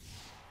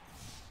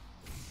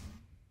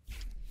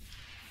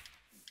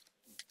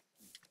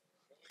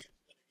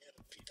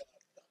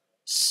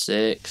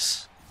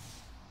 6.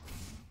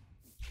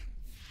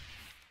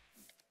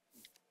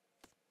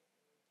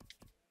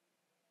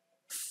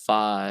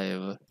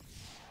 5.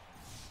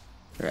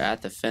 We're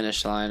at the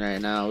finish line right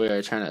now. We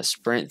are trying to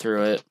sprint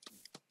through it.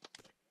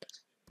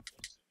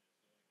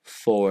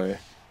 4.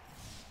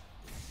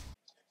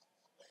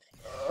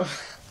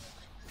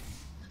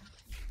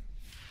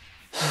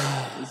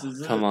 This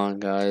is Come on,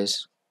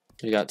 guys.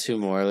 We got 2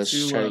 more. Let's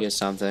just try to get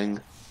something.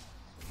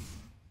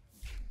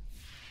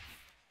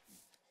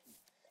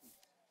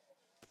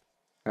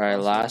 All right,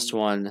 last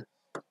one.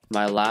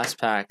 My last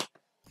pack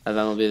of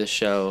MLB The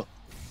Show,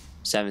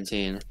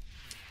 17.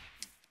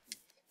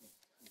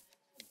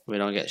 We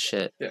don't get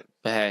shit. Yeah.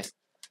 But hey,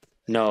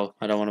 no,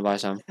 I don't want to buy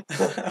some.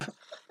 I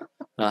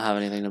don't have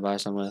anything to buy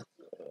some with.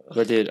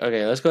 But dude,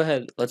 okay, let's go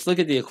ahead. Let's look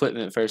at the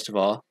equipment first of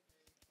all.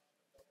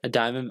 A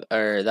diamond,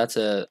 or that's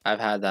a, I've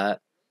had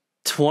that.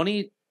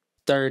 20,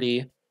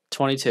 30,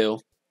 22,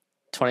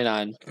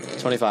 29,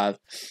 25.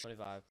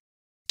 25.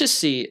 Just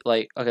see,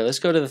 like, okay, let's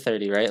go to the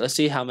 30, right? Let's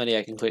see how many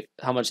I can quick,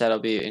 how much that'll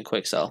be in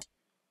quick sell.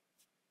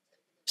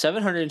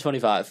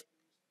 725.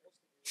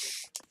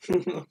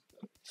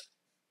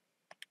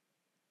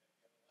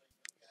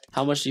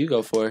 How much do you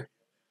go for?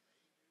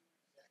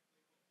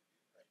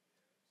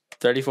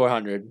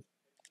 3,400.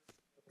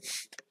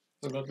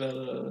 What about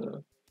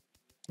that?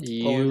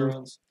 You.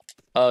 Holograms?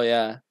 Oh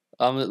yeah.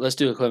 Let's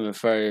do equipment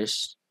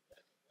first.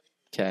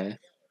 Okay.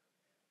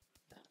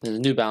 There's a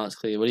New Balance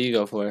cleat. What do you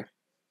go for?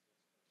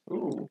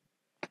 Ooh.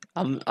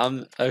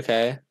 I'm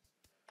okay.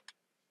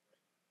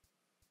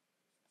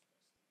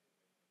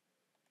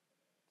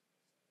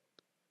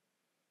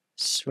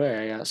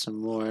 Swear I got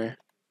some more.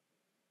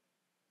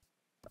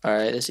 All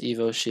right, this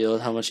Evo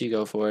Shield. How much you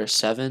go for?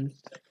 7.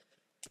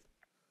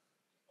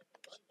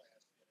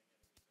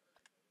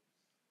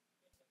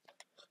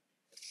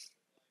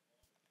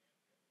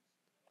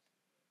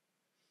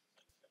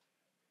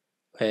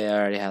 Okay, I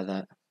already have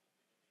that.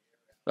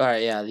 All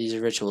right, yeah, these are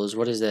rituals.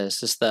 What is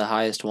this? This is the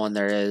highest one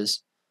there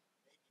is.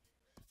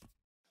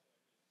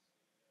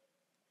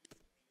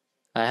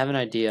 I have an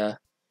idea.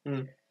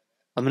 Hmm.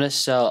 I'm gonna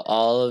sell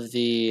all of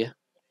the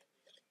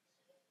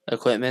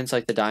equipments,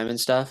 like the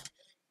diamond stuff.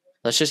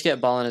 Let's just get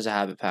Ballin' as a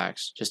habit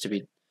packs, just to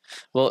be.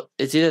 Well,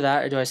 it's either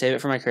that or do I save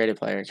it for my creative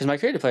player? Because my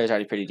creative player is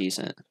already pretty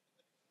decent.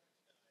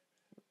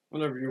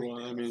 Whatever you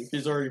want. I mean,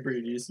 he's already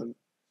pretty decent.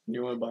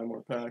 You want to buy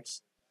more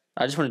packs?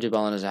 I just want to do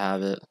Ballin' as a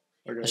habit.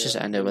 Okay, Let's just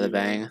yeah, end it with a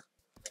bang.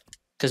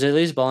 Because at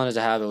least Ballin' as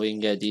a habit, we can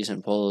get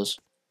decent pulls.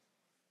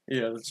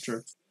 Yeah, that's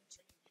true.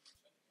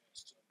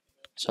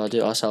 So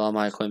I'll sell all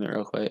my equipment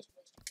real quick.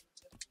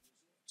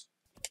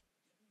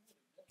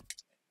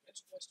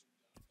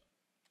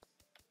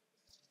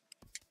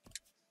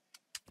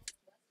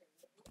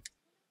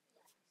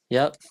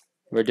 Yep,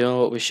 we're doing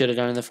what we should have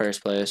done in the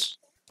first place.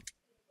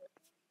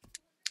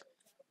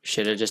 We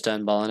should have just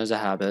done Ballin' as a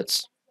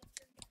habits.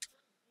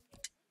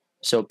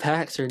 So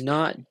packs are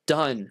not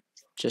done.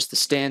 Just the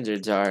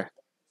standards are.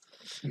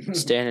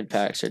 Standard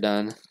packs are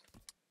done.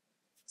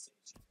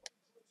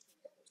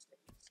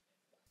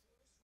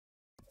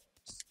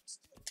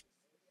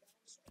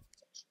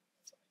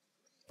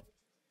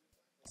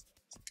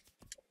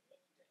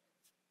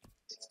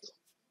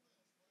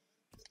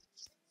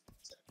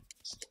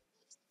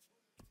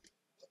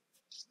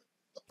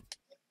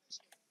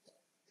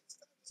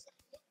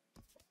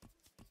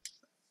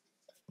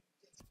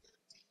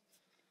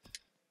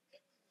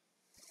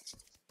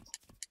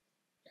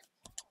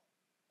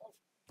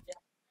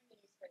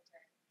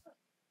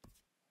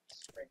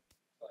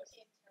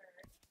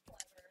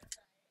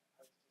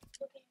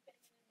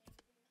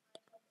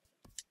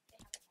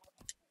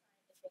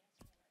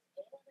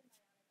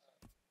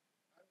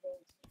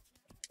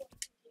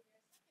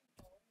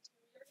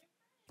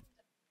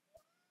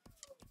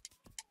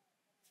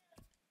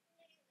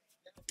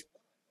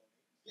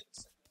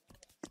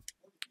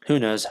 Who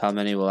knows how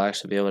many we'll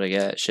actually be able to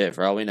get? Shit,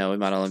 for all we know, we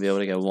might only be able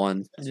to get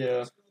one.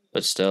 Yeah.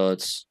 But still,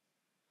 it's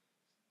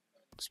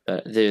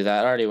better. Dude,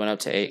 that already went up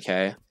to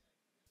 8K.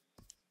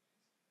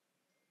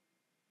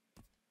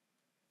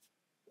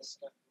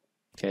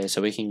 Okay,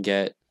 so we can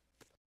get...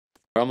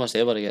 We're almost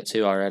able to get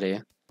 2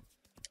 already.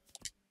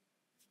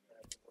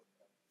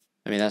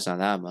 I mean, that's not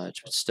that much,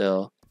 but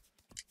still.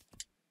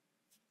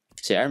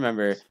 See, I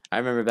remember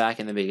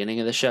back in the beginning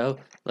of the show,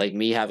 like,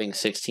 me having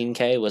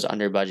 16K was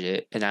under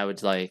budget, and I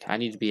would, like, I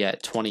need to be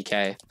at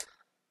 20K.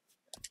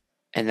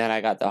 And then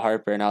I got the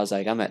Harper, and I was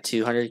like, I'm at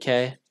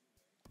 200K.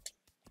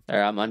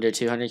 Or I'm under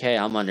 200K,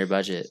 I'm under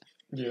budget.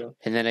 Yeah.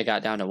 And then it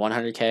got down to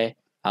 100K,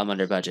 I'm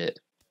under budget.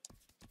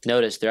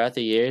 Notice, throughout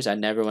the years, I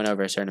never went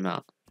over a certain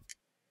amount.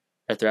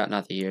 Or throughout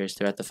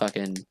the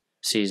fucking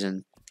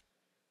season.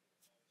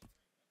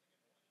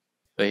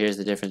 But here's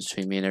the difference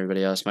between me and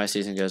everybody else. My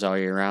season goes all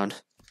year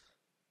round.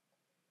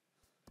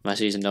 My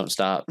season don't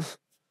stop.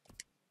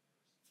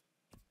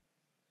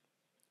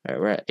 Alright,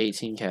 we're at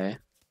 18K.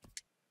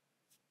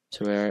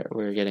 So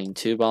we're getting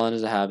 2 balling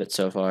as a habit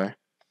so far.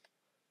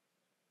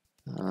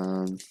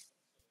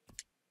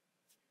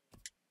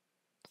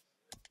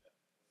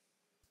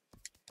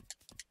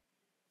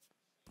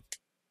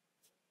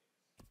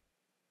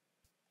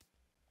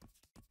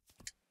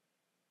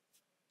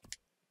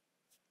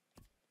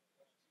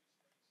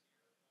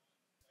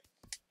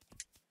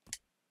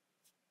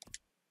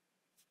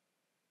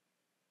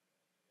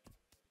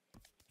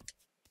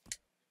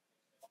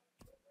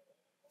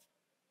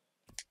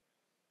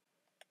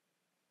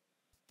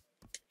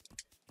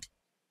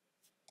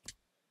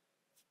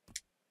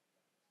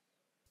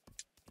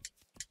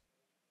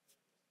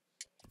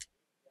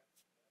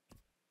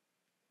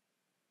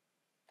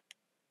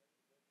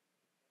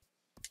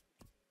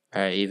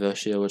 Alright, Evo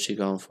Shield, what you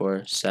going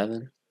for?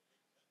 7?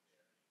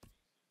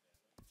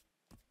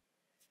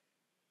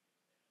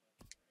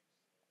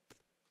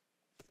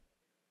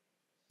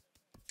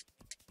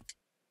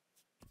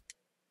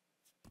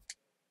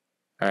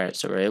 Alright,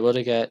 so we're able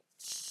to get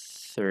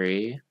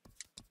 3.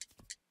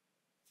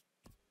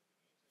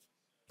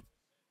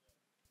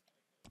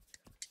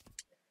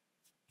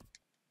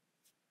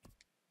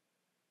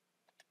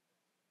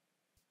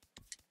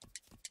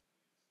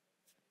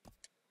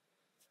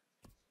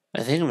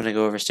 I think I'm gonna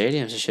go over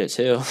stadiums and shit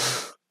too.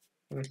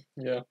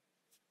 Yeah.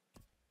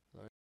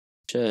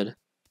 Should.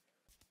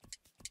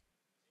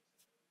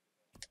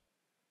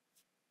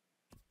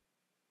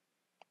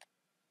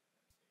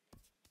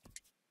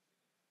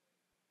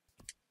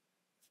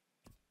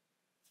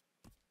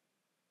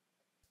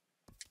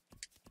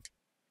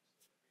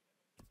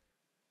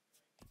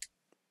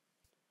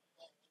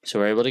 So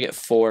we're able to get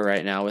 4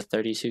 right now with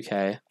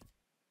 32K.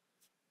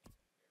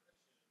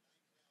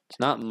 It's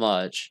not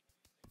much,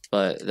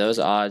 but those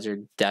odds are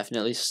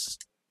definitely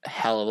a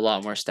hell of a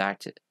lot more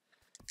stacked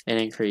and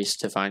increased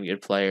to find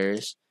good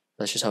players.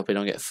 Let's just hope we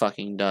don't get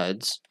fucking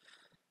duds.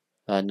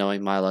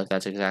 Knowing my luck,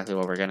 that's exactly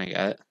what we're gonna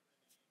get.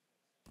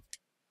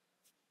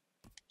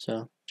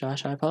 So,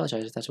 Josh, I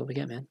apologize if that's what we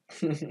get, man.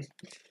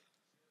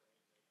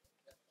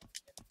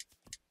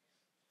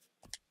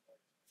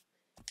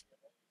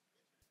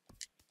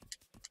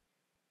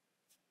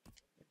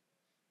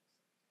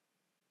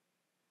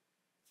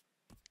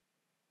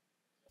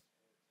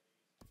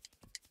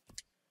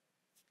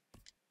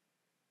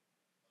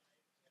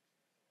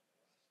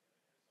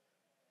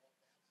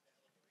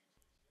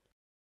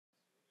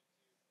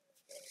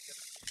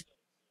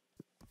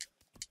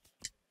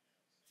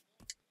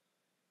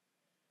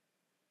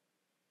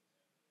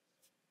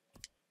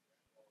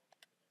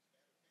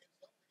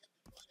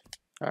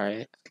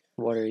 'Alright,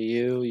 what are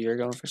you? You're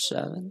going for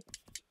 7.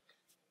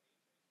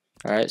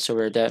 Alright, so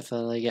we're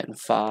definitely getting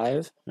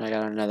 5. And I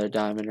got another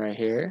diamond right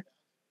here.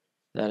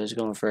 That is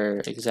going for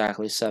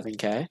exactly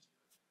 7K.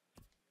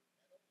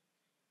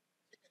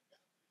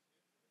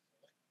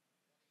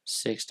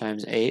 6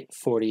 times 8,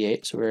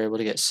 48. So we're able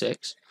to get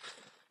 6.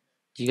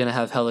 You gonna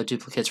have hella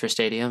duplicates for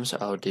stadiums?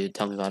 Oh, dude,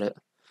 tell me about it.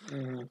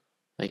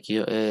 Like,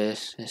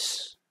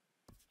 it's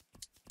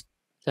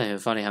not even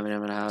funny how many I'm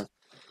gonna have.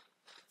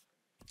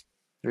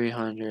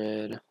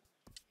 300.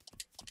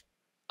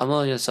 I'm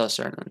only gonna sell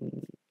certain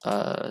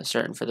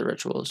for the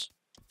rituals.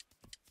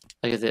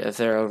 Like if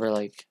they're over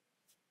like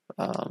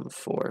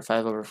 4, if I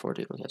have over 4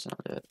 duplicates, then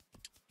I'll do it.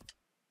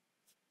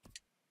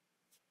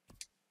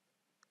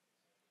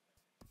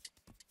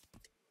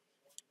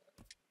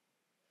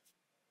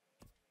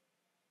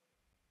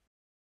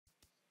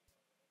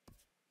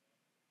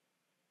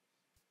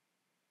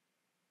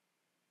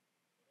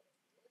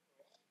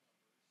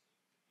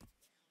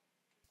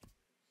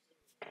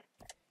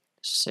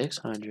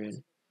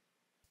 $600.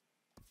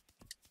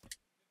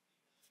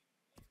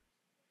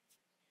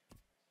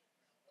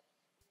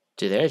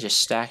 Dude, they're just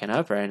stacking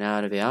up right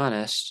now, to be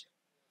honest.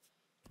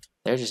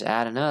 They're just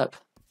adding up.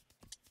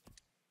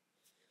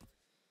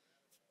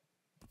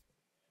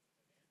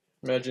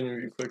 Imagine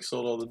if you quick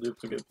sold all the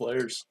duplicate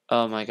players.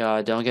 Oh my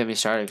god, don't get me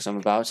started because I'm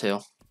about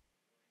to.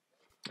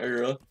 Are you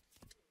really?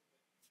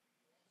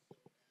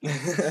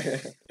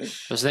 I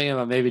was thinking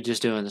about maybe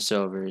just doing the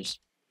silvers.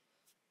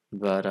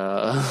 but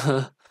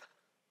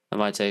it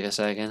might take a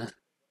second.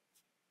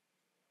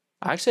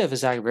 I actually have a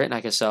Zach Britton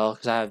I can sell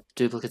because I have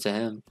duplicates of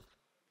him.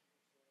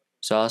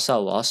 So I'll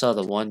sell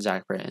the one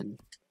Zach Britton,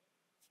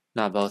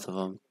 not both of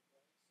them.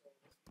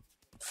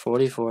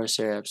 44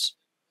 syrups,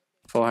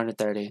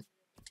 430.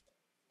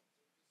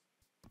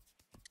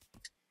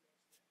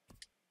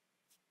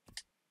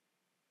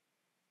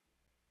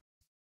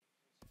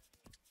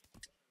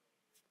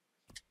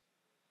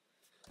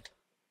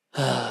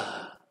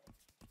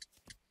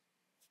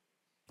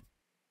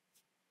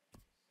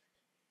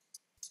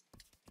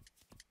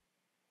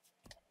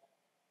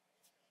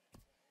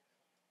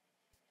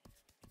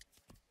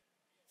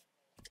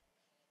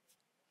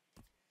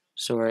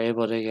 So we're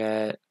able to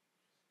get,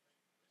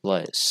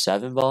 what,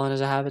 7 ball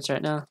as a habits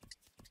right now?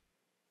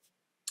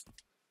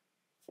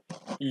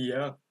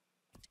 Yeah.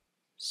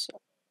 So,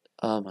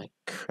 oh my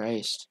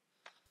Christ.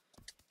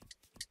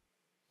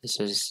 This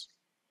is...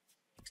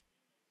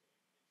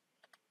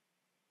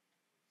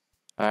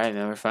 Alright,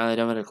 man, we're finally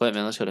done with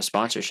equipment. Let's go to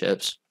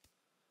sponsorships.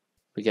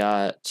 We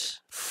got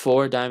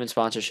 4 diamond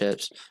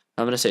sponsorships.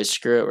 I'm going to say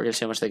screw it. We're going to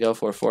see how much they go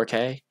for.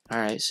 4K?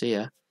 Alright, see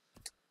ya.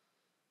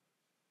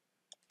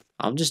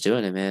 I'm just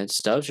doing it, man.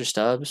 Stubs or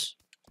stubs.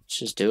 Let's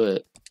just do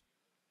it.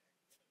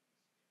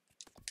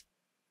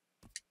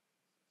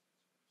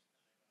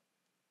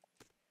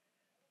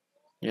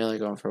 You're only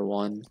going for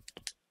 1.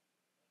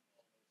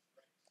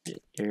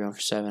 You're going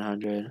for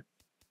 700.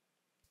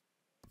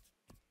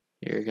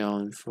 You're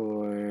going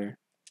for...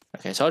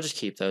 Okay, so I'll just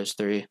keep those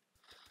 3.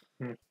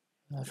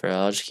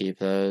 I'll just keep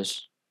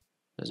those.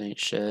 Those ain't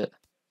shit.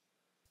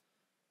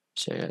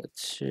 So I got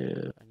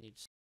 2. I need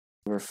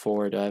over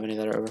 4. Do I have any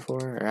that are over 4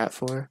 or at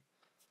 4?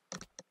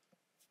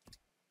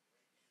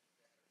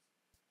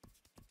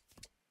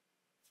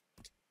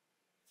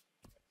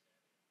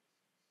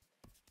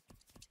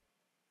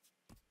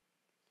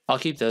 I'll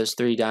keep those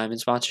 3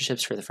 diamond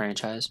sponsorships for the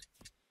franchise.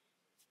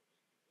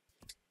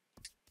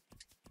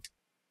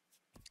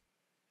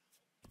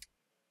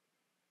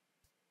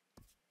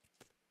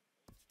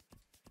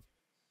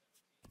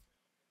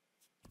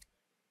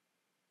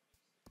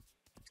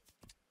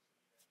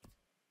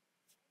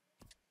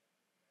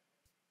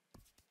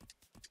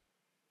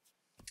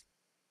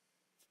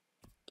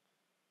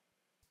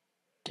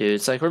 Dude,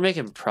 it's like we're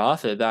making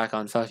profit back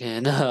on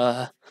fucking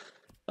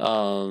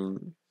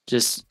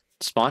just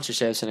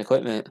sponsorships and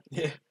equipment.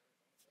 Yeah.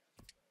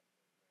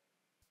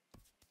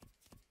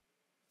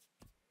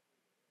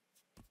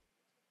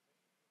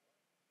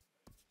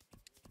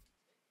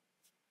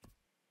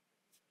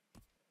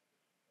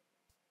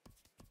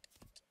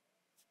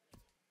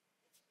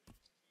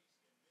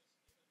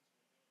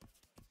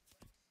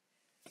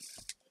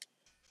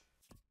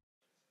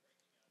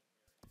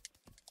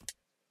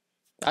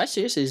 I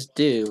seriously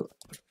do.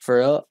 For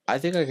real, I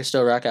think I can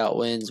still rack out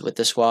wins with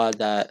the squad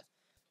that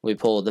we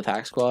pulled, the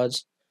pack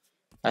squads.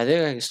 I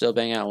think I can still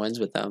bang out wins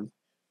with them.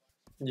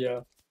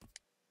 Yeah.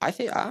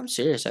 I'm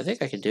serious. I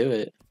think I can do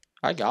it.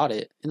 I got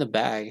it in the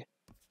bag.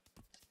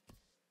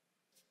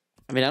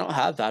 I mean, I don't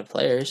have bad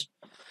players.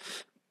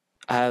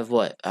 I have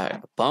what? I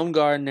got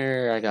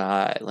Bumgardner, I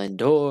got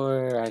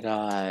Lindor, I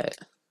got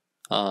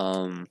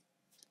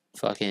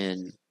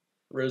fucking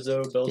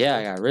Rizzo, Beltre. yeah,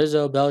 I got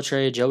Rizzo,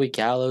 Beltre, Joey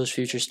Gallo's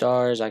future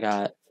stars. I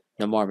got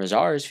Nomar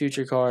Mazar's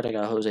future card. I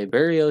got Jose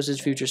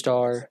Berrios' future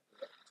star.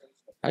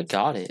 I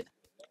got it.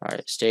 All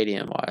right,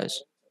 stadium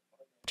wise,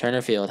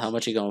 Turner Field. How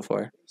much you going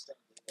for?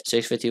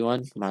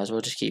 651. Might as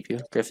well just keep you.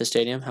 Griffith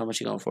Stadium. How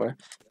much you going for?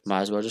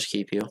 Might as well just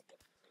keep you.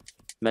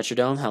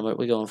 Metrodome. How much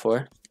we going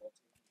for?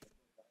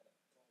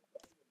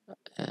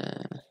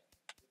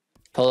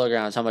 Polo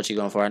Grounds. How much you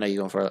going for? I know you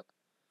going for it.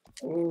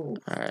 Ooh.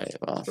 All right.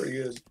 Well, Pretty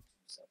good.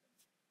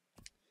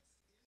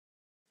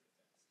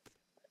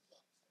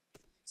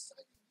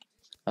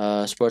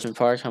 Sportsman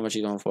Park. How much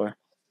you going for?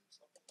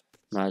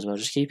 Might as well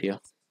just keep you.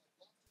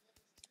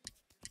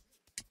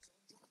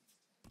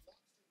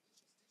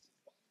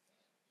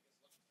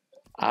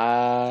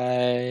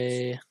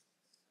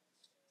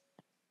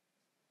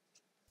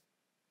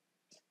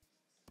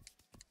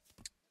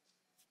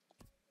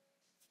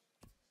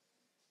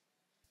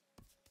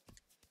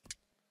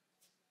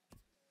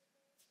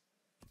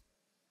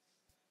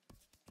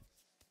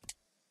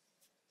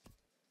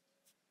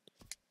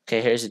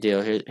 Okay, here's the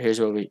deal.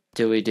 Here's what we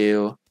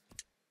do.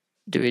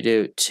 Do we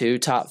do 2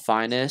 top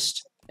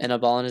finest and a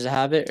ballin' as a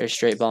habit, or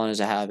straight ballin'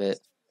 as a habit?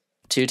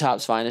 2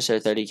 tops finest are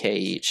 30K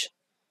each.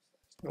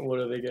 What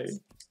do they get?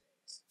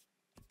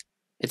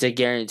 It's a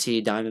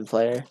guaranteed diamond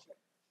player,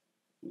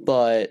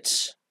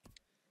 but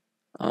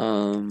I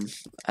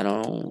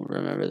don't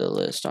remember the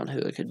list on who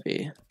it could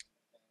be.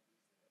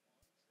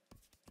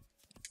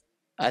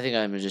 I think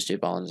I'm gonna just do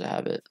ballin' as a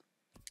habit.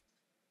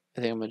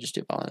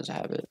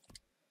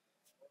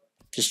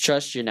 Just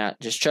trust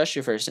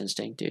your first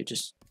instinct, dude.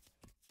 Just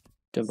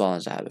do ballin'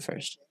 as a habit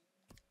first.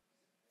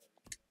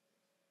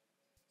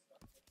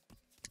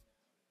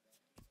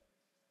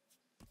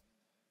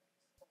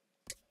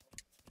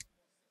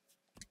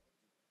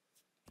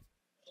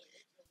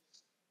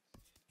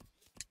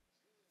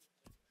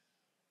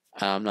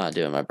 I'm not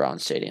doing my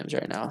bronze stadiums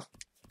right now.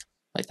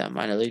 Like that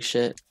minor league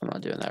shit. I'm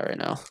not doing that right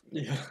now.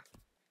 Yeah.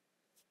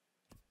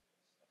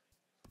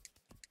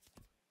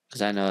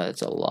 Because I know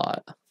it's a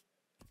lot.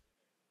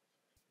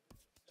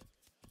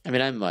 I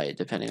mean, I might,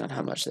 depending on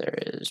how much there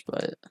is,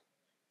 but...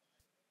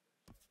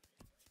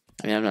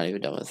 I mean, I'm not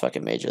even done with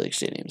fucking major league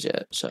stadiums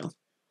yet, so...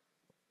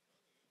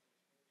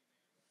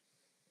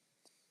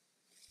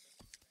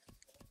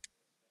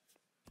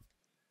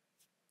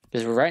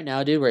 Because right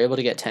now, dude, we're able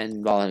to get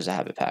 10 Ball Into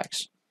Habit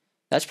packs.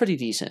 That's pretty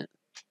decent.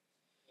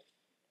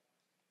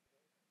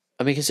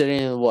 I mean,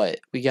 considering what?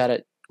 We got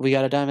a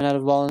diamond out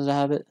of Ball Into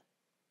Habit?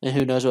 And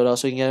who knows what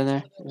else we can get in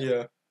there?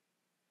 Yeah.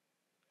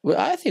 Well,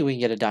 I think we can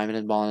get a diamond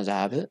in Ball Into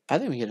Habit. I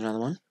think we can get another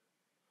one.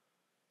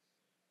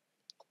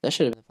 That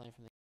should have been playing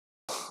from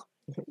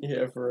the...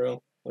 Yeah, for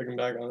real. Looking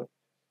back on it.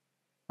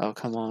 Oh,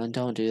 come on.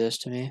 Don't do this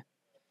to me.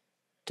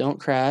 Don't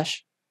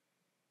crash.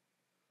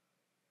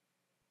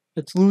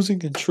 It's losing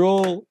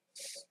control.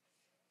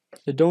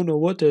 I don't know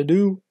what to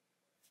do.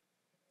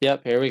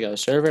 Yep, here we go.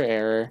 Server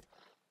error.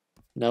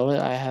 No,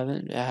 I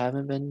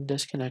haven't been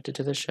disconnected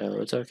to the show.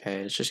 It's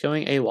okay. It's just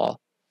going AWOL.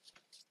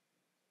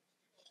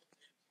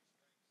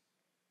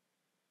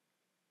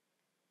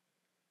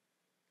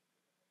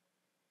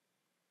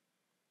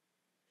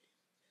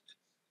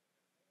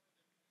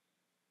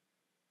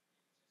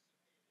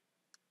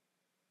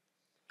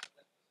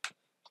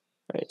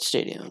 Right,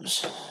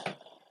 stadiums.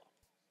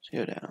 Let's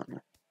go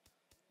down.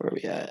 Where are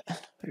we at?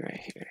 We're right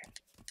here.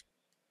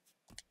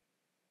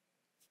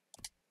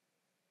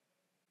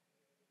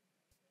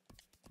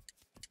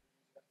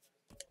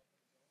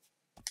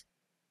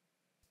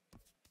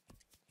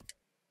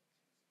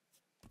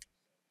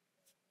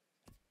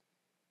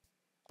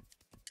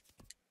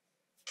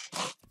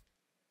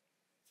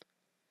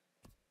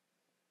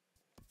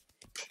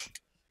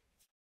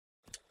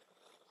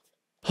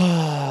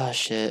 Ah,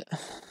 shit.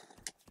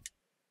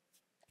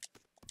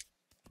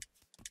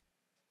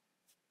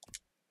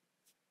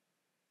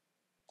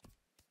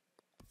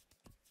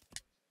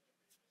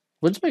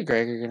 When's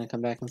McGregor gonna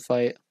come back and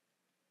fight?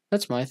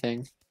 That's my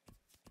thing.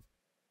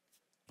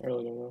 I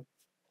really don't know.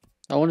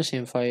 I want to see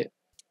him fight.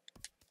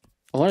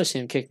 I want to see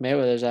him kick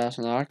Mayweather's ass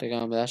in the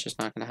octagon, but that's just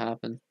not gonna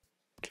happen.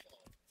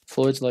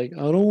 Floyd's like,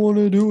 I don't want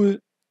to do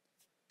it.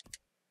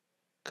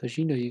 Because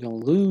you know you're gonna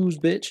lose,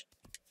 bitch.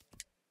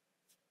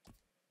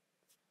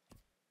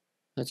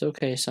 That's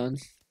okay, son.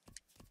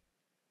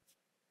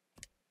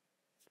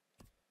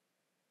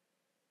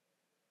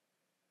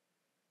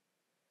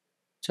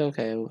 It's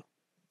okay.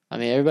 I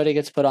mean, everybody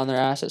gets put on their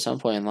ass at some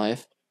point in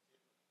life.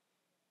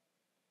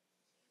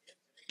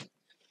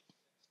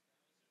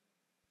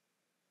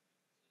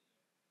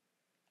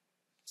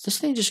 Does this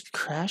thing just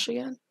crash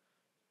again?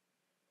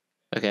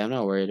 Okay, I'm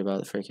not worried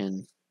about the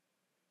freaking...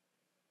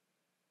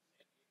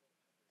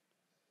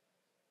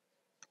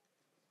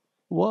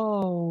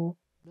 Whoa.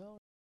 No.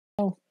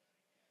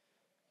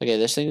 Okay,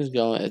 this thing is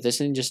going... If this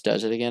thing just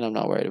does it again, I'm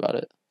not worried about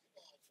it.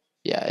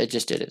 Yeah, it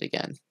just did it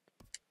again.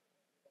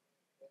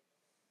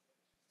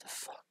 The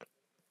fuck?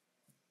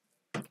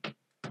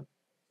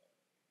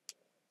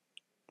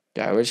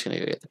 Alright, we're just gonna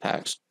go get the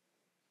packs.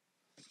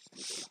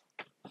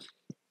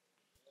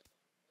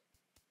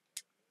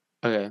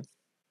 Okay.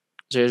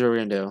 So here's what we're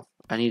gonna do.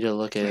 I need to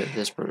look at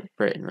this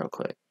Britain real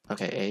quick.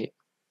 Okay, 8.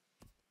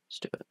 Let's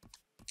do it.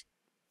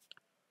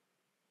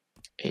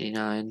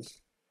 89.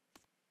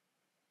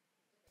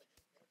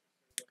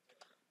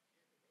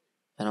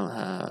 I don't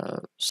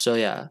have... So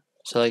yeah.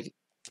 So like,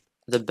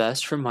 the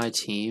best from my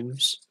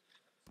teams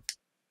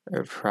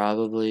are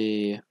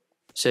probably...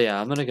 So yeah,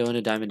 I'm gonna go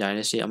into Diamond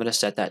Dynasty. I'm gonna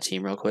set that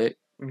team real quick.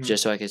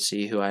 Just so I could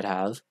see who I'd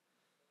have.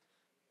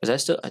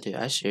 Because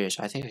I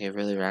seriously, I think I can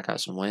really rack out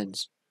some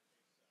wins.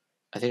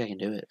 I think I can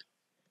do it.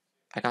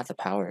 I got the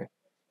power.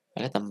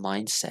 I got the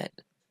mindset.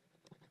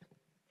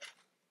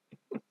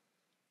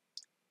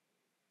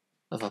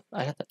 I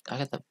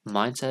got the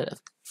mindset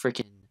of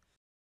freaking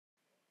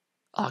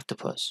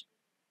octopus.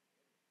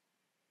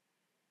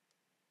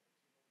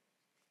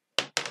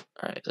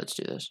 Alright, let's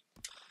do this.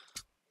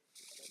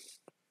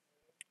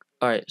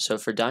 Alright, so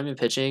for diamond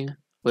pitching,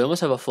 we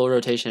almost have a full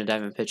rotation of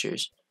diamond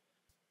pitchers.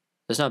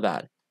 That's not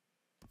bad.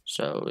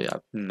 So we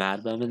got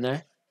Mad Bum in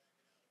there.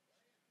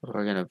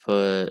 We're gonna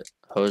put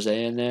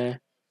Jose in there.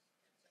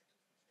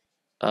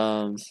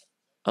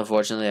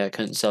 Unfortunately I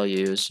couldn't sell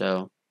you,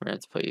 so we're gonna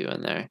have to put you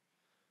in there.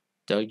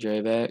 Doug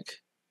Drabek,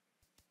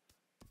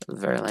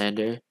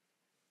 Verlander,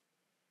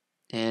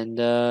 and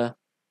I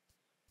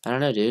don't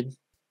know, dude.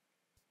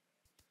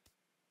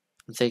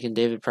 I'm thinking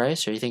David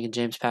Price, or are you thinking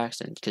James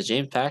Paxton? Because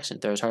James Paxton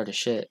throws hard as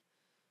shit.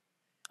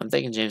 I'm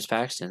thinking James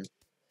Paxton,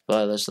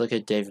 but let's look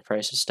at David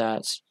Price's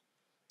stats.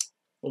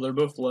 Well, they're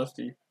both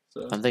lefty,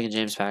 so I'm thinking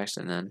James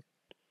Paxton then.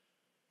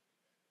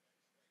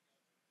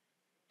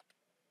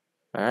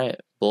 All right,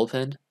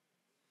 bullpen.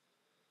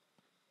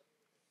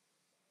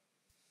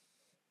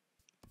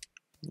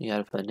 You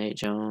gotta put Nate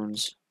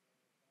Jones.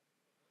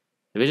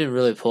 We didn't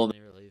really pull me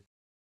relief.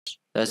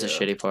 That's the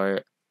shitty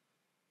part.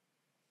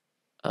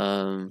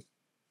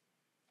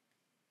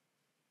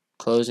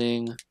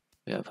 Closing.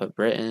 We gotta put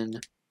Britain,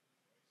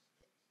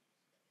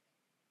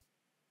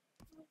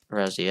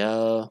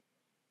 Raziel,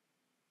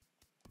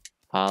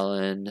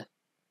 Holland,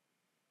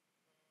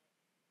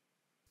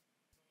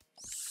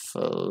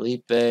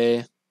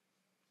 Felipe.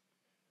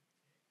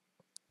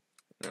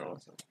 No.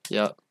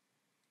 Yep.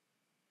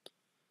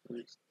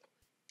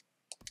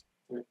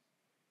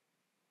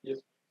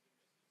 Yes.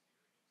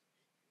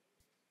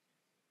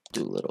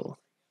 Doolittle.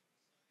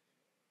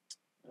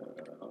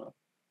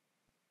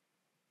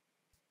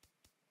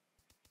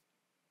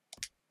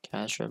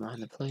 Castro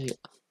behind the plate.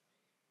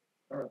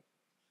 Alright.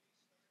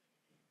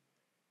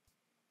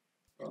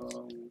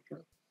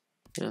 Sure.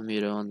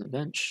 Muto on the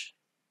bench.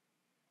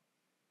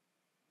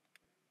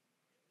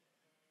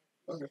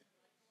 Okay.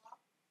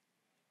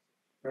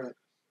 Alright.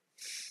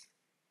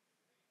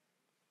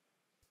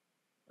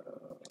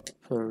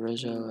 Put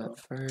Rizzo at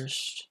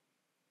first.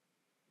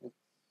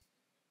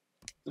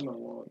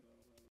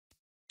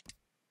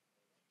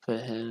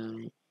 Put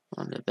him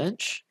on the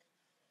bench.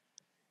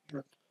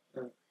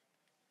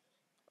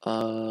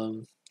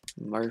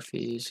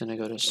 Murphy's gonna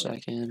go to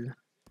second.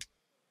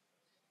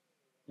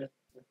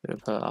 Gonna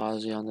put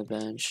Ozzy on the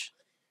bench.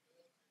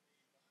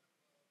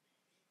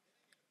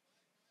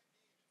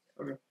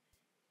 Okay.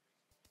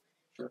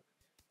 Sure.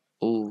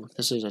 Ooh,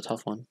 this is a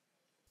tough one.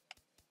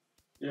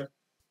 Yeah.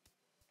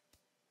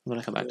 I'm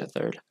gonna come back to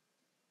third.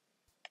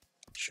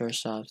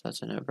 Shortstop,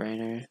 that's a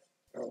no-brainer.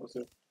 What's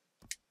it?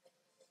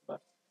 All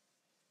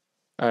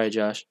right,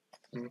 Josh.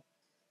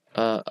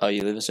 Oh,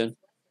 you leaving soon?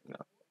 No.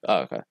 Oh,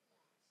 okay.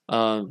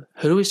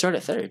 Who do we start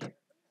at third?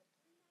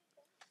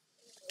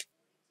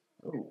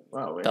 Oh,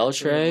 wow.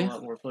 Beltray.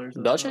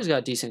 Beltray's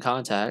got decent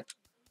contact.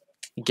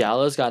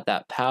 Gallo's got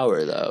that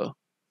power though,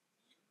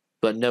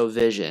 but no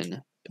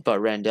vision. But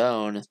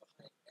Rendon's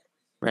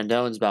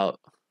about.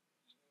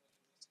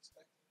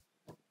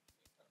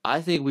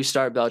 I think we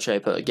start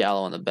Beltray, put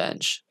Gallo on the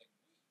bench.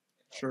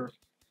 Sure.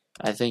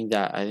 I think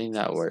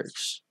that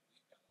works.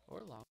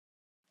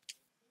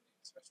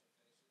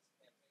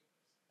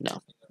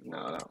 No.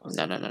 No.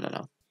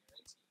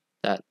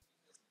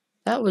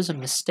 That was a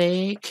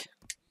mistake.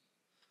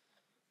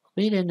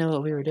 We didn't know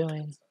what we were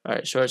doing. All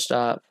right,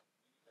 shortstop.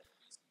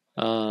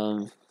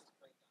 So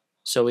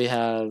we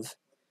have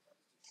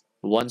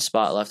one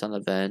spot left on the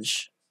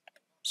bench.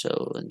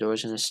 So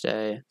Lindor's gonna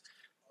stay.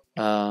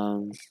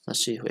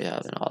 Let's see who we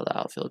have in all the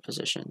outfield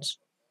positions.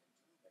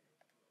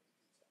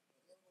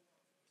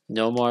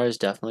 Nomar is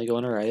definitely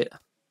going to right.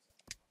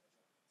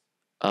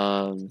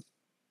 I'm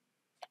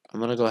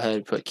gonna go ahead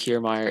and put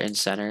Kiermaier in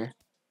center,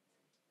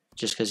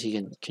 just because he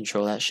can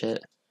control that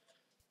shit.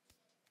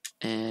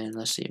 And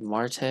let's see,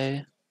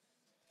 Marte,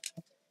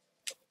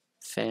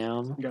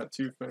 Fam. You got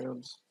 2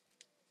 fans.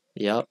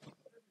 Yep.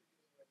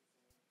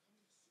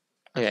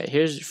 Okay,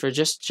 here's for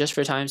just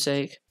for time's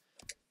sake,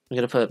 I'm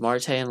gonna put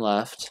Marte in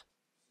left.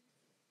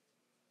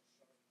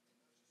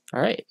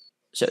 All right.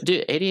 So,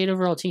 dude, 88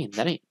 overall team.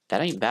 That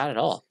ain't bad at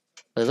all.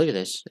 Like, look at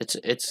this.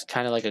 It's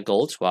kind of like a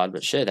gold squad,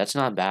 but shit, that's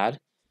not bad.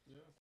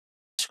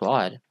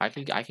 Squad. I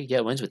could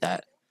get wins with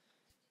that.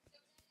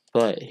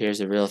 But here's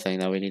the real thing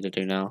that we need to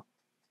do now.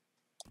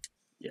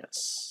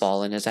 Yes.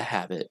 Balling is a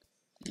habit.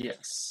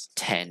 Yes.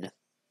 10.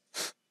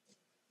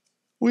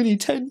 We need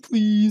 10,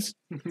 please.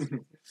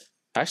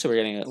 Actually,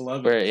 we're getting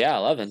 11.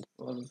 11.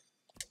 11.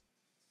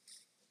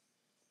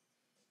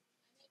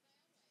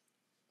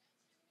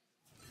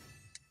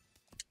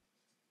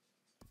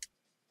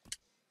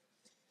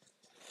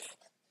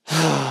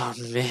 Oh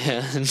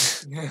man.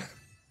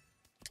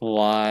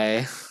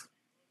 Why?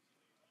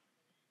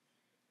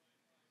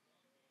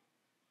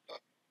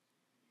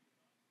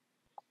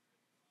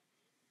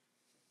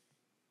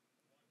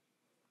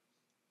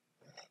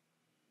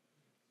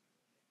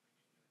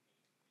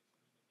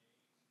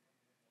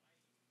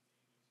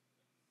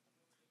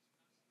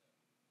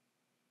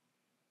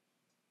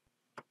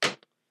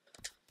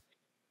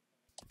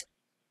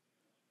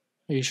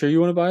 Are you sure you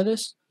want to buy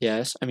this?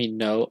 Yes. I mean,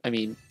 no. I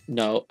mean,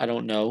 no. I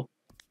don't know.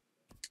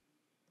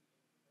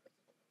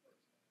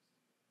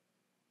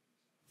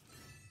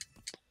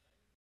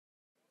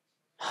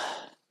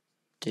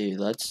 Dude,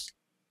 let's.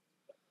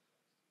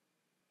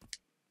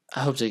 I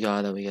hope to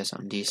God that we get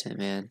something decent,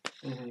 man.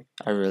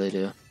 I really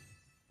do.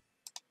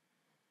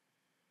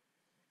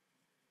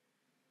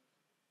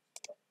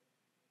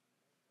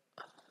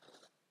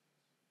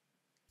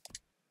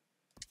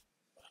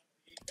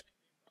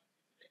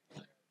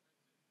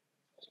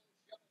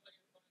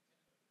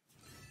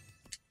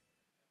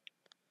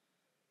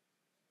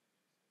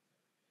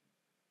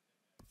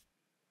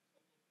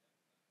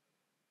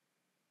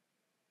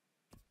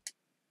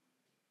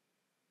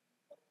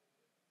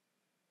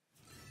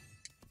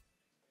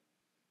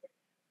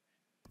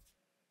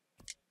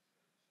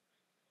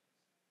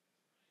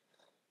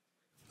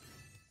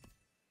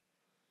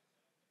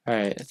 All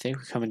right, I think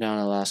we're coming down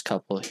to the last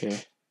couple here.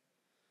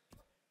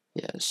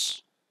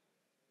 Yes.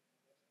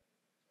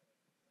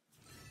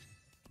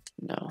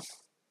 No.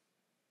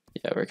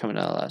 Yeah, we're coming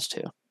down to the last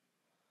 2.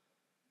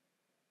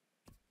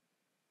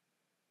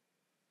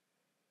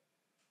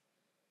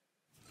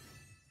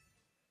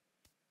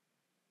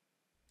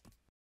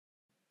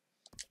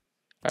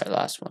 All right,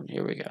 last one.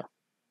 Here we go.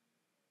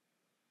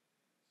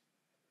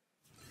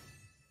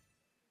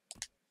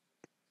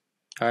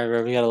 All right,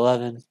 bro, we got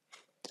 11.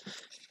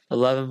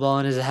 11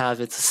 balling is a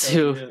habit. Let's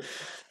see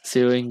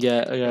what we can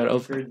get. I gotta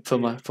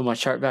put my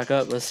chart back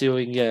up. Let's see what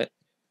we can get.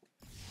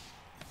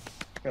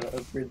 Gotta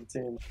upgrade the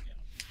team.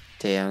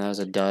 Damn, that was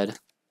a dud.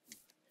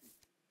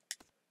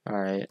 All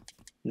right,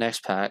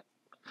 next pack.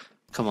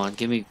 Come on,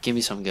 give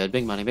me some good.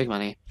 Big money, big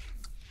money.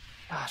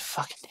 God,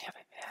 fucking damn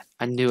it, man.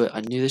 I knew it.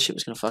 I knew this shit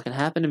was gonna fucking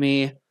happen to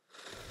me.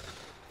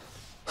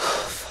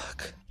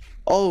 Fuck.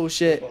 Oh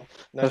shit.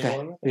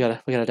 Okay, we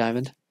got a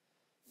diamond.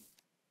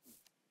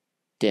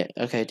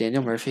 Okay,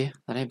 Daniel Murphy.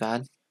 That ain't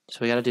bad. So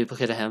we got a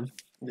duplicate of him.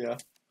 Yeah.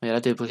 We got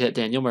a duplicate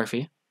Daniel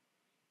Murphy.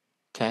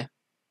 Okay.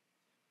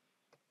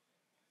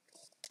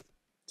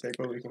 Take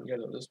what we can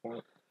get at this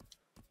point.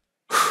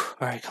 All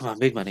right, come on,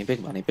 big money, big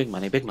money, big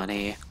money, big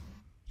money.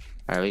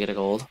 All right, we get a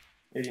gold.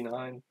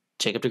 89.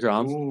 Jacob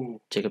DeGrom.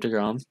 Ooh. Jacob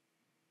DeGrom.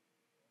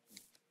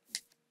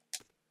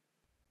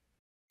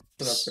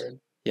 An upgrade.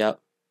 Yep.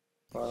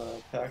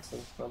 Paxton,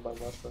 not by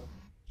much, but.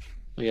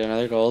 We get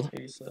another gold.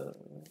 87.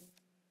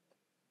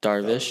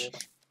 Darvish.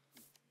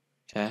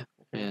 Okay.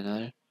 We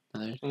get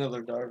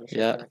Another Darvish.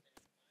 Yeah. Okay.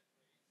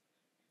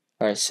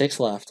 All right, 6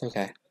 left.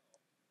 Okay.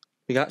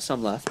 We got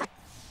some left.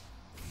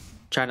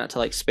 Try not to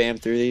like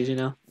spam through these, you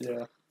know.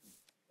 Yeah.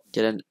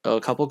 Get a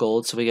couple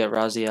golds, so we get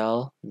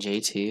Raziel,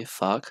 JT.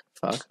 Fuck.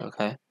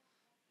 Okay.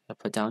 I'll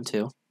put down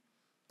 2.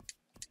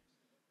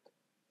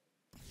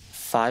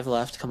 5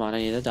 left. Come on, I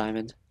need a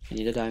diamond.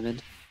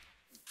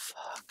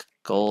 Fuck.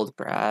 Gold,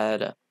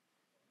 Brad.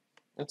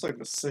 It's like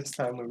the 6th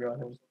time we got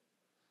him.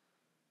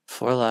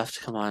 4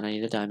 left. Come on, I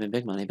need a diamond.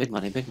 Big money, big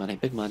money, big money,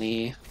 big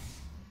money.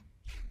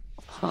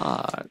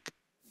 Fuck.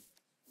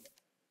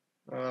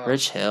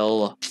 Rich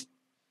Hill.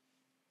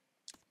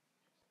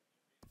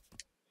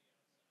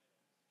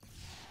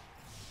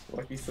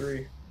 Lucky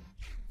 3.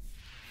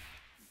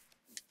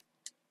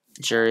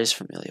 Jury's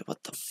Familia.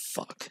 What the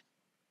fuck?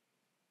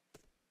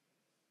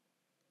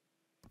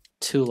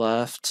 2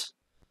 left.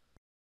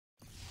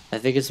 I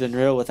think it's been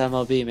real with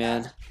MLB,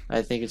 man.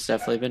 I think it's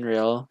definitely been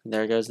real. And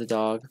there goes the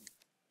dog.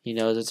 He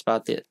knows it's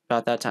about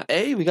that time.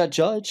 Hey, we got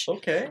Judge.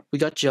 Okay. We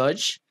got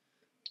Judge.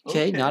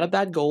 Okay, not a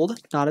bad gold.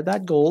 Not a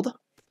bad gold.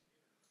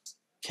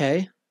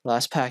 Okay,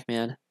 last pack,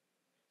 man.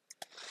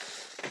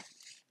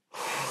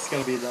 It's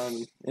gotta be a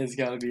diamond. It's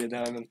gotta be a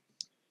diamond.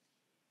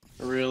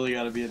 Really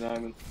gotta be a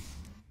diamond.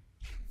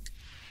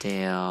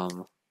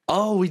 Damn.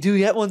 Oh, we do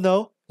get one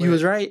though. He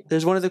was right.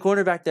 There's one in the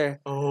corner back there.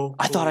 Oh.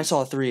 I thought I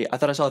saw a 3. I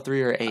thought I saw a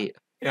 3 or 8.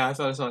 Yeah, I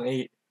thought I saw an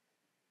 8.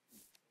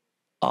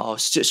 Oh,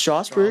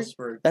 Strasburg?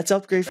 That's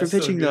upgrade for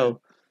pitching though.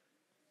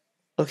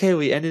 Okay,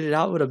 we ended it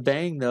out with a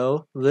bang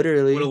though.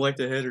 Literally. Would have liked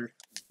a hitter,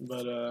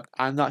 but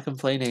I'm not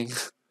complaining.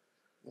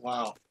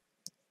 Wow.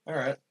 All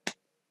right.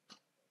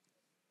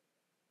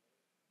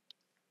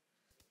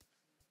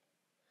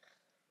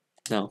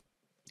 No.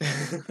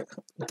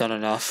 Done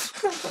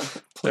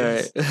enough. All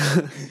right.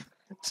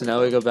 So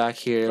now we go back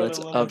here. Let's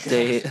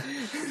update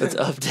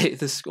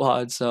the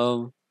squad.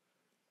 So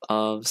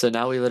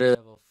now we literally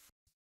have a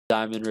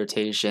diamond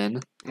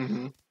rotation.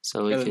 Mm-hmm.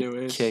 So we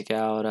could kick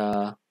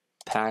out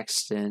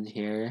Paxton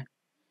here.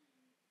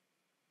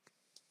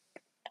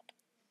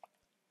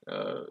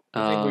 I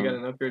think we got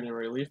an upgrade in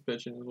relief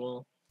pitching as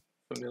well.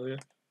 Familia.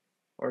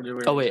 Or do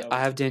we? Oh wait,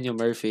 I have Daniel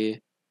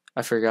Murphy.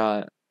 I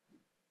forgot.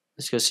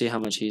 Let's go see how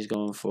much he's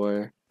going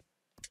for.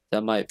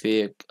 That might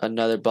be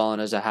another balling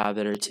as a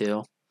habit or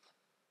 2.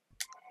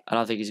 I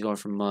don't think he's going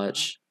for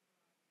much.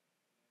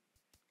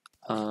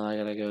 I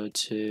gotta go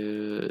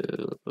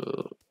to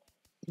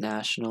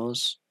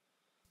Nationals.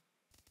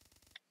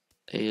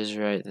 He is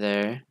right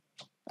there.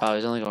 Oh,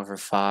 he's only going for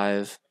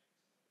 5.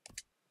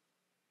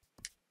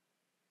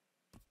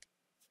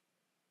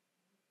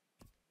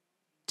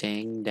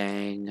 Dang,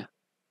 dang.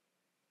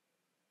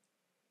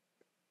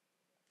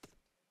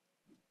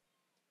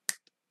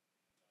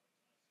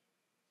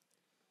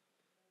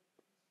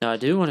 Now, I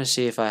do want to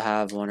see if I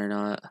have one or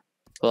not.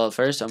 Well,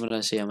 first, I'm going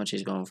to see how much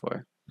he's going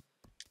for.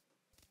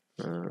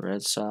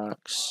 Red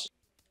Sox.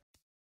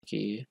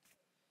 Key.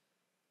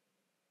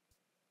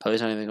 Oh,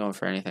 he's not even going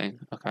for anything.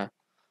 Okay.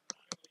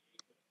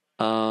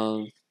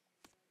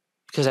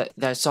 Because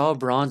I saw a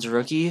bronze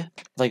rookie,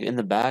 like, in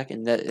the back,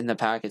 and that in the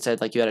pack, it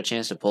said, like, you had a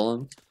chance to pull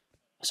him.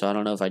 So I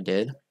don't know if I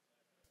did.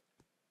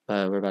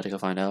 But we're about to go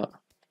find out.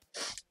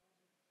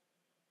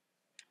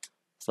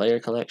 Player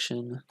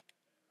collection.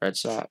 Red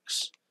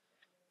Sox.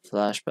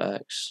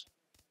 Flashbacks.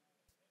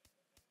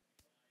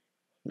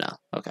 No.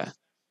 Okay.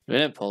 We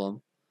didn't pull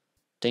him.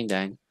 Ding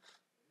dang.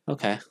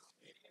 Okay.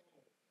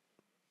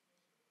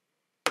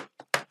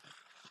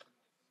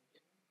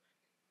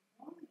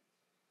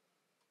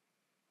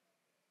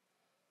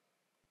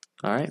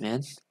 All right,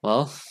 man.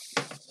 Well,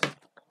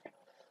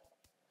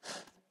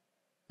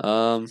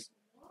 MLB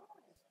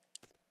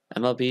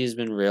has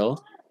been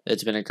real.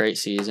 It's been a great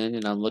season,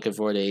 and I'm looking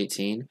forward to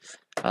 18.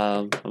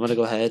 I'm gonna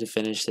go ahead and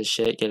finish this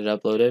shit, get it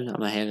uploaded. I'm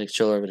gonna hand the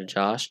controller over to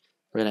Josh.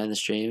 We're gonna end the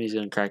stream. He's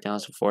gonna crack down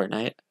some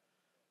Fortnite.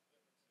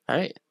 All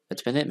right.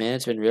 That's been it, man.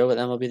 It's been real with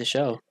MLB The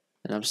Show.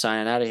 And I'm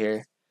signing out of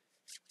here.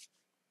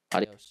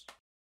 Adios.